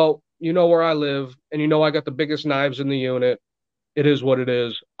 well, you know where I live, and you know I got the biggest knives in the unit. It is what it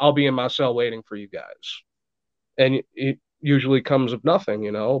is. I'll be in my cell waiting for you guys. And it usually comes of nothing,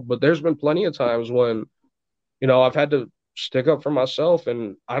 you know. But there's been plenty of times when, you know, I've had to stick up for myself,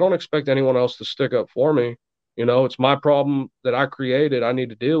 and I don't expect anyone else to stick up for me. You know, it's my problem that I created. I need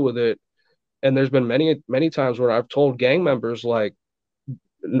to deal with it. And there's been many times where I've told gang members, like,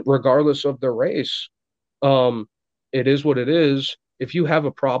 regardless of their race, um, it is what it is. If you have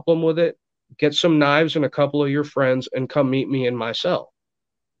a problem with it, get some knives and a couple of your friends and come meet me in my cell.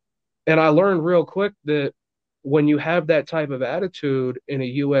 And I learned real quick that when you have that type of attitude in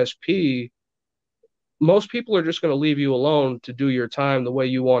a USP, most people are just going to leave you alone to do your time the way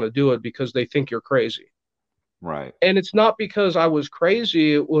you want to do it because they think you're crazy. Right. And it's not because I was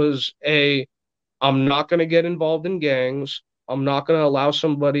crazy. It was I'm not going to get involved in gangs. I'm not going to allow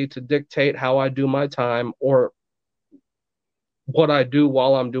somebody to dictate how I do my time or what I do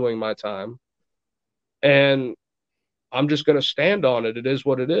while I'm doing my time. And I'm just going to stand on it. It is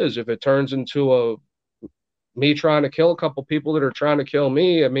what it is. If it turns into me trying to kill a couple people that are trying to kill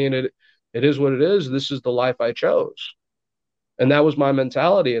me, I mean, it is what it is. This is the life I chose. And that was my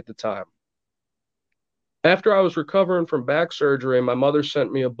mentality at the time. After I was recovering from back surgery, my mother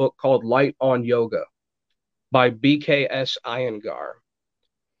sent me a book called Light on Yoga by BKS Iyengar.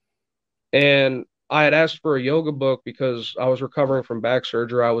 And I had asked for a yoga book because I was recovering from back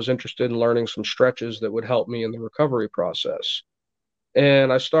surgery. I was interested in learning some stretches that would help me in the recovery process.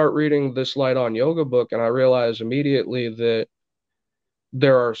 And I start reading this Light on Yoga book, and I realize immediately that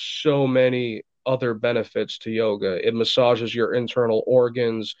there are so many other benefits to yoga. It massages your internal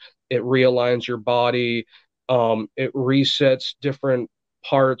organs, it realigns your body, it resets different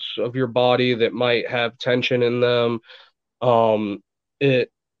parts of your body that might have tension in them. Um,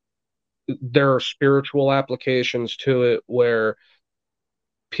 it There are spiritual applications to it where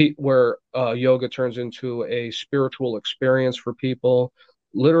yoga turns into a spiritual experience for people.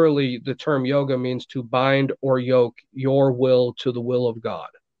 Literally, the term yoga means to bind or yoke your will to the will of God.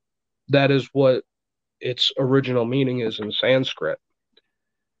 That is what its original meaning is in Sanskrit.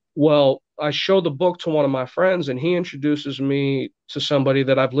 Well, I show the book to one of my friends, and he introduces me to somebody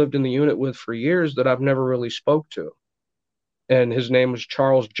that I've lived in the unit with for years that I've never really spoke to. And his name was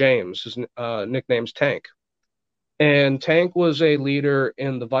Charles James. His nickname's Tank. And Tank was a leader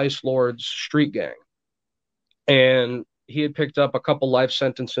in the Vice Lords street gang. And he had picked up a couple life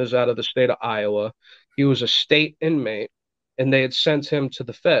sentences out of the state of Iowa. He was a state inmate, and they had sent him to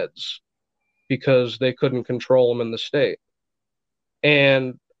the feds because they couldn't control him in the state.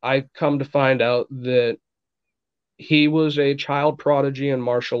 And I come to find out that he was a child prodigy in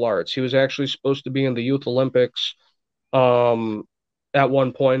martial arts. He was actually supposed to be in the Youth Olympics um, at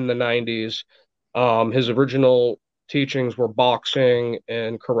one point in the 90s. His original teachings were boxing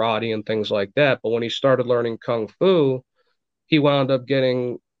and karate and things like that. But when he started learning kung fu, he wound up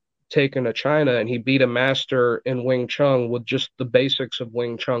getting taken to China and he beat a master in Wing Chun with just the basics of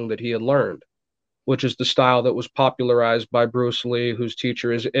Wing Chun that he had learned, which is the style that was popularized by Bruce Lee, whose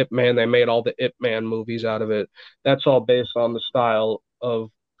teacher is Ip Man. They made all the Ip Man movies out of it. That's all based on the style of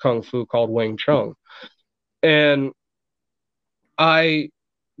kung fu called Wing Chun. And I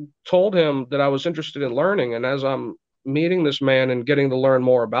told him that I was interested in learning. And as I'm meeting this man and getting to learn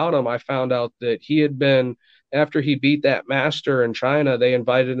more about him, I found out that he had been, after he beat that master in China, they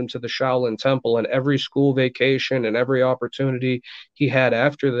invited him to the Shaolin Temple, and every school vacation and every opportunity he had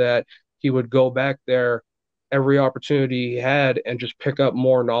after that, he would go back there every opportunity he had and just pick up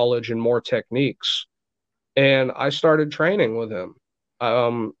more knowledge and more techniques. And I started training with him.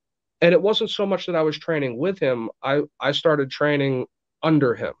 Um, and it wasn't so much that I was training with him. I started training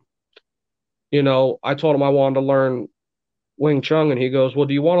under him. You know, I told him I wanted to learn Wing Chun, and he goes, "Well,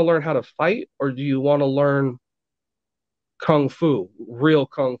 do you want to learn how to fight, or do you want to learn Kung Fu, real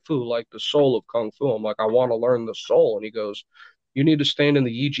Kung Fu, like the soul of Kung Fu?" I'm like, "I want to learn the soul." And he goes, "You need to stand in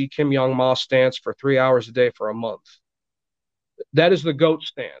the Yiji Kim Yong Ma stance for 3 hours a day for a month." That is the goat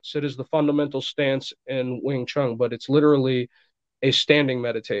stance. It is the fundamental stance in Wing Chun, but it's literally a standing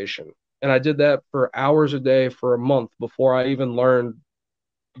meditation. And I did that for hours a day for a month before I even learned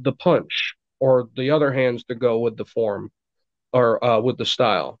the punch or the other hands to go with the form or with the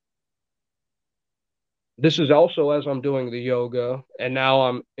style. This is also as I'm doing the yoga, and now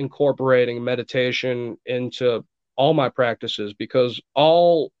I'm incorporating meditation into all my practices, because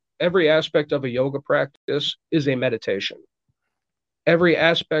every aspect of a yoga practice is a meditation. Every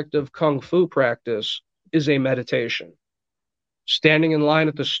aspect of kung fu practice is a meditation. Standing in line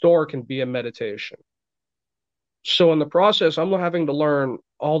at the store can be a meditation. So in the process, I'm having to learn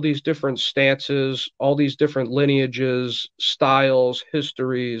all these different stances, all these different lineages, styles,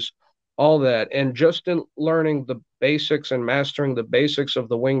 histories, all that. And just in learning the basics and mastering the basics of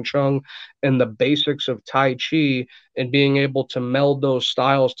the Wing Chun and the basics of Tai Chi, and being able to meld those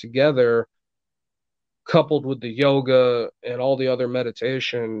styles together, coupled with the yoga and all the other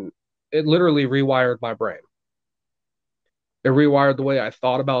meditation, it literally rewired my brain. It rewired the way I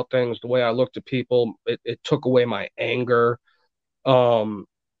thought about things, the way I looked at people. It took away my anger. Um,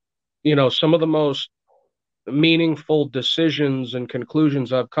 some of the most meaningful decisions and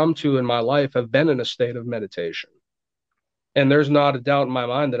conclusions I've come to in my life have been in a state of meditation. And there's not a doubt in my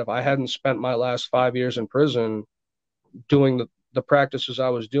mind that if I hadn't spent my last 5 years in prison doing the practices I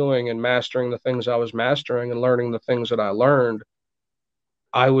was doing and mastering the things I was mastering and learning the things that I learned,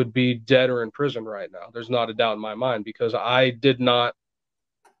 I would be dead or in prison right now. There's not a doubt in my mind, because I did not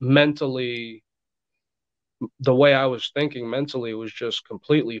mentally, the way I was thinking mentally was just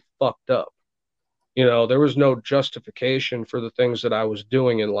completely fucked up. There was no justification for the things that I was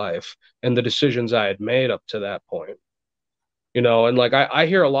doing in life and the decisions I had made up to that point. And like I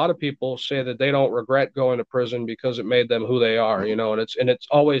hear a lot of people say that they don't regret going to prison because it made them who they are, and it's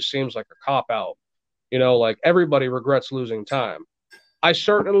always seems like a cop out. Like everybody regrets losing time. I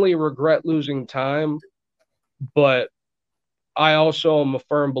certainly regret losing time, but I also am a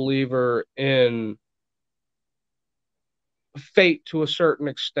firm believer in fate to a certain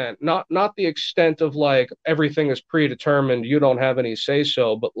extent. Not the extent of like everything is predetermined, you don't have any say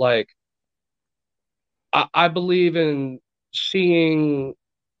so, but like I believe in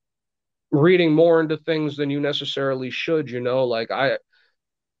reading more into things than you necessarily should. Like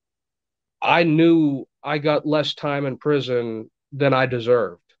I knew I got less time in prison than I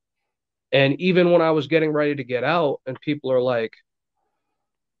deserved. And even when I was getting ready to get out and people are like,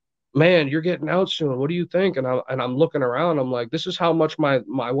 man, you're getting out soon, what do you think? And I'm looking around, I'm like, this is how much my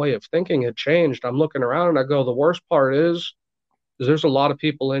way of thinking had changed. I'm looking around and I go, the worst part is there's a lot of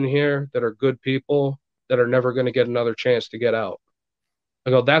people in here that are good people that are never going to get another chance to get out. I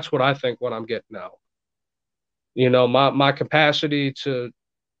go, that's what I think when I'm getting out. My capacity to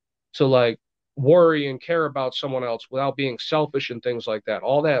like worry and care about someone else without being selfish and things like that,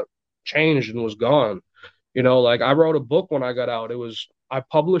 all that changed and was gone. Like I wrote a book when I got out. I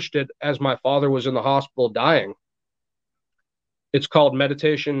published it as my father was in the hospital dying. It's called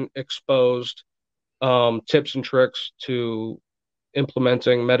Meditation Exposed, Tips and Tricks to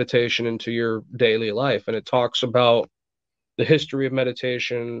Implementing Meditation into Your Daily Life. And it talks about the history of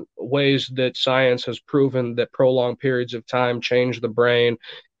meditation, ways that science has proven that prolonged periods of time change the brain,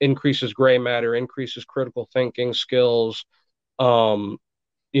 increases gray matter, increases critical thinking skills.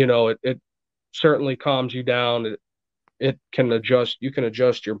 It certainly calms you down. It can adjust, you can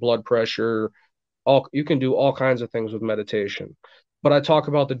adjust your blood pressure. You can do all kinds of things with meditation. But I talk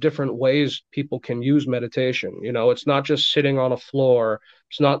about the different ways people can use meditation. It's not just sitting on a floor.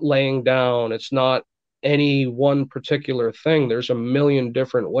 It's not laying down. It's not any one particular thing. There's a million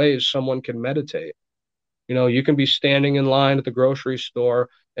different ways someone can meditate. You can be standing in line at the grocery store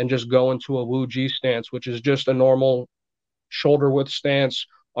and just go into a Wu Ji stance, which is just a normal shoulder width stance,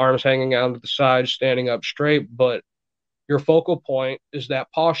 arms hanging out to the side, standing up straight. But your focal point is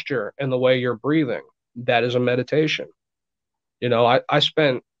that posture and the way you're breathing. That is a meditation. I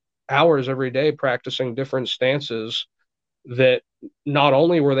spent hours every day practicing different stances that not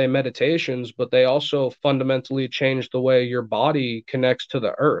only were they meditations, but they also fundamentally changed the way your body connects to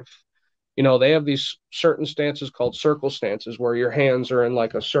the earth. They have these certain stances called circle stances where your hands are in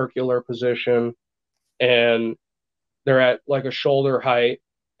like a circular position and they're at like a shoulder height,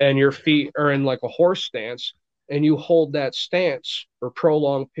 and your feet are in like a horse stance, and you hold that stance for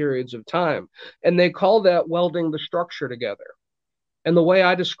prolonged periods of time. And they call that welding the structure together. And the way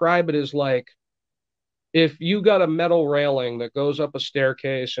I describe it is like, if you got a metal railing that goes up a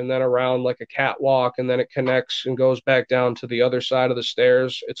staircase and then around like a catwalk, and then it connects and goes back down to the other side of the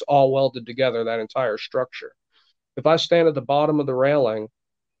stairs, it's all welded together, that entire structure. If I stand at the bottom of the railing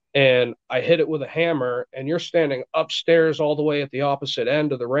and I hit it with a hammer, and you're standing upstairs all the way at the opposite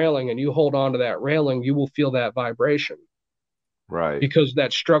end of the railing, and you hold on to that railing, you will feel that vibration. Right. Because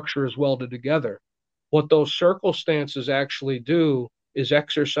that structure is welded together. What those circle stances actually do is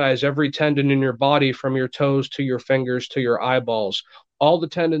exercise every tendon in your body, from your toes to your fingers to your eyeballs. All the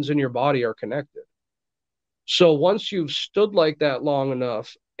tendons in your body are connected. So once you've stood like that long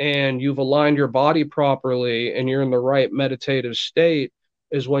enough and you've aligned your body properly and you're in the right meditative state,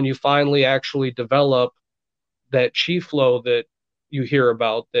 is when you finally actually develop that chi flow that you hear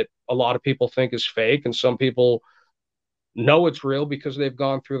about, that a lot of people think is fake and some people know it's real because they've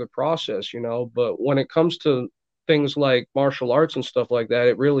gone through the process, you know. But when it comes to things like martial arts and stuff like that,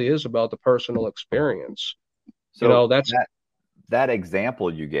 it really is about the personal experience. You So know, that's that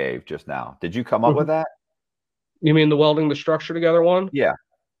example you gave just now, did you come up with Mhm. that? You mean the welding the structure together one? Yeah.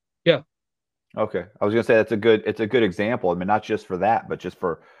 Yeah. Okay. I was gonna say it's a good example. I mean, not just for that, but just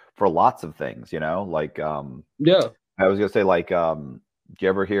for lots of things, you know, like Yeah. I was gonna say like do you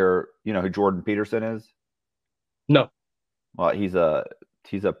ever hear, you know, who Jordan Peterson is? No. Well, he's a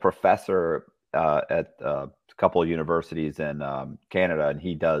professor at a couple of universities in Canada, and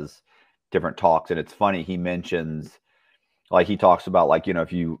he does different talks. And it's funny, he mentions like he talks about like, you know,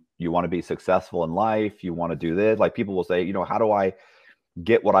 if you want to be successful in life, you want to do this. Like people will say, you know, how do I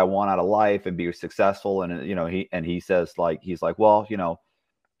get what I want out of life and be successful? And you know, he says like he's like, well, you know,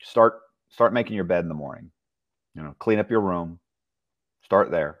 start making your bed in the morning. You know, clean up your room,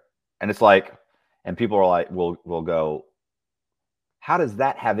 start there. And it's like, and people are like, will go, how does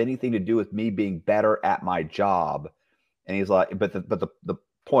that have anything to do with me being better at my job? And he's like, but the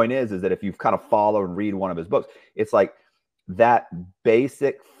point is that if you've kind of follow and read one of his books, it's like that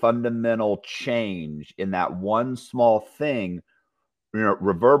basic fundamental change in that one small thing, you know,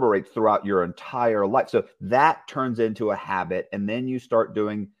 reverberates throughout your entire life. So that turns into a habit, and then you start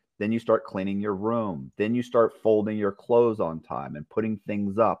cleaning your room, then you start folding your clothes on time and putting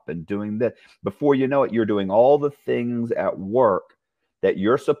things up and doing this. Before you know it, you're doing all the things at work that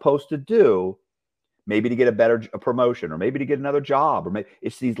you're supposed to do, maybe to get a promotion or maybe to get another job, or maybe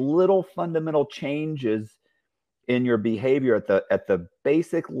it's these little fundamental changes in your behavior at the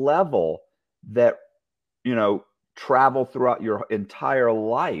basic level that, you know, travel throughout your entire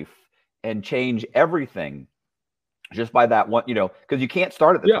life and change everything just by that one, you know, because you can't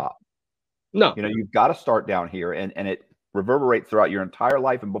start at the Yeah. top. No. You know, you've got to start down here, and it reverberates throughout your entire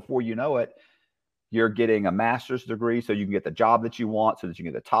life. And before you know it, you're getting a master's degree so you can get the job that you want, so that you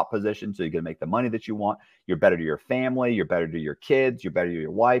can get the top position, so you can make the money that you want. You're better to your family, you're better to your kids, you're better to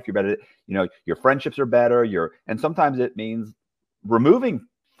your wife, you're better to, you know, your friendships are better. And sometimes it means removing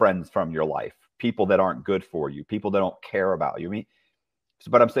friends from your life, people that aren't good for you, people that don't care about you. I mean,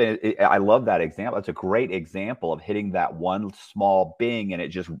 but I'm saying I love that example. It's a great example of hitting that one small bing, and it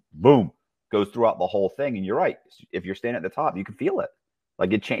just boom goes throughout the whole thing. And you're right. If you're standing at the top, you can feel it.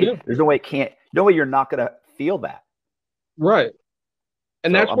 Like it changed. Yeah. There's no way it can't. No way you're not going to feel that. Right.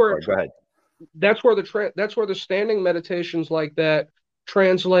 And So that's I'm where sorry. Go ahead. that's where the standing meditations like that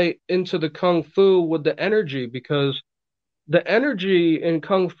translate into the kung fu with the energy, because the energy in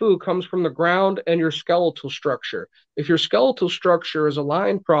kung fu comes from the ground and your skeletal structure. If your skeletal structure is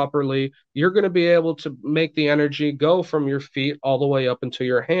aligned properly, you're going to be able to make the energy go from your feet all the way up into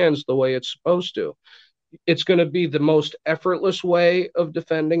your hands the way it's supposed to. It's going to be the most effortless way of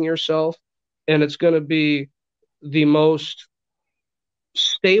defending yourself, and it's going to be the most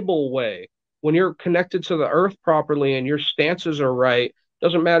stable way. When you're connected to the earth properly and your stances are right,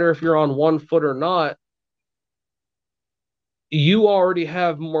 doesn't matter if you're on one foot or not, you already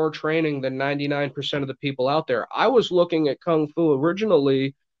have more training than 99% of the people out there. I was looking at Kung Fu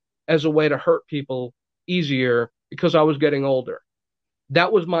originally as a way to hurt people easier because I was getting older.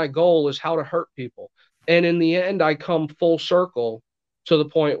 That was my goal, is how to hurt people. And in the end, I come full circle to the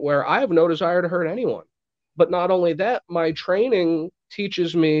point where I have no desire to hurt anyone. But not only that, my training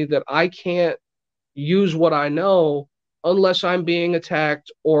teaches me that I can't use what I know unless I'm being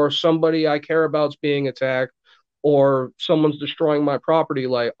attacked or somebody I care about is being attacked or someone's destroying my property.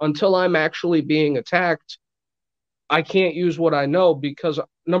 Like, until I'm actually being attacked, I can't use what I know, because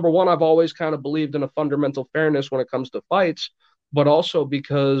number one, I've always kind of believed in a fundamental fairness when it comes to fights, but also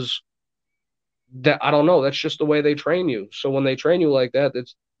because that, I don't know, that's just the way they train you. So when they train you like that,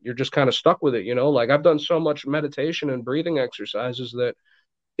 it's, you're just kind of stuck with it, you know? Like, I've done so much meditation and breathing exercises that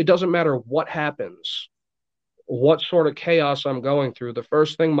it doesn't matter what happens, what sort of chaos I'm going through. The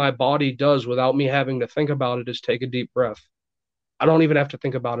first thing my body does without me having to think about it is take a deep breath. I don't even have to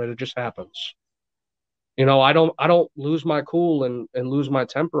think about it. It just happens. You know, I don't lose my cool and lose my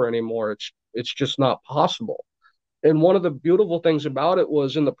temper anymore. It's just not possible. And one of the beautiful things about it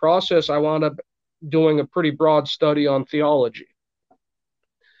was, in the process, I wound up doing a pretty broad study on theology.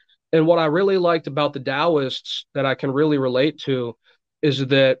 And what I really liked about the Taoists that I can really relate to is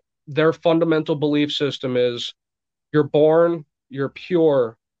that their fundamental belief system is you're born, you're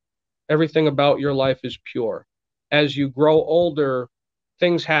pure, everything about your life is pure. As you grow older,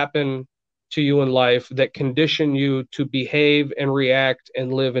 things happen to you in life that condition you to behave and react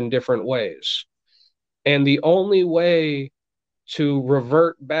and live in different ways. And the only way to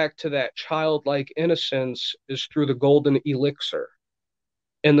revert back to that childlike innocence is through the golden elixir.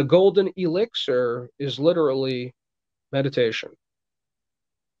 And the golden elixir is literally meditation.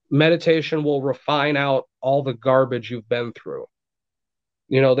 Meditation will refine out all the garbage you've been through.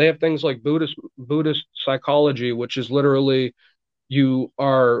 You know, they have things like Buddhist psychology, which is literally you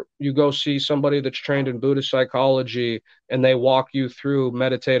go see somebody that's trained in Buddhist psychology and they walk you through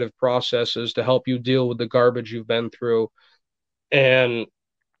meditative processes to help you deal with the garbage you've been through. And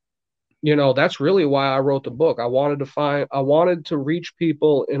you know, that's really why I wrote the book. I wanted to reach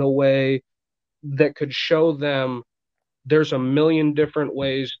people in a way that could show them there's a million different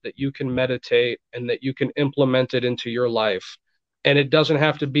ways that you can meditate and that you can implement it into your life. And it doesn't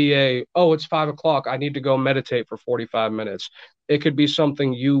have to be oh, it's 5 o'clock, I need to go meditate for 45 minutes. It could be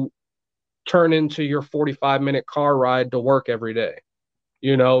something you turn into your 45-minute car ride to work every day.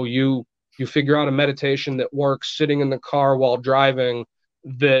 You know, you figure out a meditation that works sitting in the car while driving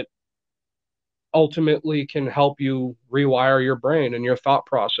that ultimately can help you rewire your brain and your thought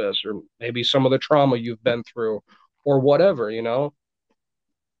process, or maybe some of the trauma you've been through or whatever, you know.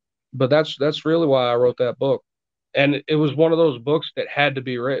 But that's really why I wrote that book. And it was one of those books that had to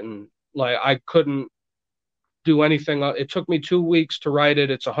be written. Like I couldn't do anything. It took me 2 weeks to write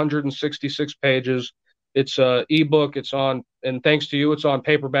it. It's 166 pages. It's a ebook. It's on, and thanks to you, it's on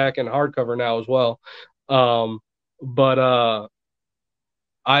paperback and hardcover now as well.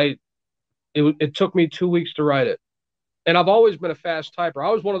 It took me 2 weeks to write it. And I've always been a fast typer.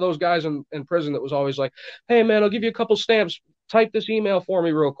 I was one of those guys in prison that was always like, hey man, I'll give you a couple stamps. Type this email for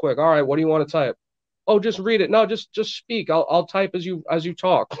me real quick. All right, what do you want to type? Oh, just read it. No, just speak. I'll type as you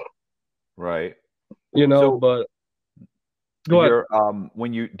talk. Right. You know, so, but go ahead.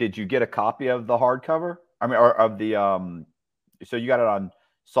 Did you get a copy of the hardcover? I mean, or of the so you got it on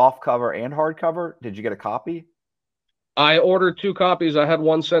soft cover and hardcover. Did you get a copy? I ordered 2 copies. I had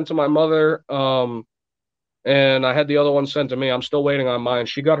one sent to my mother, and I had the other one sent to me. I'm still waiting on mine.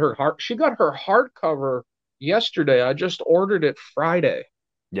 She got her hardcover yesterday. I just ordered it Friday.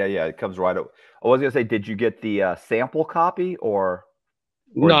 Yeah, it comes right up. I was gonna say, did you get the sample copy or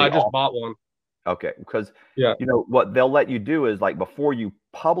no? I just bought one. Okay, because you know what they'll let you do is, like, before you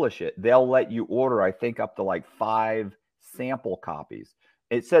publish it, they'll let you order, I think, up to like 5 sample copies.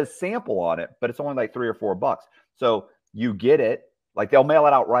 It says sample on it, but it's only like $3 or $4. So you get it, like they'll mail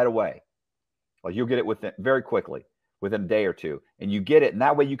it out right away. Like you'll get it very quickly, within a day or two, and you get it, and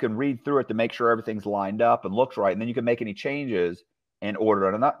that way you can read through it to make sure everything's lined up and looks right, and then you can make any changes and order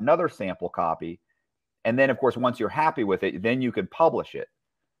another sample copy. And then, of course, once you're happy with it, then you can publish it.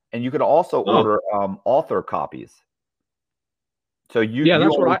 And you can also order author copies. So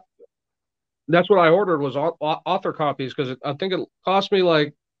that's what I ordered was author copies, because I think it cost me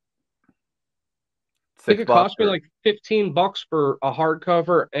like $15 for a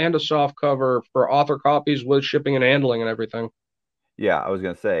hardcover and a soft cover for author copies with shipping and handling and everything. Yeah, I was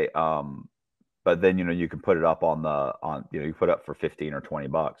gonna say, but then you can put it up you put it up for $15 or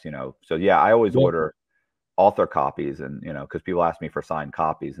 $20. So yeah, I always order author copies, and because people ask me for signed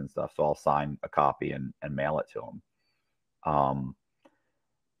copies and stuff, so I'll sign a copy and mail it to them.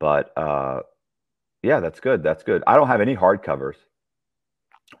 Yeah, that's good. I don't have any hardcovers.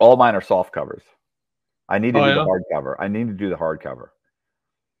 All mine are soft covers. I need to do the hardcover. I need to do the hardcover.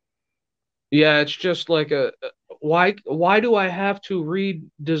 Yeah, it's just like why do I have to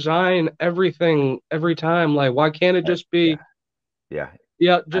redesign everything every time? Like, why can't it just be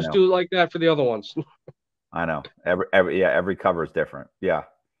just do like that for the other ones? I know. Every cover is different. Yeah.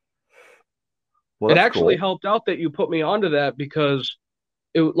 Well, it actually helped out that you put me onto that, because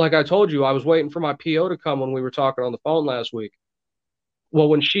like I told you, I was waiting for my PO to come when we were talking on the phone last week. Well,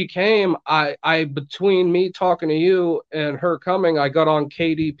 when she came, I between me talking to you and her coming, I got on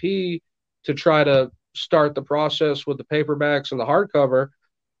KDP to try to start the process with the paperbacks and the hardcover,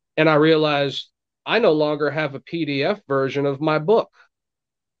 and I realized I no longer have a PDF version of my book.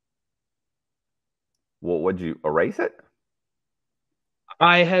 Well, would you erase it?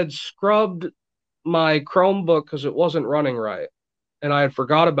 I had scrubbed my Chromebook because it wasn't running right, and I had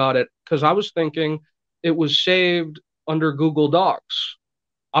forgot about it because I was thinking it was saved under Google Docs.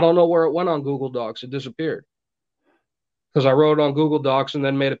 I don't know where it went on Google Docs. It disappeared because I wrote it on Google Docs and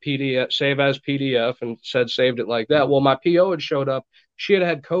then made a PDF, save as PDF, and said saved it like that. Well, my PO had showed up. She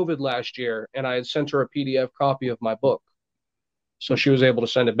had COVID last year, and I had sent her a PDF copy of my book, so she was able to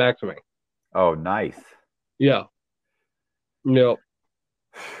send it back to me. Oh, nice. Yeah. Yep.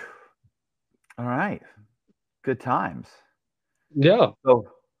 All right. Good times. Yeah. So,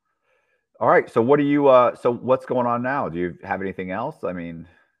 All right. So what do you so what's going on now? Do you have anything else? I mean,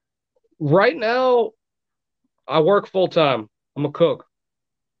 Right now, I work full time. I'm a cook.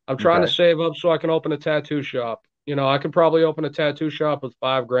 I'm trying to okay. save up so I can open a tattoo shop. I could probably open a tattoo shop with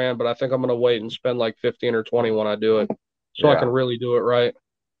 5 grand, but I think I'm gonna wait and spend like 15 or 20 when I do it, so I can Yeah. really do it right.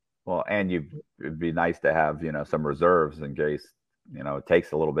 Well, and it'd be nice to have, some reserves in case, it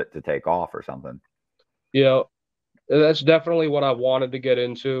takes a little bit to take off or something. Yeah, that's definitely what I wanted to get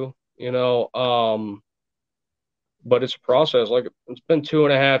into. But it's a process. Like it's been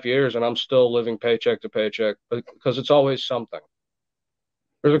 2.5 years, and I'm still living paycheck to paycheck because it's always something.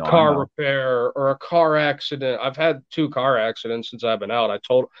 There's a No, I car know. repair or a car accident. I've had 2 car accidents since I've been out.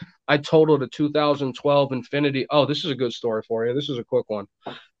 I totaled a 2012 Infinity. Oh, this is a good story for you. This is a quick one.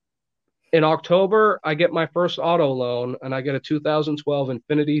 In October, I get my first auto loan and I get a 2012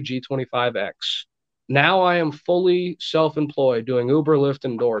 Infinity G25X. Now I am fully self-employed doing Uber, Lyft,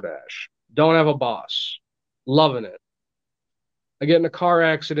 and DoorDash. Don't have a boss. Loving it. I get in a car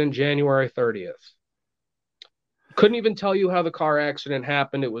accident January 30th. Couldn't even tell you how the car accident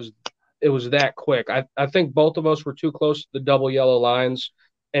happened. It was that quick. I think both of us were too close to the double yellow lines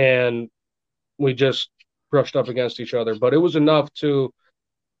and we just brushed up against each other. But it was enough to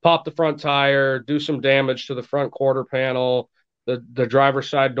pop the front tire, do some damage to the front quarter panel. The driver's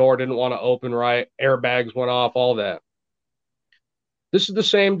side door didn't want to open right. Airbags went off, all that. This is the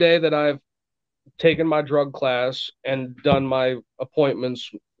same day that I've taken my drug class and done my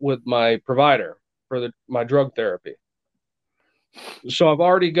appointments with my provider for my drug therapy. So I've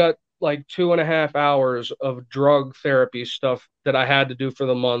already got like 2.5 hours of drug therapy stuff that I had to do for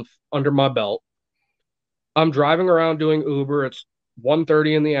the month under my belt. I'm driving around doing Uber. It's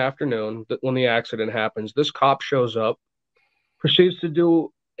 1:30 in the afternoon when the accident happens. This cop shows up, proceeds to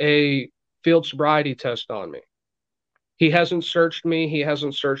do a field sobriety test on me. He hasn't searched me. He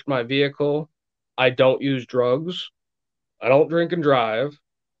hasn't searched my vehicle. I don't use drugs. I don't drink and drive.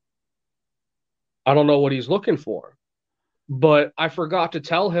 I don't know what he's looking for. But I forgot to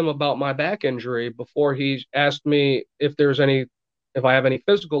tell him about my back injury before he asked me if I have any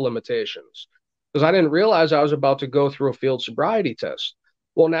physical limitations, because I didn't realize I was about to go through a field sobriety test.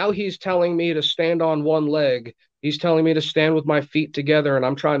 Well, now he's telling me to stand on one leg. He's telling me to stand with my feet together. And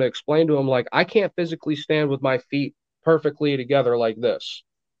I'm trying to explain to him, like, I can't physically stand with my feet perfectly together like this.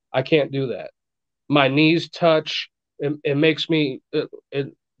 I can't do that. My knees touch. It makes me,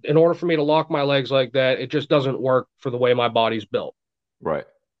 in order for me to lock my legs like that, it just doesn't work for the way my body's built. Right.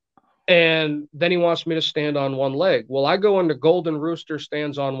 And then he wants me to stand on one leg. Well, I go into Golden Rooster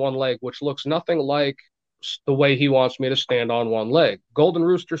stands on one leg, which looks nothing like the way he wants me to stand on one leg. Golden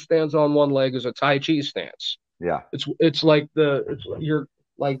Rooster stands on one leg is a Tai Chi stance. Yeah. It's like you're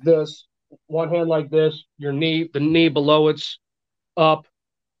like this, one hand like this, the knee below it's up.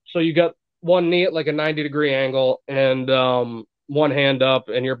 So you got one knee at like a 90-degree angle and one hand up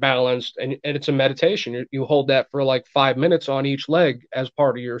and you're balanced and it's a meditation. You hold that for like 5 minutes on each leg as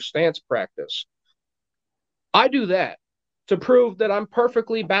part of your stance practice. I do that to prove that I'm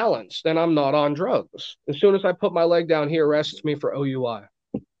perfectly balanced and I'm not on drugs. As soon as I put my leg down, he arrests me for OUI.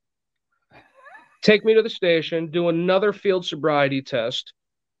 Take me to the station, do another field sobriety test.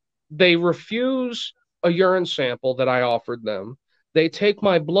 They refuse a urine sample that I offered them. They take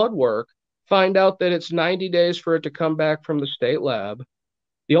my blood work, find out that it's 90 days for it to come back from the state lab.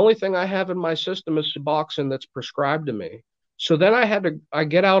 The only thing I have in my system is Suboxone that's prescribed to me. So then I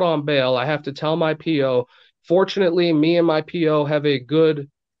get out on bail. I have to tell my PO. Fortunately, me and my PO have a good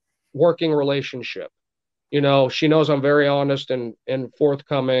working relationship. She knows I'm very honest and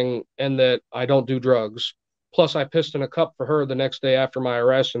forthcoming and that I don't do drugs. Plus, I pissed in a cup for her the next day after my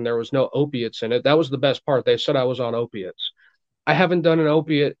arrest, and there was no opiates in it. That was the best part. They said I was on opiates. I haven't done an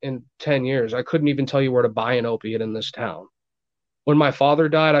opiate in 10 years. I couldn't even tell you where to buy an opiate in this town. When my father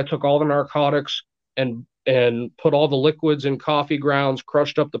died, I took all the narcotics and put all the liquids in coffee grounds,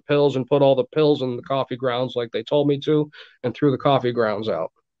 crushed up the pills, and put all the pills in the coffee grounds like they told me to, and threw the coffee grounds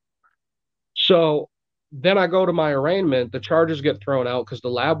out. So then I go to my arraignment. The charges get thrown out because the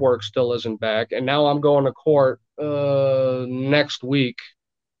lab work still isn't back. And now I'm going to court next week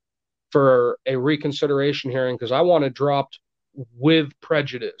for a reconsideration hearing because I want it dropped with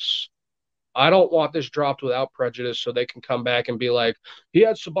prejudice. I don't want this dropped without prejudice so they can come back and be like, he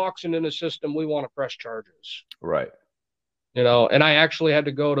had Suboxone in his system. We want to press charges. Right. And I actually had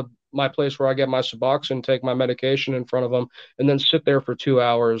to go to my place where I get my Suboxone, take my medication in front of them, and then sit there for 2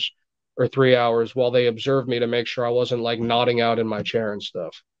 hours or 3 hours while they observed me to make sure I wasn't like nodding out in my chair and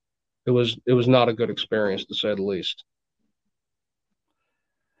stuff. It was not a good experience to say the least.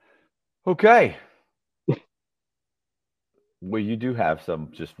 Okay. Well, you do have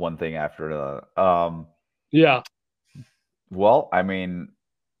just one thing after the. Yeah. Well, I mean,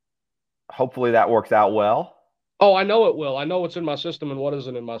 hopefully that works out well. Oh, I know it will. I know what's in my system and what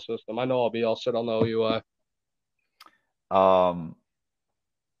isn't in my system. I know I'll be all set on the OUI. All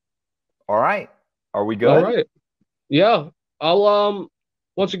right. Are we good? All right. Yeah. I'll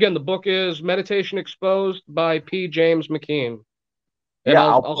once again, the book is Meditation Exposed by P. James McKean. And Yeah,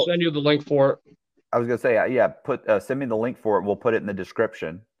 I'll send you the link for it. I was gonna say, yeah, send me the link for it. We'll put it in the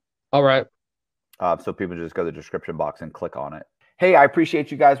description. All right. So people just go to the description box and click on it. Hey, I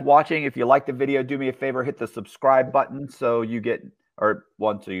appreciate you guys watching. If you like the video, do me a favor, hit the subscribe button so you get, or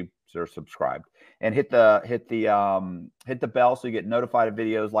once you're subscribed, and hit the bell so you get notified of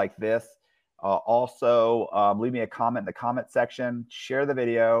videos like this. Also, leave me a comment in the comment section. Share the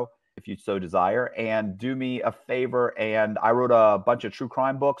video if you so desire, and do me a favor. And I wrote a bunch of true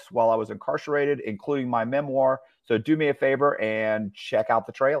crime books while I was incarcerated, including my memoir. So do me a favor and check out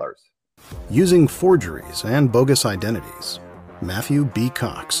the trailers. Using forgeries and bogus identities, Matthew B.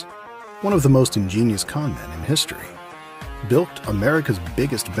 Cox, one of the most ingenious con men in history, built America's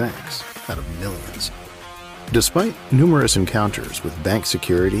biggest banks out of millions. Despite numerous encounters with bank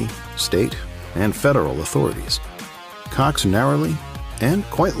security, state, and federal authorities, Cox narrowly, and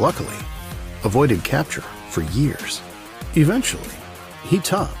quite luckily, avoided capture for years. Eventually, he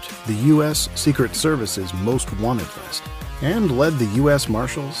topped the U.S. Secret Service's most wanted list and led the U.S.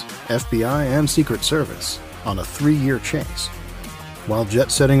 Marshals, FBI, and Secret Service on a 3-year chase, while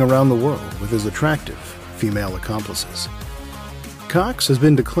jet-setting around the world with his attractive female accomplices. Cox has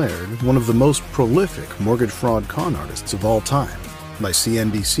been declared one of the most prolific mortgage fraud con artists of all time by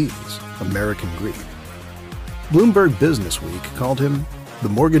CNBC's American Greed. Bloomberg Businessweek called him the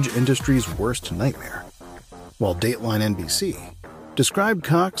mortgage industry's worst nightmare, while Dateline NBC described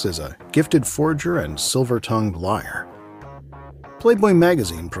Cox as a gifted forger and silver-tongued liar. Playboy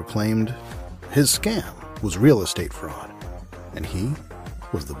magazine proclaimed his scam was real estate fraud, and he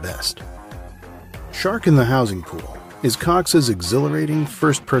was the best. Shark in the Housing Pool is Cox's exhilarating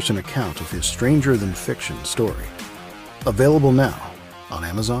first-person account of his stranger-than-fiction story. Available now on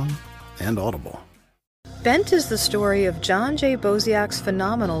Amazon and Audible. Bent is the story of John J. Boziak's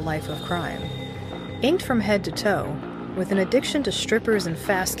phenomenal life of crime. Inked from head to toe, with an addiction to strippers and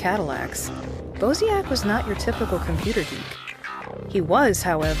fast Cadillacs, Boziak was not your typical computer geek. He was,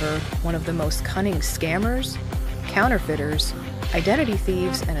 however, one of the most cunning scammers, counterfeiters, identity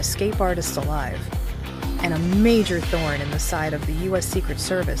thieves, and escape artists alive, and a major thorn in the side of the U.S. Secret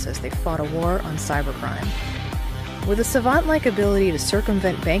Service as they fought a war on cybercrime. With a savant-like ability to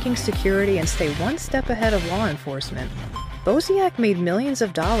circumvent banking security and stay one step ahead of law enforcement, Boziak made millions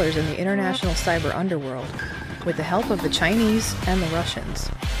of dollars in the international cyber underworld, with the help of the Chinese and the Russians.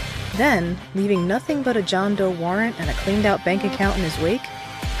 Then, leaving nothing but a John Doe warrant and a cleaned-out bank account in his wake,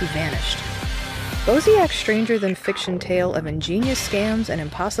 he vanished. Boziak's stranger-than-fiction tale of ingenious scams and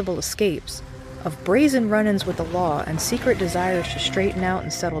impossible escapes, of brazen run-ins with the law and secret desires to straighten out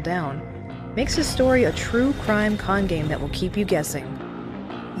and settle down, makes his story a true crime con game that will keep you guessing.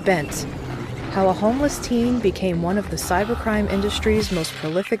 Bent: How a Homeless Teen Became One of the Cybercrime Industry's Most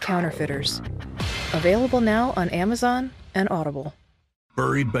Prolific Counterfeiters. Available now on Amazon and Audible.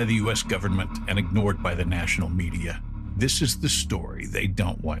 Buried by the U.S. government and ignored by the national media, this is the story they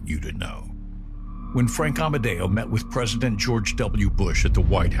don't want you to know. When Frank Amadeo met with President George W. Bush at the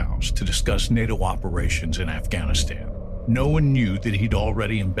White House to discuss NATO operations in Afghanistan, no one knew that he'd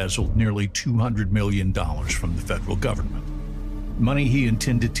already embezzled nearly $200 million from the federal government, money he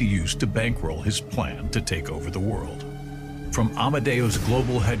intended to use to bankroll his plan to take over the world. From Amadeo's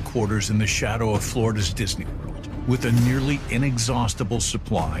global headquarters in the shadow of Florida's Disney World, with a nearly inexhaustible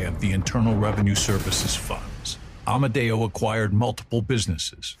supply of the Internal Revenue Service's funds, Amadeo acquired multiple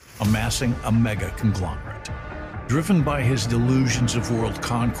businesses, amassing a mega conglomerate. Driven by his delusions of world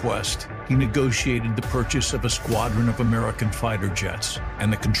conquest, he negotiated the purchase of a squadron of American fighter jets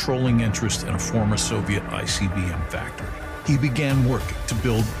and the controlling interest in a former Soviet ICBM factory. He began working to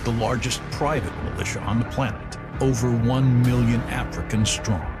build the largest private militia on the planet, over 1 million Africans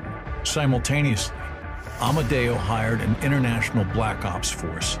strong. Simultaneously, Amadeo hired an international black ops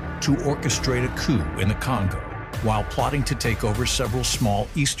force to orchestrate a coup in the Congo while plotting to take over several small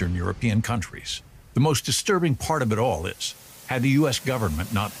Eastern European countries. The most disturbing part of it all is, had the U.S.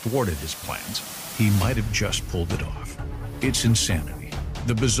 government not thwarted his plans, he might have just pulled it off. It's insanity,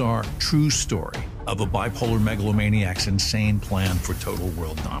 the bizarre, true story of a bipolar megalomaniac's insane plan for total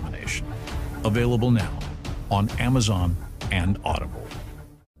world domination. Available now on Amazon and Audible.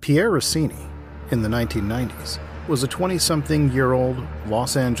 Pierre Rossini, in the 1990s, was a 20-something-year-old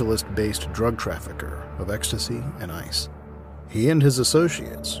Los Angeles-based drug trafficker of ecstasy and ice. He and his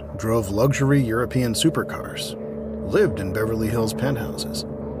associates drove luxury European supercars, lived in Beverly Hills penthouses,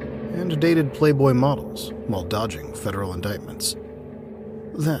 and dated Playboy models while dodging federal indictments.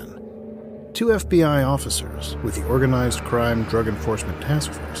 Then, 2 FBI officers with the Organized Crime Drug Enforcement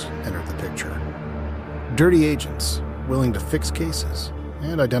Task Force entered the picture. Dirty agents willing to fix cases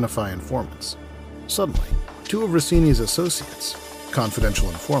and identify informants. Suddenly, 2 of Rossini's associates, confidential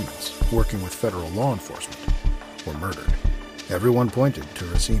informants working with federal law enforcement, were murdered. Everyone pointed to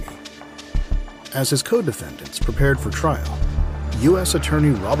Rossini. As his co-defendants prepared for trial, U.S. Attorney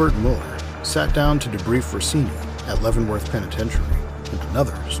Robert Mueller sat down to debrief Rossini at Leavenworth Penitentiary, and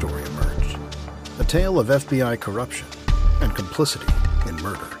another story emerged. A tale of FBI corruption and complicity in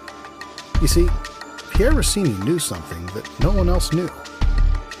murder. You see, Pierre Rossini knew something that no one else knew.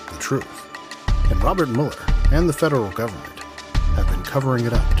 The truth. And Robert Mueller and the federal government have been covering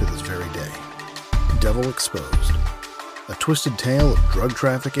it up to this very day. Devil Exposed. A twisted tale of drug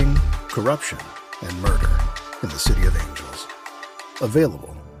trafficking, corruption, and murder in the City of Angels.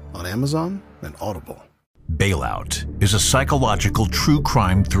 Available on Amazon and Audible. Bailout is a psychological true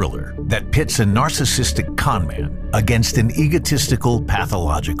crime thriller that pits a narcissistic conman against an egotistical,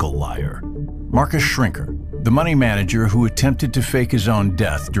 pathological liar. Marcus Schrinker, the money manager who attempted to fake his own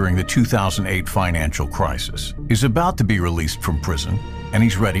death during the 2008 financial crisis, is about to be released from prison, and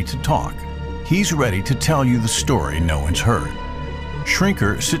he's ready to talk. He's ready to tell you the story no one's heard.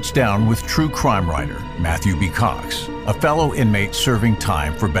 Schrinker sits down with true crime writer Matthew B. Cox, a fellow inmate serving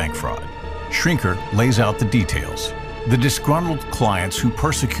time for bank fraud. Schrinker lays out the details: the disgruntled clients who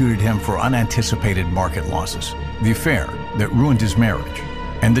persecuted him for unanticipated market losses, the affair that ruined his marriage,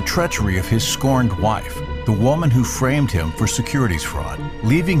 and the treachery of his scorned wife, the woman who framed him for securities fraud,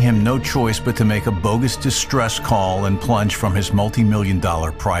 leaving him no choice but to make a bogus distress call and plunge from his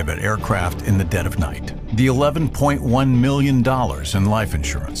multi-million-dollar private aircraft in the dead of night. The $11.1 million in life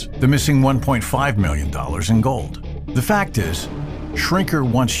insurance, the missing $1.5 million in gold. The fact is, Schrinker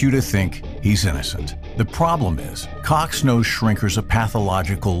wants you to think he's innocent. The problem is, Cox knows Schrinker's a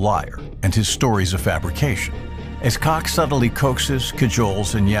pathological liar, and his story's a fabrication. As Cox subtly coaxes,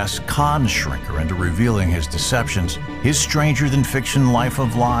 cajoles, and yes, cons Schrinker into revealing his deceptions, his stranger-than-fiction life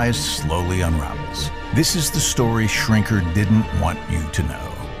of lies slowly unravels. This is the story Schrinker didn't want you to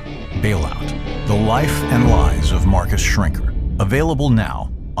know. Bailout: The Life and Lies of Marcus Schrinker. Available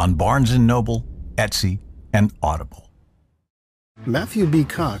now on Barnes & Noble, Etsy, and Audible. Matthew B.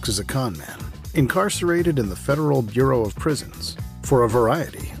 Cox is a con man, incarcerated in the Federal Bureau of Prisons for a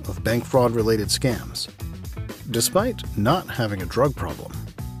variety of bank fraud-related scams. Despite not having a drug problem,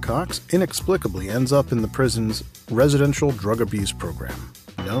 Cox inexplicably ends up in the prison's Residential Drug Abuse Program,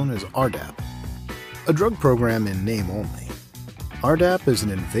 known as RDAP. A drug program in name only. RDAP is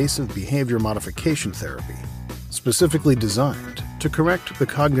an invasive behavior modification therapy, specifically designed to correct the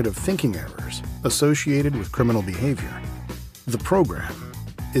cognitive thinking errors associated with criminal behavior. The program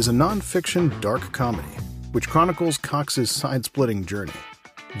is a non-fiction dark comedy which chronicles Cox's side-splitting journey.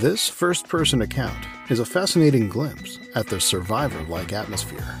 This first-person account is a fascinating glimpse at the Survivor-like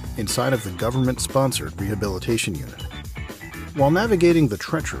atmosphere inside of the government-sponsored rehabilitation unit. While navigating the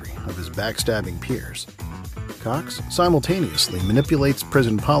treachery of his backstabbing peers, Cox simultaneously manipulates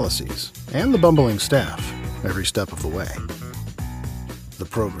prison policies and the bumbling staff every step of the way. The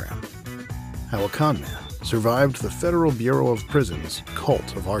program: How a Conman Survived the Federal Bureau of Prisons'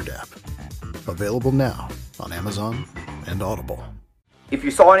 Cult of RDAP. Available now on Amazon and Audible. If you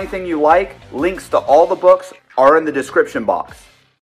saw anything you like, links to all the books are in the description box.